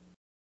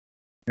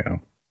 Yeah.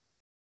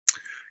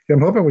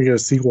 I'm hoping we get a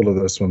sequel to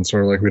this one,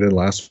 sort of like we did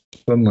last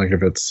one. Like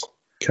if it's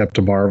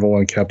Captain Marvel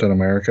and Captain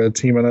America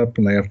teaming up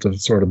and they have to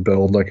sort of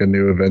build like a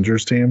new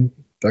Avengers team,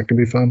 that could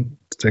be fun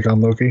to take on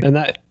Loki. And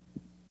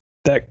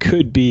that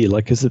could be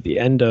like, because at the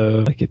end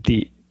of like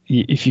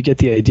if you get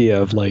the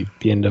idea of like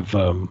the end of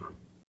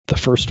the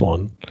first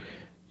one,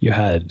 you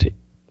had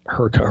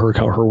her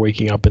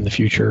waking up in the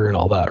future and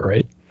all that,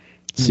 right?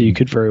 Mm-hmm. So you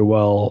could very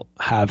well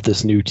have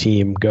this new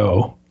team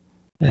go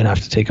and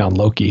have to take on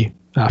Loki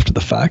after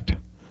the fact.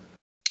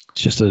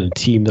 It's just a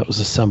team that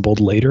was assembled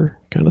later,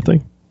 kind of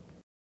thing.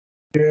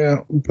 Yeah,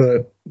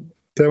 but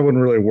that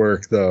wouldn't really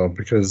work though,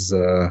 because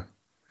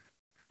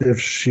if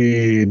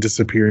she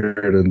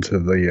disappeared into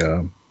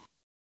the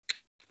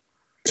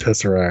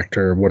Tesseract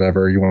or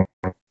whatever you want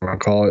to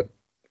call it,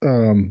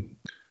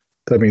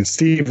 that means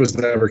Steve was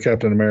never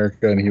Captain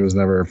America and he was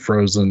never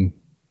frozen.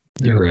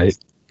 You're right.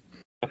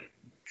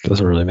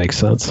 Doesn't really make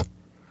sense.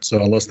 So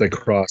unless they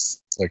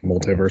cross like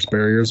multiverse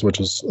barriers,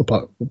 which is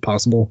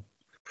possible.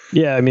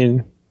 Yeah, I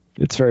mean,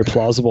 it's very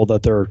plausible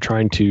that they're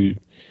trying to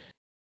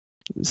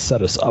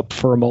set us up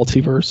for a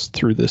multiverse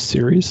through this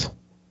series.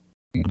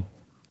 Mm.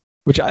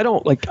 Which I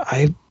don't like.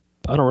 I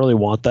don't really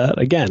want that.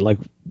 Again, like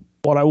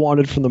what I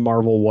wanted from the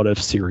Marvel What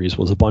If series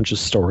was a bunch of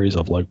stories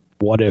of like,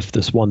 what if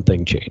this one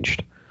thing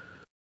changed?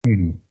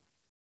 Mm-hmm.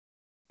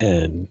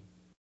 And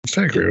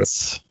I agree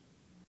with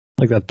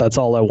like that. That's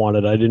all I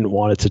wanted. I didn't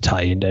want it to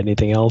tie into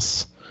anything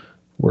else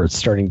where it's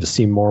starting to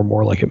seem more and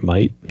more like it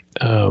might.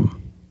 I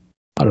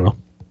don't know.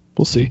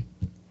 We'll see.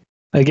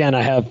 Again,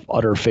 I have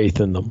utter faith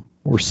in them.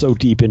 We're so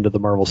deep into the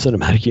Marvel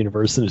Cinematic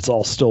Universe and it's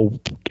all still,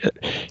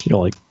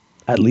 like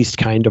at least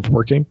kind of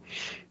working,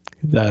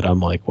 that I'm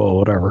like, well,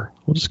 whatever.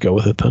 We'll just go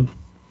with it then.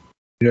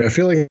 Yeah, I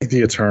feel like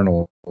the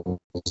Eternals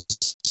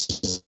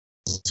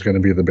is going to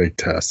be the big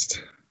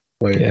test.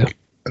 Like, Yeah.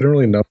 I don't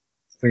really know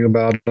anything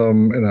about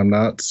them, and I'm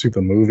not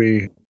super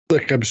movie.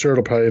 Like, I'm sure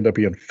it'll probably end up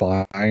being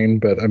fine,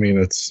 but I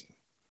mean,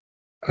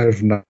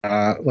 I've not,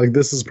 like,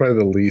 this is probably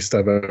the least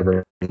I've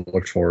ever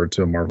looked forward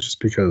to a Marvel, just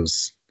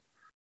because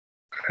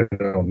I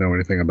don't know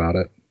anything about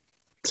it.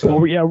 So,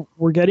 Well, yeah,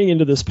 we're getting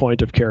into this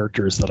point of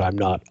characters that I'm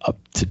not up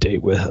to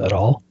date with at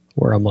all,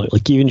 where I'm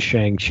like even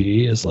Shang-Chi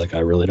is like, I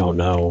really don't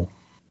know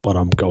what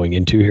I'm going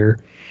into here.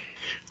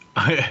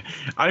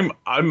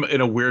 I'm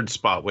in a weird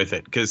spot with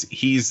it because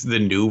he's the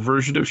new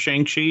version of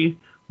Shang-Chi,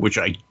 which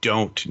I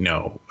don't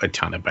know a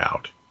ton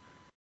about.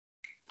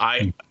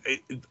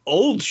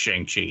 Old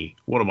Shang-Chi,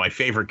 one of my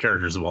favorite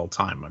characters of all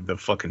time. The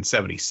fucking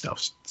 70s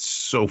stuff's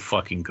so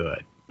fucking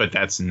good, but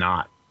that's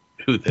not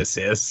who this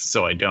is.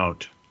 So I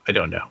don't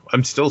know.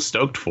 I'm still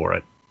stoked for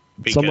it.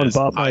 Someone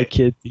bought my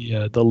kid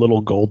the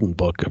little golden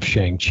book of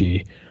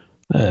Shang-Chi,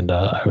 and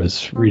I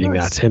was reading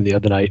that to him the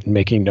other night and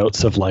making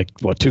notes of like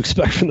what to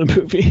expect from the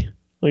movie.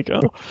 Like,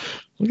 oh,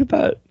 look at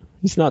that.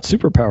 He's not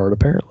superpowered,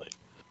 apparently.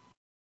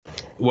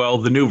 Well,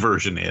 the new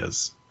version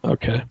is.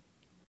 Okay.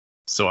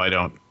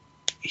 So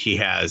he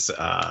has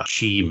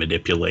chi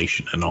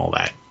manipulation and all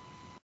that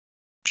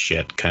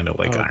shit, kind of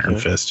like Iron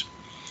Fist.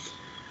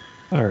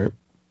 All right.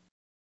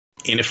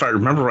 And if I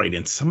remember right,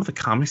 in some of the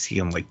comics, he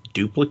can like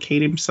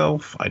duplicate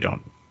himself.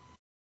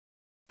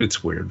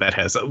 It's weird. That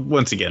has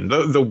once again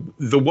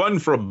the one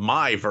from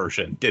my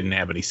version didn't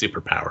have any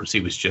superpowers. He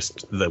was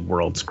just the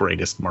world's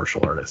greatest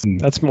martial artist.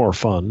 That's more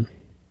fun.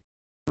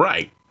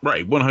 Right,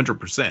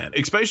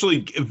 100%.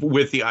 Especially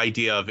with the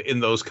idea of in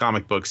those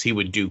comic books, he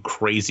would do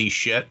crazy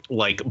shit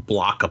like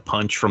block a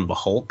punch from the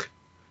Hulk,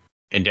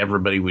 and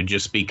everybody would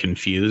just be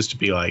confused,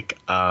 be like,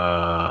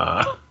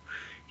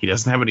 he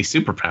doesn't have any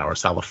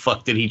superpowers. How the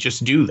fuck did he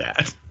just do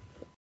that?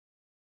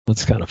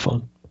 That's kind of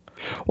fun.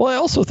 Well, I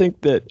also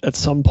think that at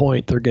some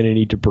point they're going to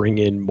need to bring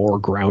in more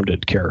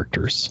grounded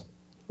characters,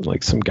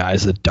 like some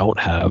guys that don't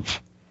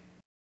have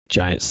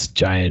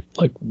giant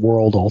like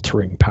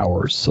world-altering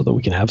powers, so that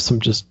we can have some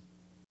just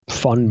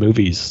fun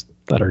movies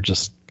that are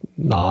just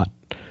not,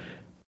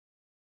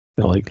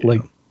 like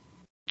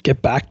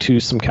get back to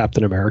some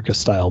Captain America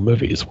style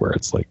movies where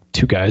it's like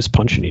two guys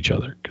punching each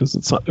other, because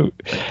it's not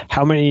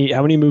how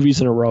many movies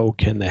in a row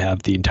can they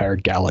have the entire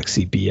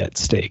galaxy be at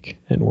stake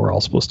and we're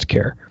all supposed to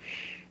care.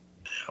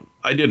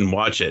 I didn't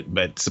watch it,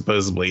 but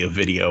supposedly a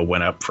video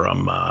went up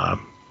from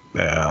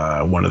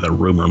one of the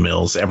rumor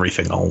mills,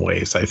 Everything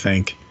Always, I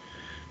think,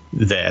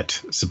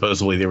 that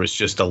supposedly there was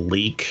just a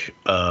leak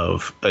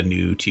of a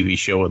new TV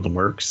show in the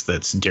works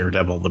that's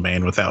Daredevil, the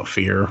Man Without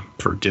Fear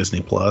for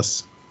Disney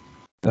Plus.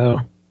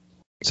 Oh,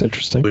 it's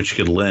interesting. Which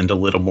could lend a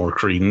little more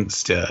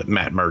credence to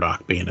Matt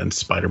Murdock being in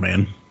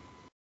Spider-Man.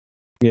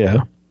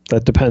 Yeah,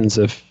 that depends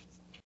if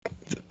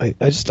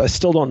I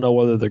still don't know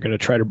whether they're going to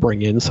try to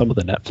bring in some of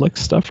the Netflix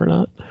stuff or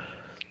not.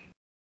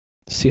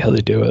 See how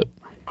they do it.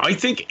 I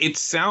think it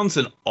sounds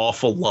an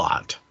awful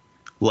lot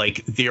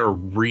like they're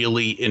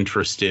really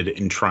interested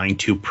in trying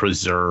to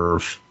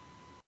preserve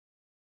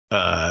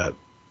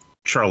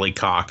Charlie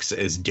Cox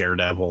as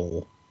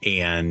Daredevil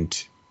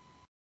and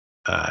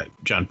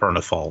John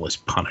Bernthal as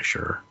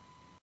Punisher.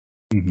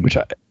 Which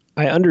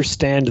I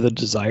understand the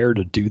desire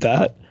to do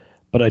that,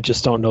 but I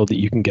just don't know that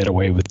you can get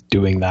away with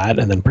doing that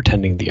and then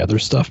pretending the other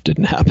stuff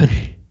didn't happen.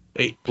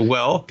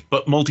 Well,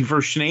 but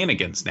multiverse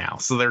shenanigans now,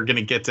 so they're going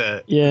to get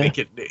to make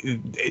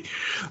it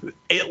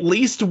at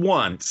least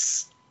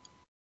once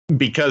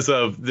because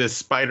of this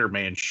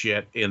Spider-Man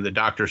shit in the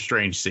Doctor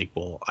Strange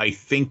sequel. I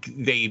think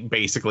they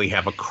basically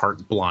have a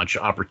carte blanche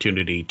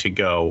opportunity to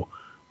go,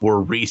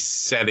 we're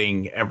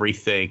resetting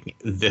everything.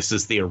 This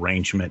is the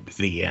arrangement,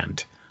 the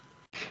end.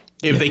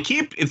 If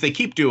they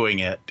keep doing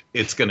it,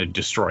 it's going to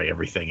destroy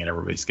everything, and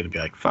everybody's going to be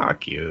like,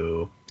 "Fuck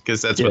you,"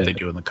 because that's what they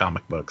do in the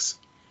comic books.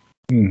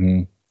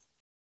 Mm-hmm.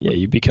 Yeah,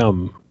 you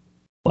become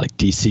like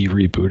DC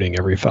rebooting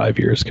every 5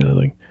 years, kind of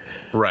thing.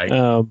 Right.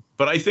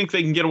 But I think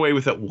they can get away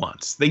with it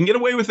once. They can get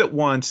away with it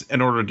once in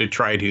order to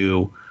try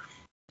to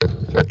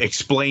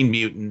explain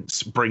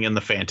mutants, bring in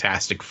the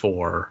Fantastic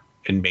Four,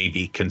 and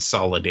maybe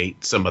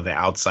consolidate some of the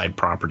outside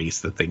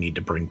properties that they need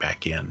to bring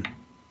back in.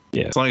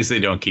 Yeah. As long as they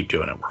don't keep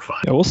doing it, we're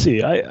fine. Yeah, we'll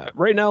see.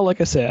 Right now, like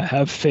I say, I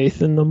have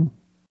faith in them,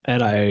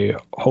 and I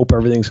hope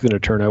everything's going to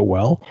turn out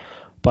well.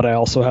 But I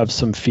also have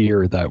some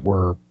fear that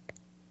we're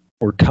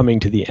coming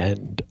to the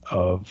end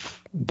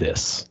of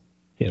this.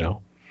 You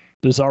know,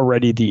 there's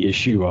already the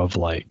issue of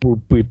like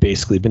we've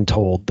basically been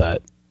told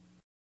that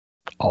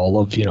all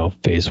of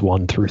phase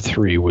 1 through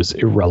 3 was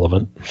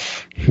irrelevant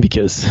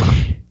because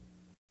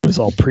it was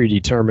all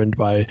predetermined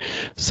by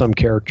some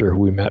character who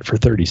we met for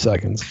 30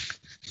 seconds.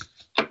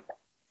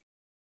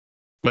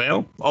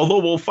 Well, although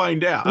we'll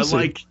find out.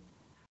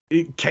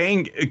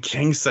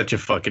 Kang's such a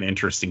fucking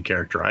interesting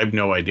character. I have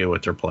no idea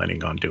what they're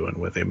planning on doing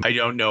with him. I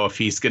don't know if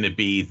he's going to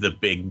be the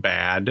big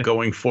bad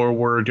going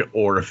forward,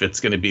 or if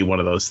it's going to be one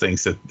of those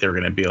things that they're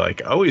going to be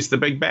like, oh, he's the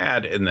big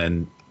bad, and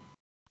then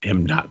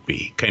him not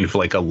be, kind of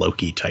like a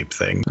Loki type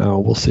thing. Oh,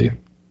 we'll see.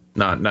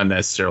 Not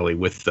necessarily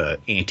with the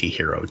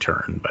anti-hero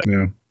turn, but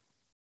Yeah.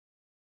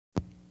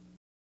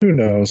 Who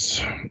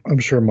knows? I'm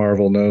sure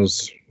Marvel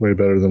knows way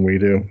better than we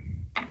do.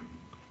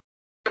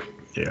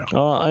 yeah.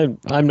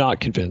 I'm not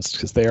convinced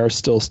because they are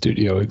still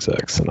studio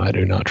execs, and I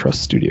do not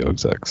trust studio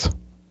execs.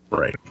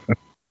 Right. I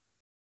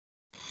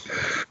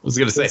was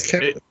gonna say it's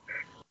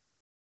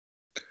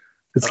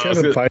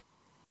Kevin Feige.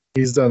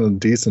 He's done a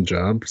decent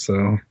job,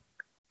 so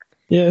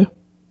yeah.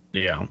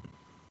 I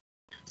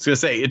was gonna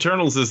say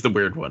Eternals is the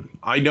weird one.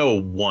 I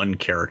know one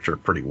character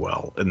pretty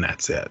well, and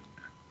that's it.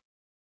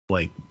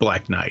 Like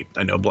Black Knight.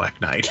 I know Black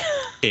Knight,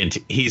 and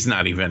he's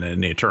not even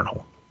an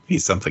Eternal.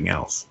 He's something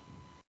else.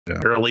 Yeah.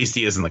 Or at least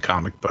he is in the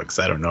comic books.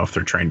 I don't know if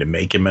they're trying to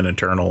make him an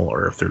Eternal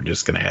or if they're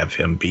just going to have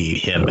him be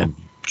him and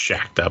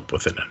shacked up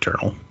with an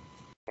Eternal.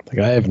 Like,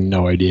 I have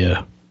no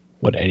idea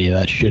what any of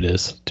that shit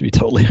is, to be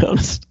totally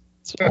honest.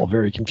 It's all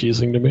very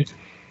confusing to me.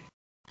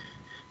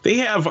 They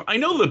have, I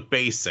know the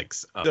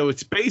basics. So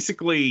it's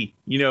basically,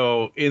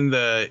 in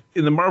the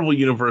Marvel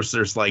universe,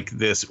 there's like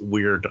this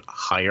weird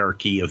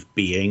hierarchy of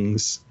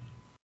beings.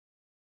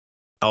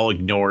 I'll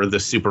ignore the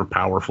super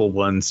powerful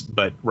ones,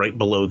 but right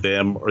below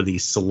them are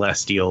these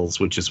Celestials,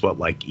 which is what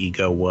like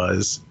Ego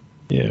was.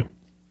 Yeah.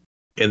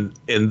 And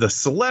the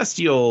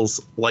Celestials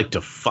like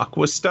to fuck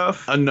with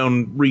stuff.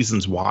 Unknown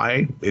reasons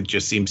why. It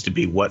just seems to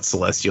be what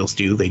Celestials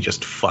do. They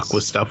just fuck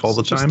with stuff all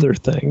the time. It's their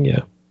thing,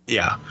 yeah.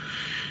 Yeah.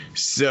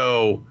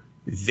 So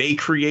they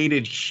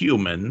created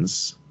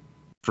humans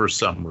for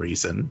some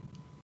reason,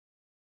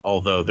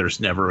 although there's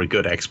never a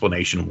good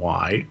explanation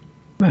why.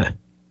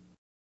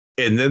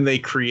 And then they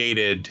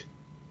created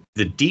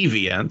the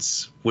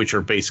Deviants, which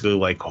are basically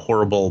like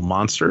horrible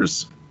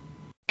monsters.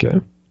 Okay.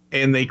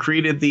 And they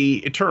created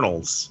the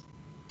Eternals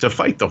to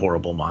fight the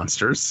horrible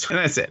monsters. And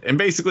that's it. And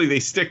basically they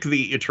stick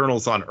the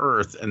Eternals on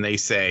Earth and they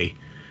say,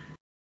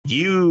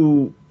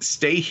 you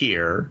stay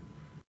here,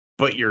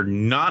 but you're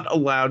not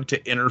allowed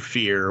to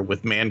interfere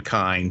with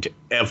mankind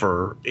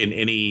ever in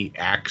any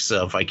acts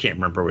of, I can't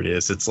remember what it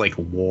is. It's like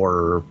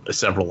war,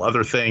 several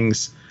other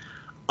things,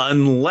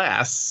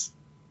 unless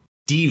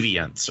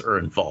deviants are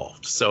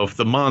involved. So if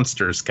the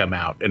monsters come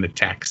out and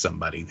attack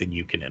somebody, then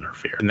you can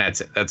interfere. And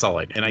that's it. That's all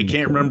I did. And I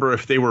can't remember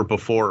if they were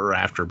before or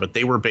after, but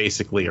they were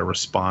basically a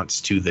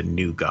response to the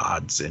New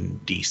Gods in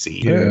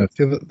DC. Yeah,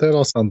 that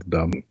all sounds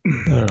dumb.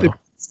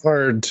 It's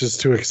hard just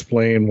to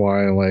explain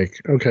why, like,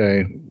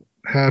 okay,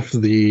 half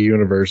the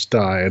universe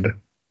died.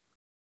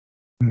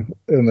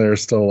 And they're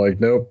still like,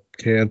 nope,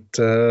 can't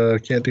do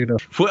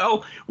nothing.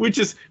 Well, which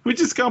is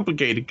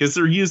complicated because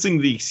they're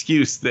using the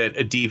excuse that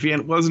a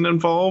deviant wasn't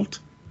involved,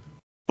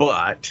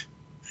 but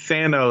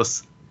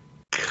Thanos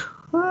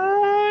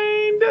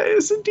kinda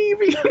is a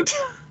deviant.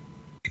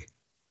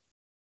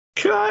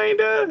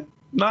 Kinda,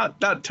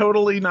 not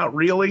totally, not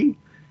really.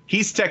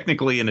 He's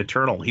technically an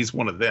Eternal. He's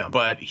one of them,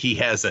 but he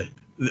has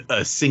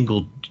a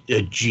single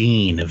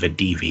gene of a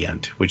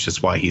deviant, which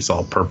is why he's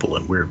all purple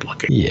and weird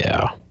looking.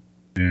 Yeah.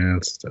 Yeah,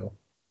 still.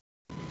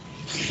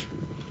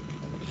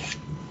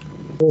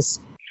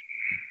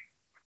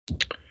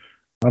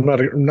 I'm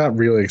not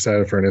really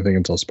excited for anything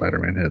until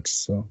Spider-Man hits.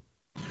 So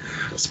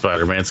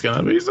Spider-Man's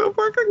gonna be so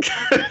fucking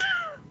good.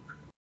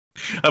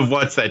 I've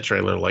watched that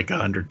trailer like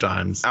 100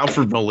 times.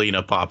 Alfred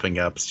Molina popping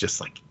up is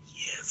just like,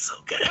 yeah, it's so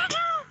good.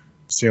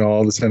 Seen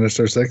all the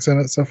Sinister Six in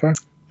it so far?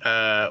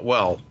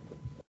 Well,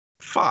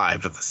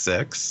 5 of the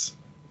 6.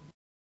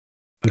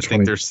 Which I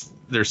think one?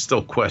 there's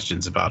still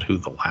questions about who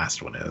the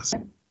last one is.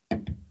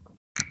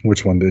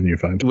 Which one didn't you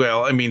find?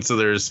 Well, I mean, so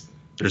there's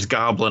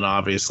Goblin,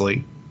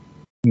 obviously.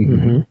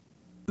 Mm-hmm.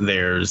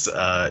 There's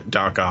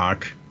Doc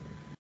Ock.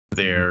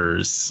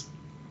 There's,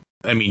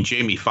 I mean,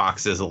 Jamie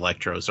Foxx's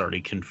Electro is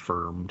already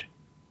confirmed.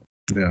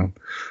 Yeah,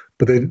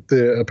 but they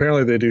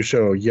apparently they do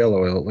show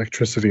yellow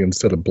electricity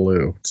instead of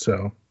blue.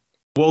 So,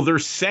 well, they're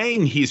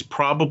saying he's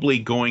probably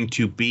going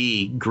to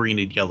be green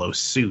and yellow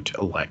suit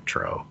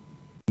Electro.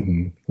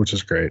 Which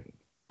is great.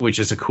 Which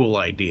is a cool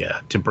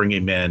idea to bring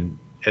him in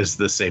as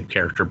the same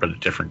character, but a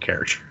different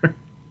character.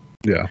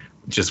 Yeah.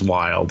 Just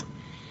wild.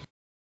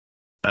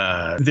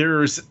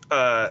 There's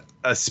a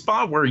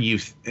spot where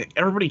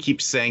everybody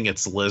keeps saying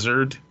it's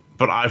Lizard,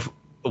 but I've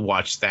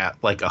watched that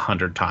like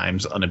 100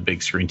 times on a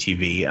big screen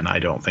TV, and I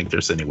don't think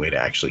there's any way to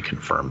actually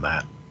confirm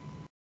that.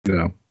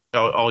 Yeah.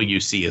 All you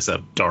see is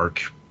a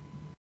dark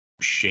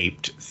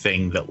shaped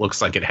thing that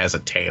looks like it has a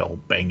tail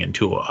bang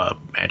into a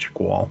magic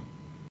wall.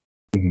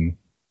 Mm-hmm.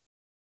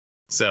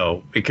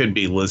 So it could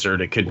be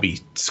Lizard, it could be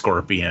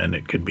Scorpion,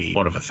 it could be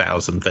one of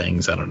 1,000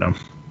 things. I don't know.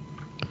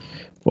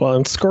 Well,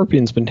 and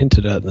Scorpion's been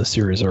hinted at in the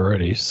series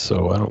already,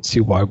 so I don't see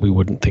why we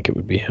wouldn't think it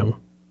would be him.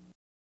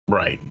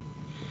 Right.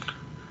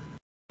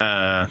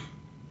 I'm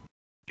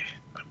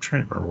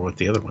trying to remember what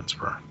the other ones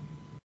were.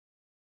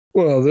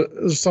 Well,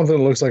 there's something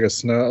that looks like a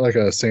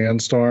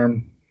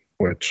sandstorm,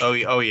 which.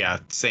 Oh yeah,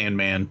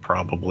 Sandman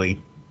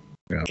probably.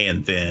 Yeah.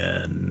 And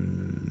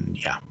then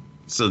yeah.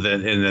 So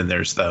then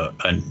there's the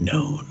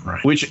Unknown,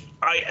 right? Which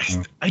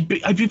I'd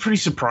be pretty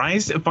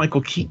surprised if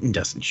Michael Keaton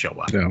doesn't show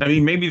up. Yeah. I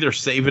mean, maybe they're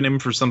saving him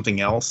for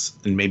something else,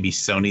 and maybe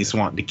Sony's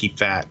wanting to keep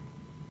that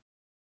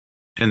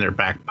in their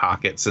back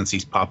pocket since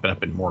he's popping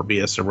up in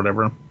Morbius or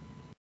whatever.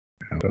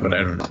 But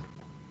I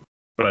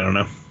don't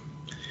know.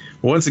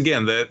 Once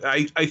again,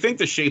 I think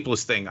the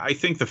shapeless thing. I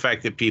think the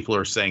fact that people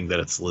are saying that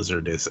it's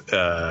Lizard is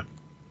a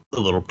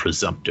little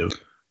presumptive.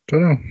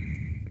 Don't know.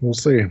 We'll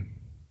see.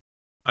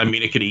 I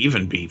mean, it could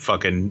even be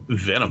fucking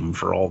Venom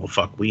for all the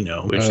fuck we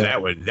know, which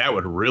that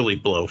would really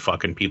blow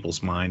fucking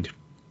people's mind.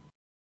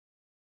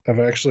 I've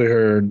actually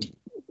heard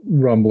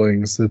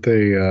rumblings that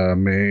they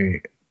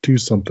may do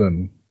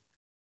something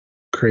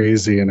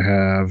crazy and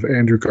have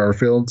Andrew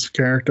Garfield's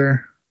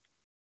character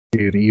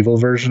be an evil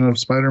version of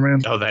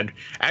Spider-Man. Oh, that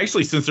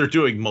actually, since they're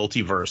doing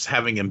multiverse,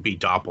 having him be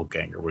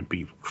Doppelganger would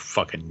be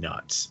fucking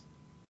nuts.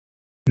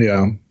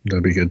 Yeah,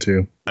 that'd be good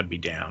too. I'd be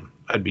down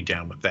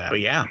with that. But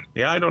yeah,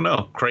 I don't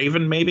know.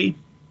 Craven, maybe?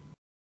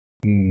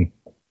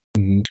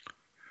 Mm-hmm.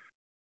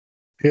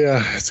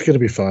 Yeah, it's going to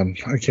be fun.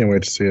 I can't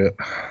wait to see it.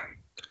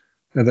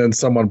 And then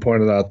someone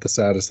pointed out the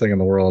saddest thing in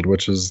the world,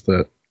 which is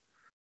that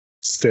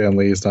Stan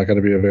Lee is not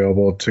going to be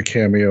available to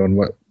cameo in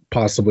what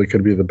possibly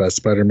could be the best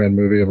Spider-Man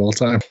movie of all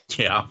time.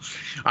 Yeah.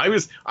 I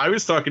was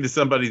talking to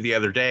somebody the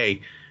other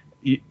day.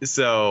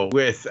 So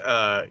with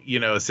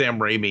Sam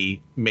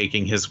Raimi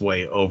making his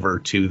way over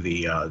to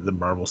the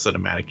Marvel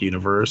Cinematic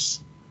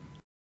Universe,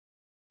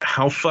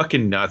 how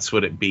fucking nuts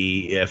would it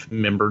be if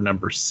member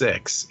number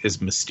 6 is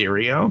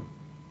Mysterio?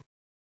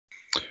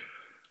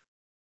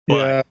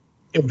 But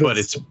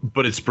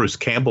it's Bruce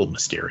Campbell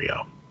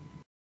Mysterio.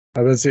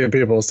 I've been seeing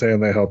people saying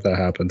they hope that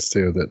happens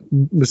too, that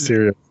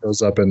Mysterio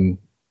shows up in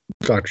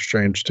Doctor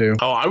Strange too.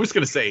 Oh, I was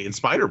gonna say in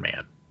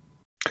Spider-Man.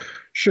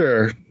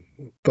 Sure.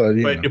 But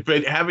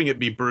having it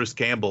be Bruce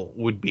Campbell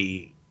would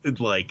be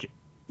like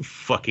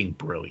fucking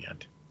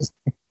brilliant.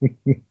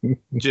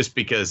 Just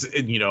because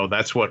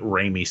that's what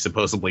Raimi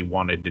supposedly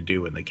wanted to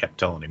do, and they kept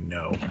telling him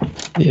no.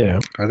 Yeah,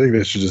 I think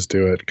they should just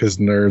do it because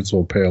nerds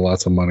will pay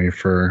lots of money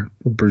for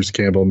Bruce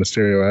Campbell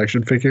Mysterio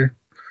action figure.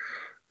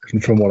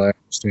 And from what I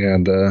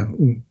understand,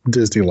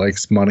 Disney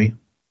likes money,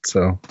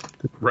 so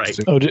right.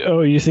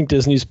 Oh, you think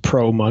Disney's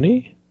pro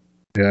money?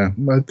 Yeah,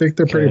 I think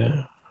they're pretty.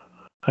 Yeah.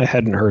 I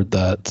hadn't heard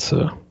that,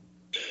 so.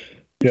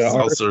 Yeah,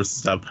 all sorts of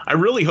stuff. I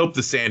really hope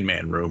the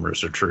Sandman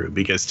rumors are true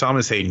because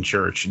Thomas Hayden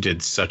Church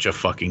did such a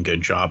fucking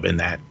good job in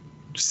that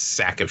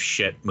sack of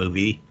shit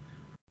movie.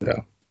 Yeah.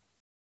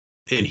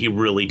 And he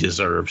really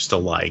deserves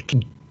to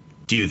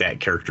do that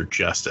character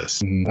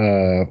justice.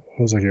 What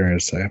was I going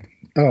to say?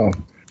 Oh,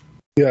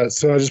 yeah.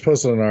 So I just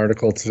posted an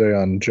article today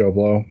on Joe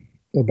Blow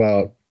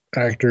about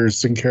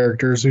actors and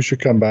characters who should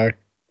come back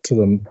to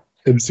the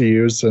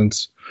MCU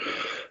since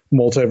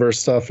multiverse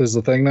stuff is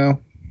the thing now.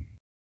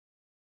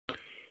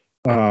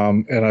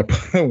 And I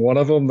put, one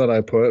of them that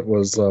I put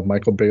was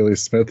Michael Bailey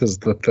Smith is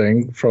the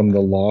Thing from the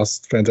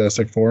Lost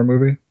Fantastic Four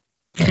movie.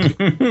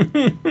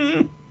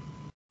 And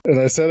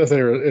I said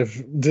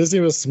if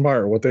Disney was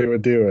smart, what they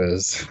would do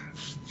is,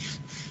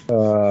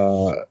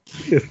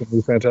 if the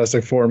new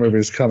Fantastic Four movie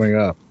is coming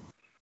up,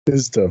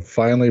 is to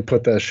finally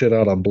put that shit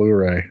out on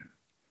Blu-ray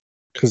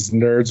because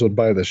nerds would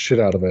buy the shit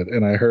out of it.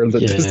 And I heard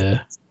that Disney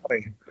was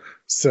money,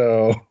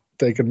 so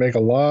they could make a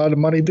lot of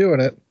money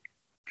doing it.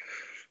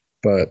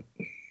 But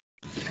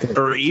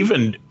or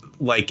even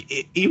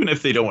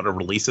if they don't want to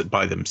release it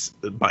by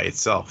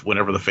itself,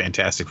 whenever the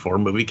Fantastic Four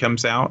movie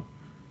comes out,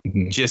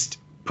 just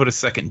put a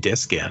second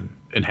disc in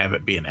and have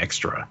it be an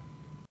extra.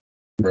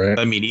 Right.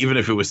 I mean, even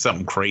if it was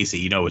something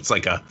crazy, it's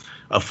like a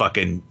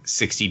fucking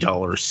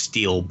 $60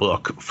 steel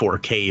book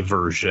 4K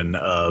version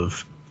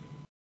of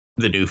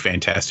the new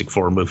Fantastic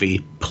Four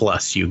movie,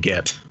 plus you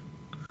get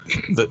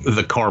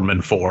the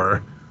Carmen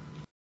 4.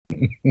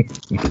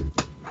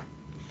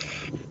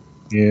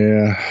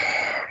 Yeah.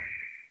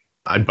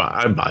 I'd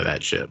buy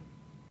that shit.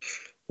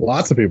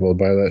 Lots of people would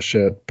buy that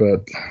shit,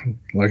 but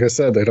like I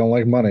said, they don't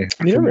like money.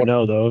 You never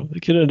know, though. They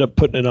could end up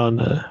putting it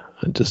on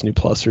Disney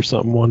Plus or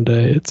something one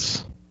day.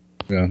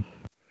 They'll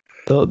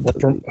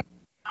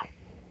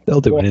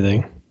do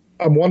anything.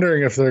 I'm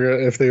wondering if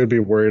they would be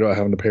worried about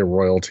having to pay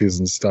royalties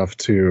and stuff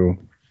to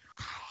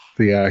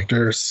the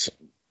actors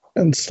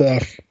and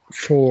stuff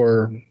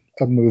for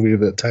a movie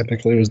that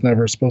technically was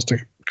never supposed to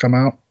come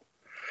out.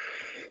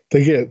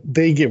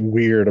 They get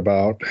weird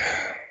about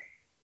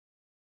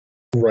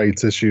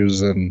rights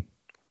issues and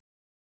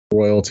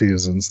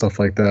royalties and stuff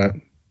like that.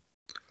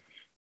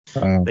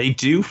 They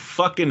do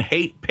fucking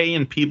hate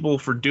paying people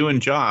for doing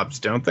jobs,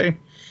 don't they?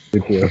 They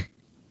do.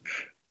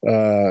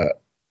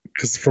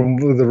 Because from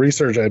the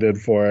research I did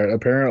for it,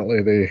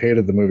 apparently they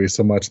hated the movie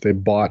so much they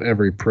bought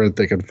every print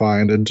they could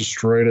find and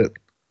destroyed it.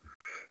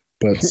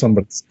 But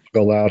somebody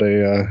allowed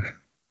a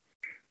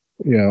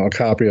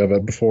copy of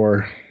it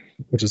before,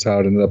 which is how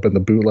it ended up in the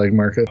bootleg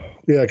market.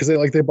 Yeah, because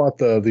they bought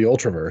the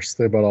Ultraverse.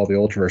 They bought all the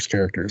Ultraverse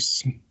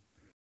characters.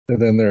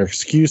 And then their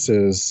excuse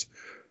is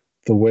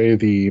the way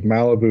the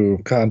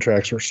Malibu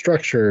contracts were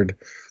structured,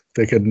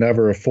 they could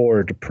never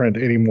afford to print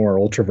any more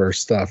Ultraverse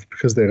stuff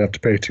because they'd have to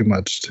pay too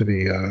much to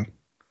the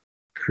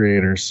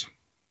creators.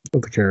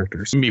 of the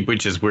characters. I mean,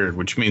 which is weird,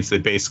 which means they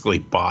basically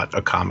bought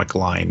a comic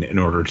line in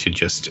order to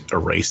just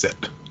erase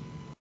it.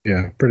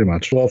 Yeah, pretty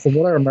much. Well, from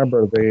what I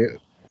remember,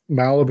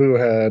 Malibu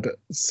had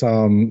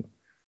some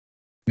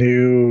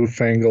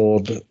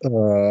newfangled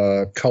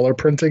color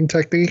printing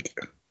technique,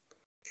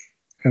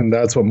 and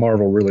that's what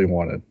Marvel really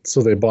wanted.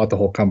 So they bought the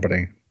whole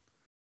company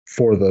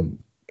for the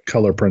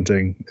color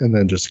printing and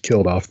then just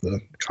killed off the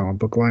comic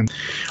book line.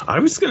 I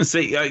was going to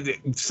say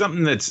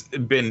something that's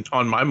been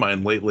on my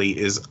mind lately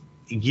is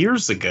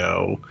years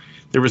ago,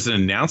 there was an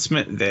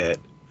announcement that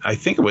I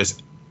think it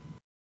was,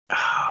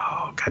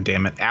 God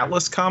damn it,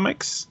 Atlas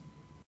Comics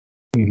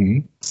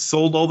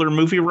sold all their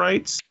movie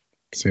rights.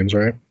 Seems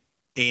right.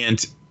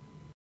 And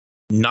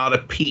not a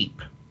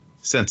peep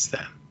since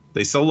then.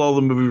 They sold all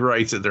the movie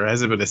rights, and there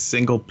hasn't been a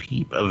single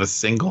peep of a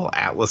single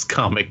Atlas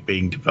comic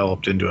being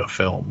developed into a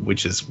film,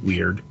 which is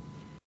weird.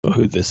 Well,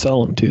 who'd they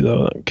sell them to,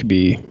 though? It could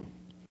be...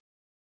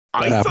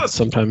 That happens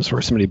sometimes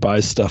where somebody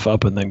buys stuff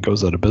up and then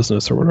goes out of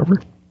business or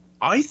whatever.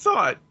 I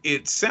thought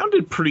it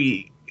sounded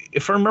pretty...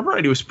 If I remember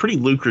right, it was pretty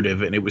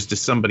lucrative, and it was to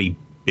somebody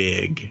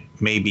big.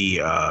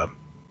 Maybe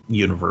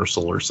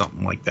Universal or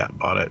something like that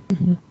bought it.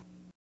 Mm-hmm.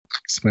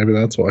 So maybe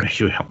that's why.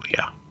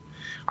 Yeah.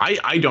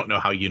 I don't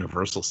know how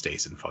Universal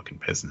stays in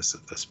fucking business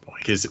at this point.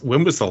 Because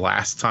when was the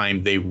last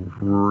time they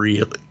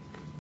really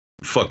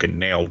fucking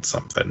nailed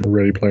something?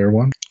 Ready Player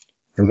One?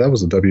 Or that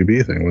was a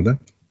WB thing,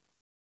 wasn't it?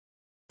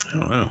 I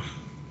don't know.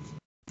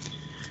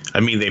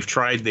 I mean, they've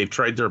tried their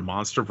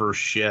MonsterVerse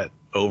shit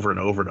over and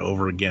over and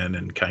over again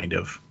and kind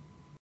of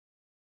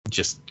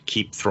just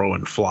keep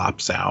throwing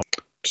flops out.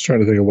 Just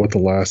trying to think of what the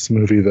last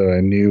movie that I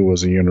knew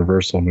was a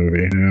Universal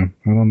movie. Yeah,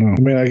 I don't know.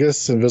 I mean, I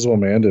guess Invisible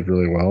Man did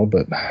really well,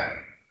 but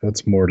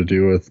that's more to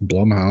do with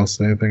Blumhouse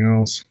than anything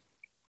else.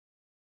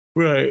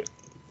 Right.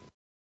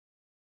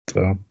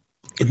 So.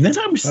 And then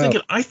I was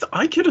thinking,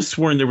 I could have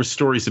sworn there were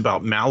stories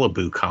about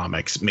Malibu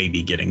Comics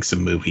maybe getting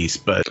some movies,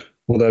 but...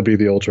 Well, that'd be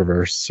the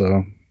Ultraverse,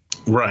 so...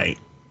 Right.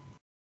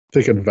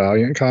 Thinking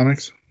Valiant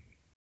Comics?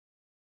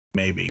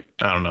 Maybe.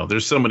 I don't know.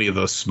 There's so many of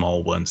those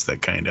small ones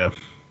that kind of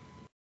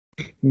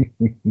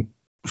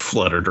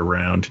fluttered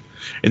around.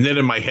 And then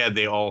in my head,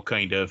 they all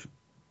kind of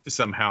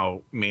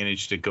somehow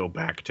managed to go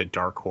back to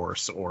Dark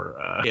Horse or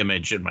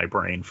Image in my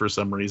brain for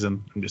some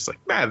reason. I'm just like,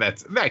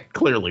 that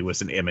clearly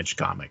was an Image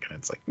comic. And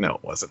it's like, no,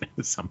 it wasn't.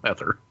 It's some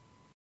other.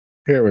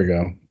 Here we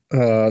go.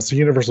 So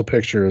Universal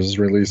Pictures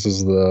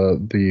releases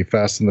the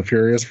Fast and the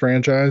Furious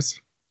franchise.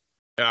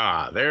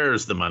 Ah,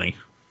 there's the money.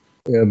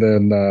 And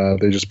then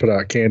they just put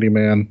out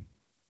Candyman,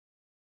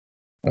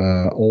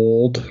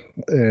 Old,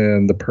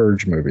 and the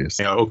Purge movies.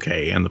 Yeah,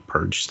 okay, and the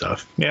Purge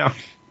stuff. Yeah.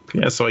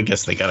 Yeah, so I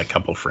guess they got a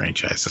couple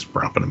franchises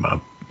propping them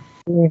up.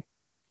 Well,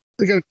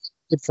 they got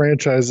good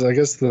franchises. I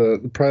guess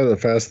probably the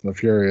Fast and the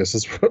Furious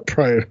is what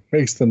probably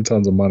makes them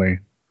tons of money.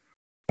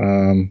 But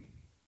I'm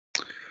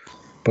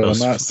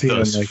not seeing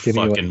like any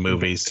like,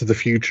 movies to the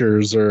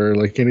futures or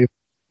like anything.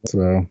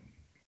 So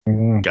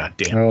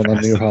goddamn. Oh, the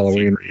new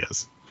Halloween.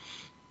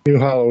 New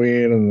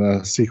Halloween and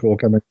the sequel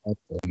coming up.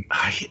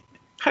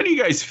 How do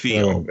you guys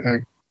feel? I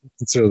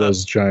consider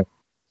those giant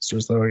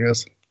monsters, though, I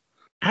guess.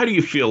 How do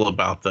you feel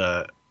about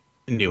the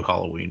new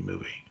Halloween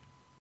movie?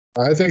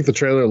 I think the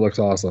trailer looks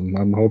awesome.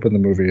 I'm hoping the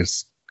movie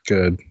is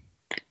good.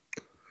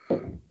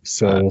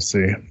 So we'll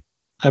see.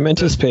 I'm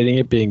anticipating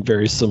it being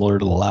very similar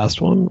to the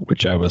last one,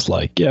 which I was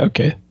like, yeah,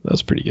 okay, that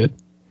was pretty good.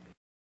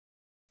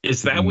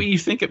 Is that what you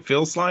think it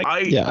feels like?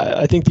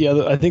 I think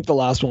the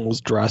last one was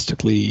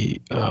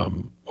drastically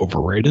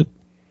overrated.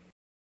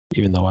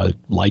 Even though I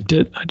liked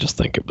it, I just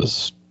think it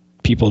was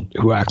people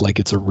who act like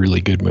it's a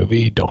really good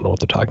movie don't know what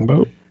they're talking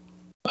about.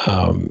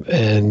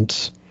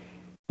 And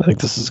I think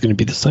this is going to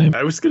be the same.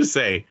 I was going to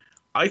say,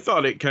 I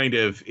thought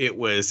it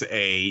was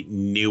a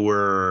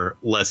newer,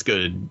 less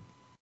good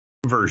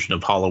version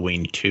of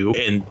Halloween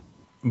 2.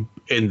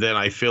 And then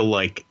I feel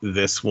like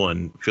this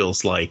one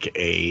feels like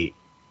a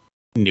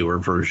newer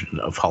version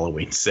of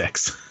Halloween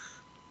 6.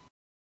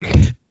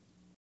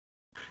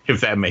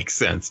 If that makes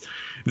sense.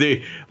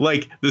 The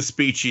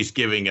speech he's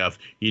giving of,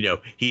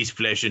 he's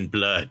flesh and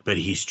blood, but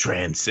he's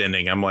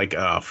transcending. I'm like,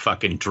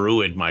 fucking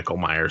druid Michael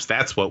Myers.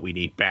 That's what we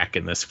need back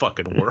in this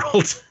fucking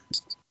world.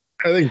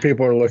 I think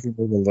people are looking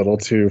a little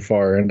too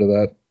far into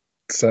that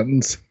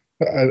sentence.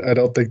 I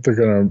don't think they're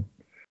going to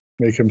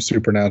make him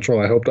supernatural.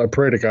 I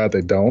pray to God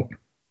they don't.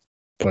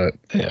 But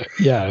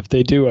yeah, if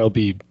they do, I'll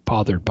be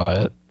bothered by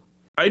it.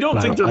 I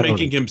don't think they're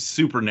making him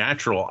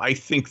supernatural. I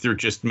think they're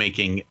just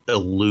making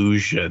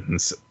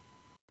allusions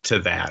to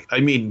that.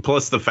 I mean,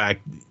 plus the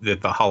fact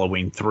that the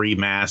Halloween 3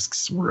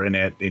 masks were in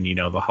it, and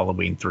the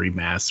Halloween 3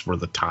 masks were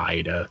the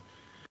tie to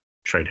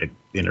try to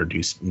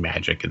introduce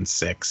magic in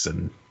 6.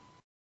 And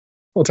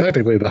well,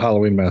 technically the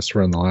Halloween masks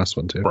were in the last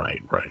one too.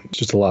 Right. It's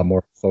just a lot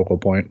more focal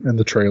point in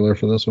the trailer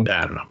for this one.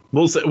 I don't know.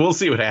 We'll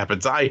see what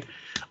happens. I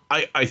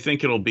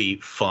think it'll be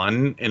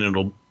fun,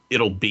 and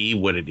it'll be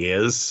what it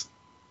is.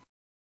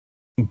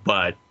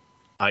 But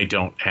I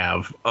don't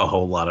have a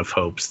whole lot of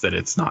hopes that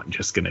it's not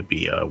just going to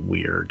be a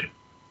weird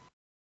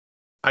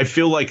I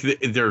feel like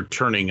they're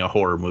turning a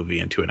horror movie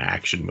into an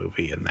action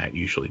movie, and that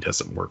usually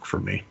doesn't work for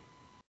me.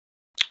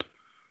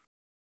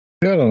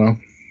 Yeah, I don't know.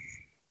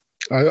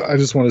 I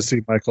just want to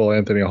see Michael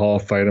Anthony Hall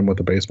fight him with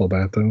a baseball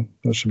bat, though.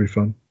 That should be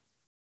fun.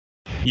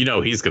 You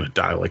know he's going to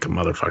die like a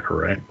motherfucker,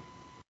 right?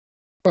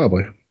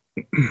 Probably.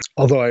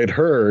 Although I had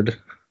heard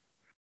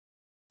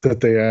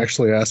that they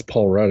actually asked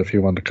Paul Rudd if he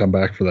wanted to come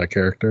back for that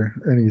character,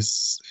 and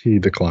he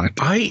declined.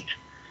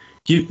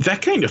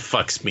 That kind of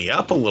fucks me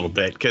up a little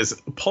bit,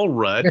 because Paul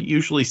Rudd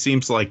usually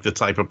seems like the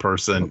type of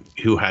person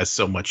who has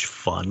so much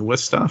fun with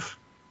stuff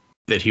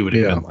that he would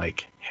have been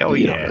like, hell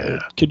yeah.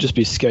 It could just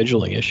be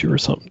scheduling issue or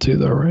something too,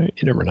 though, right?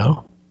 You never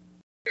know.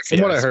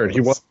 From what I heard,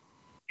 he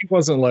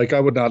wasn't like, I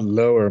would not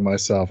lower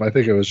myself. I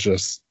think it was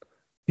just,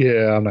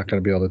 I'm not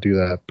going to be able to do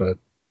that. But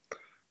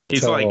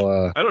he's like,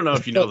 I don't know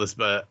if you know this,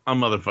 but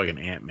I'm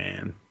motherfucking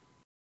Ant-Man.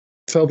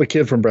 Tell the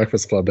kid from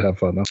Breakfast Club to have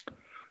fun.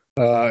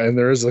 And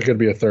there is going to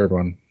be a third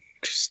one,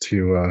 just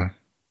to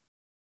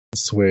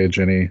assuage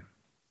any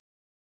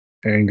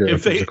anger.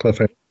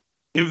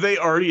 If they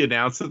already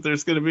announced that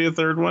there's going to be a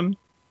third one,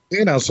 they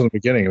announced from the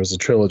beginning it was a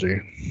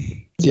trilogy.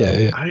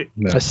 Yeah. I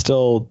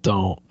still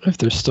don't. If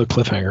there's still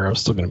cliffhanger, I'm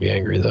still going to be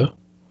angry, though.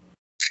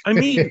 I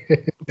mean,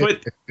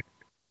 but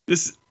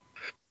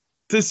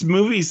this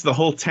movie's the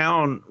whole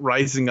town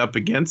rising up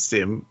against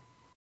him.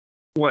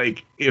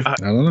 Like,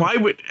 why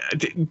would?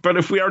 But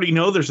if we already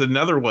know there's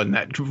another one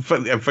that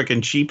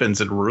fucking cheapens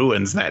and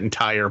ruins that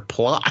entire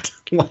plot,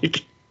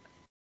 like.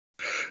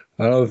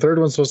 I don't know. The third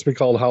one's supposed to be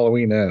called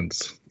Halloween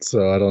Ends,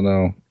 so I don't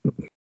know.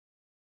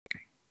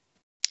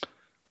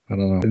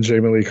 And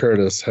Jamie Lee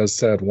Curtis has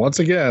said once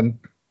again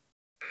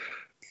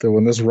that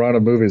when this run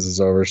of movies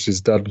is over,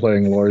 she's done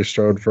playing Laurie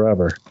Strode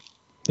forever.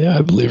 Yeah,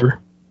 I believe her.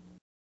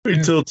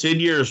 Until 10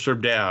 years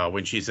from now,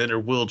 when she's in her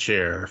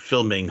wheelchair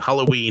filming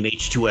Halloween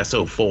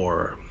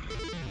H2SO4.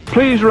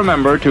 Please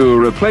remember to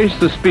replace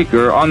the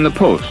speaker on the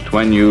post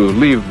when you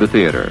leave the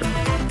theater.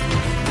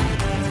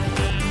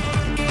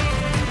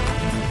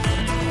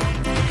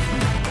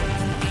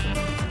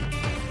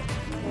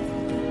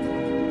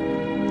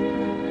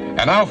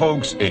 And now,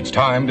 folks, it's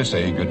time to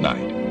say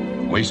goodnight.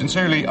 We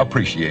sincerely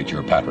appreciate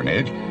your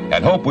patronage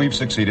and hope we've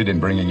succeeded in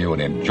bringing you an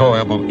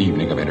enjoyable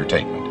evening of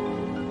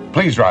entertainment.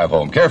 Please drive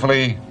home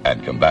carefully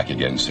and come back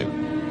again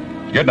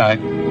soon. Good night.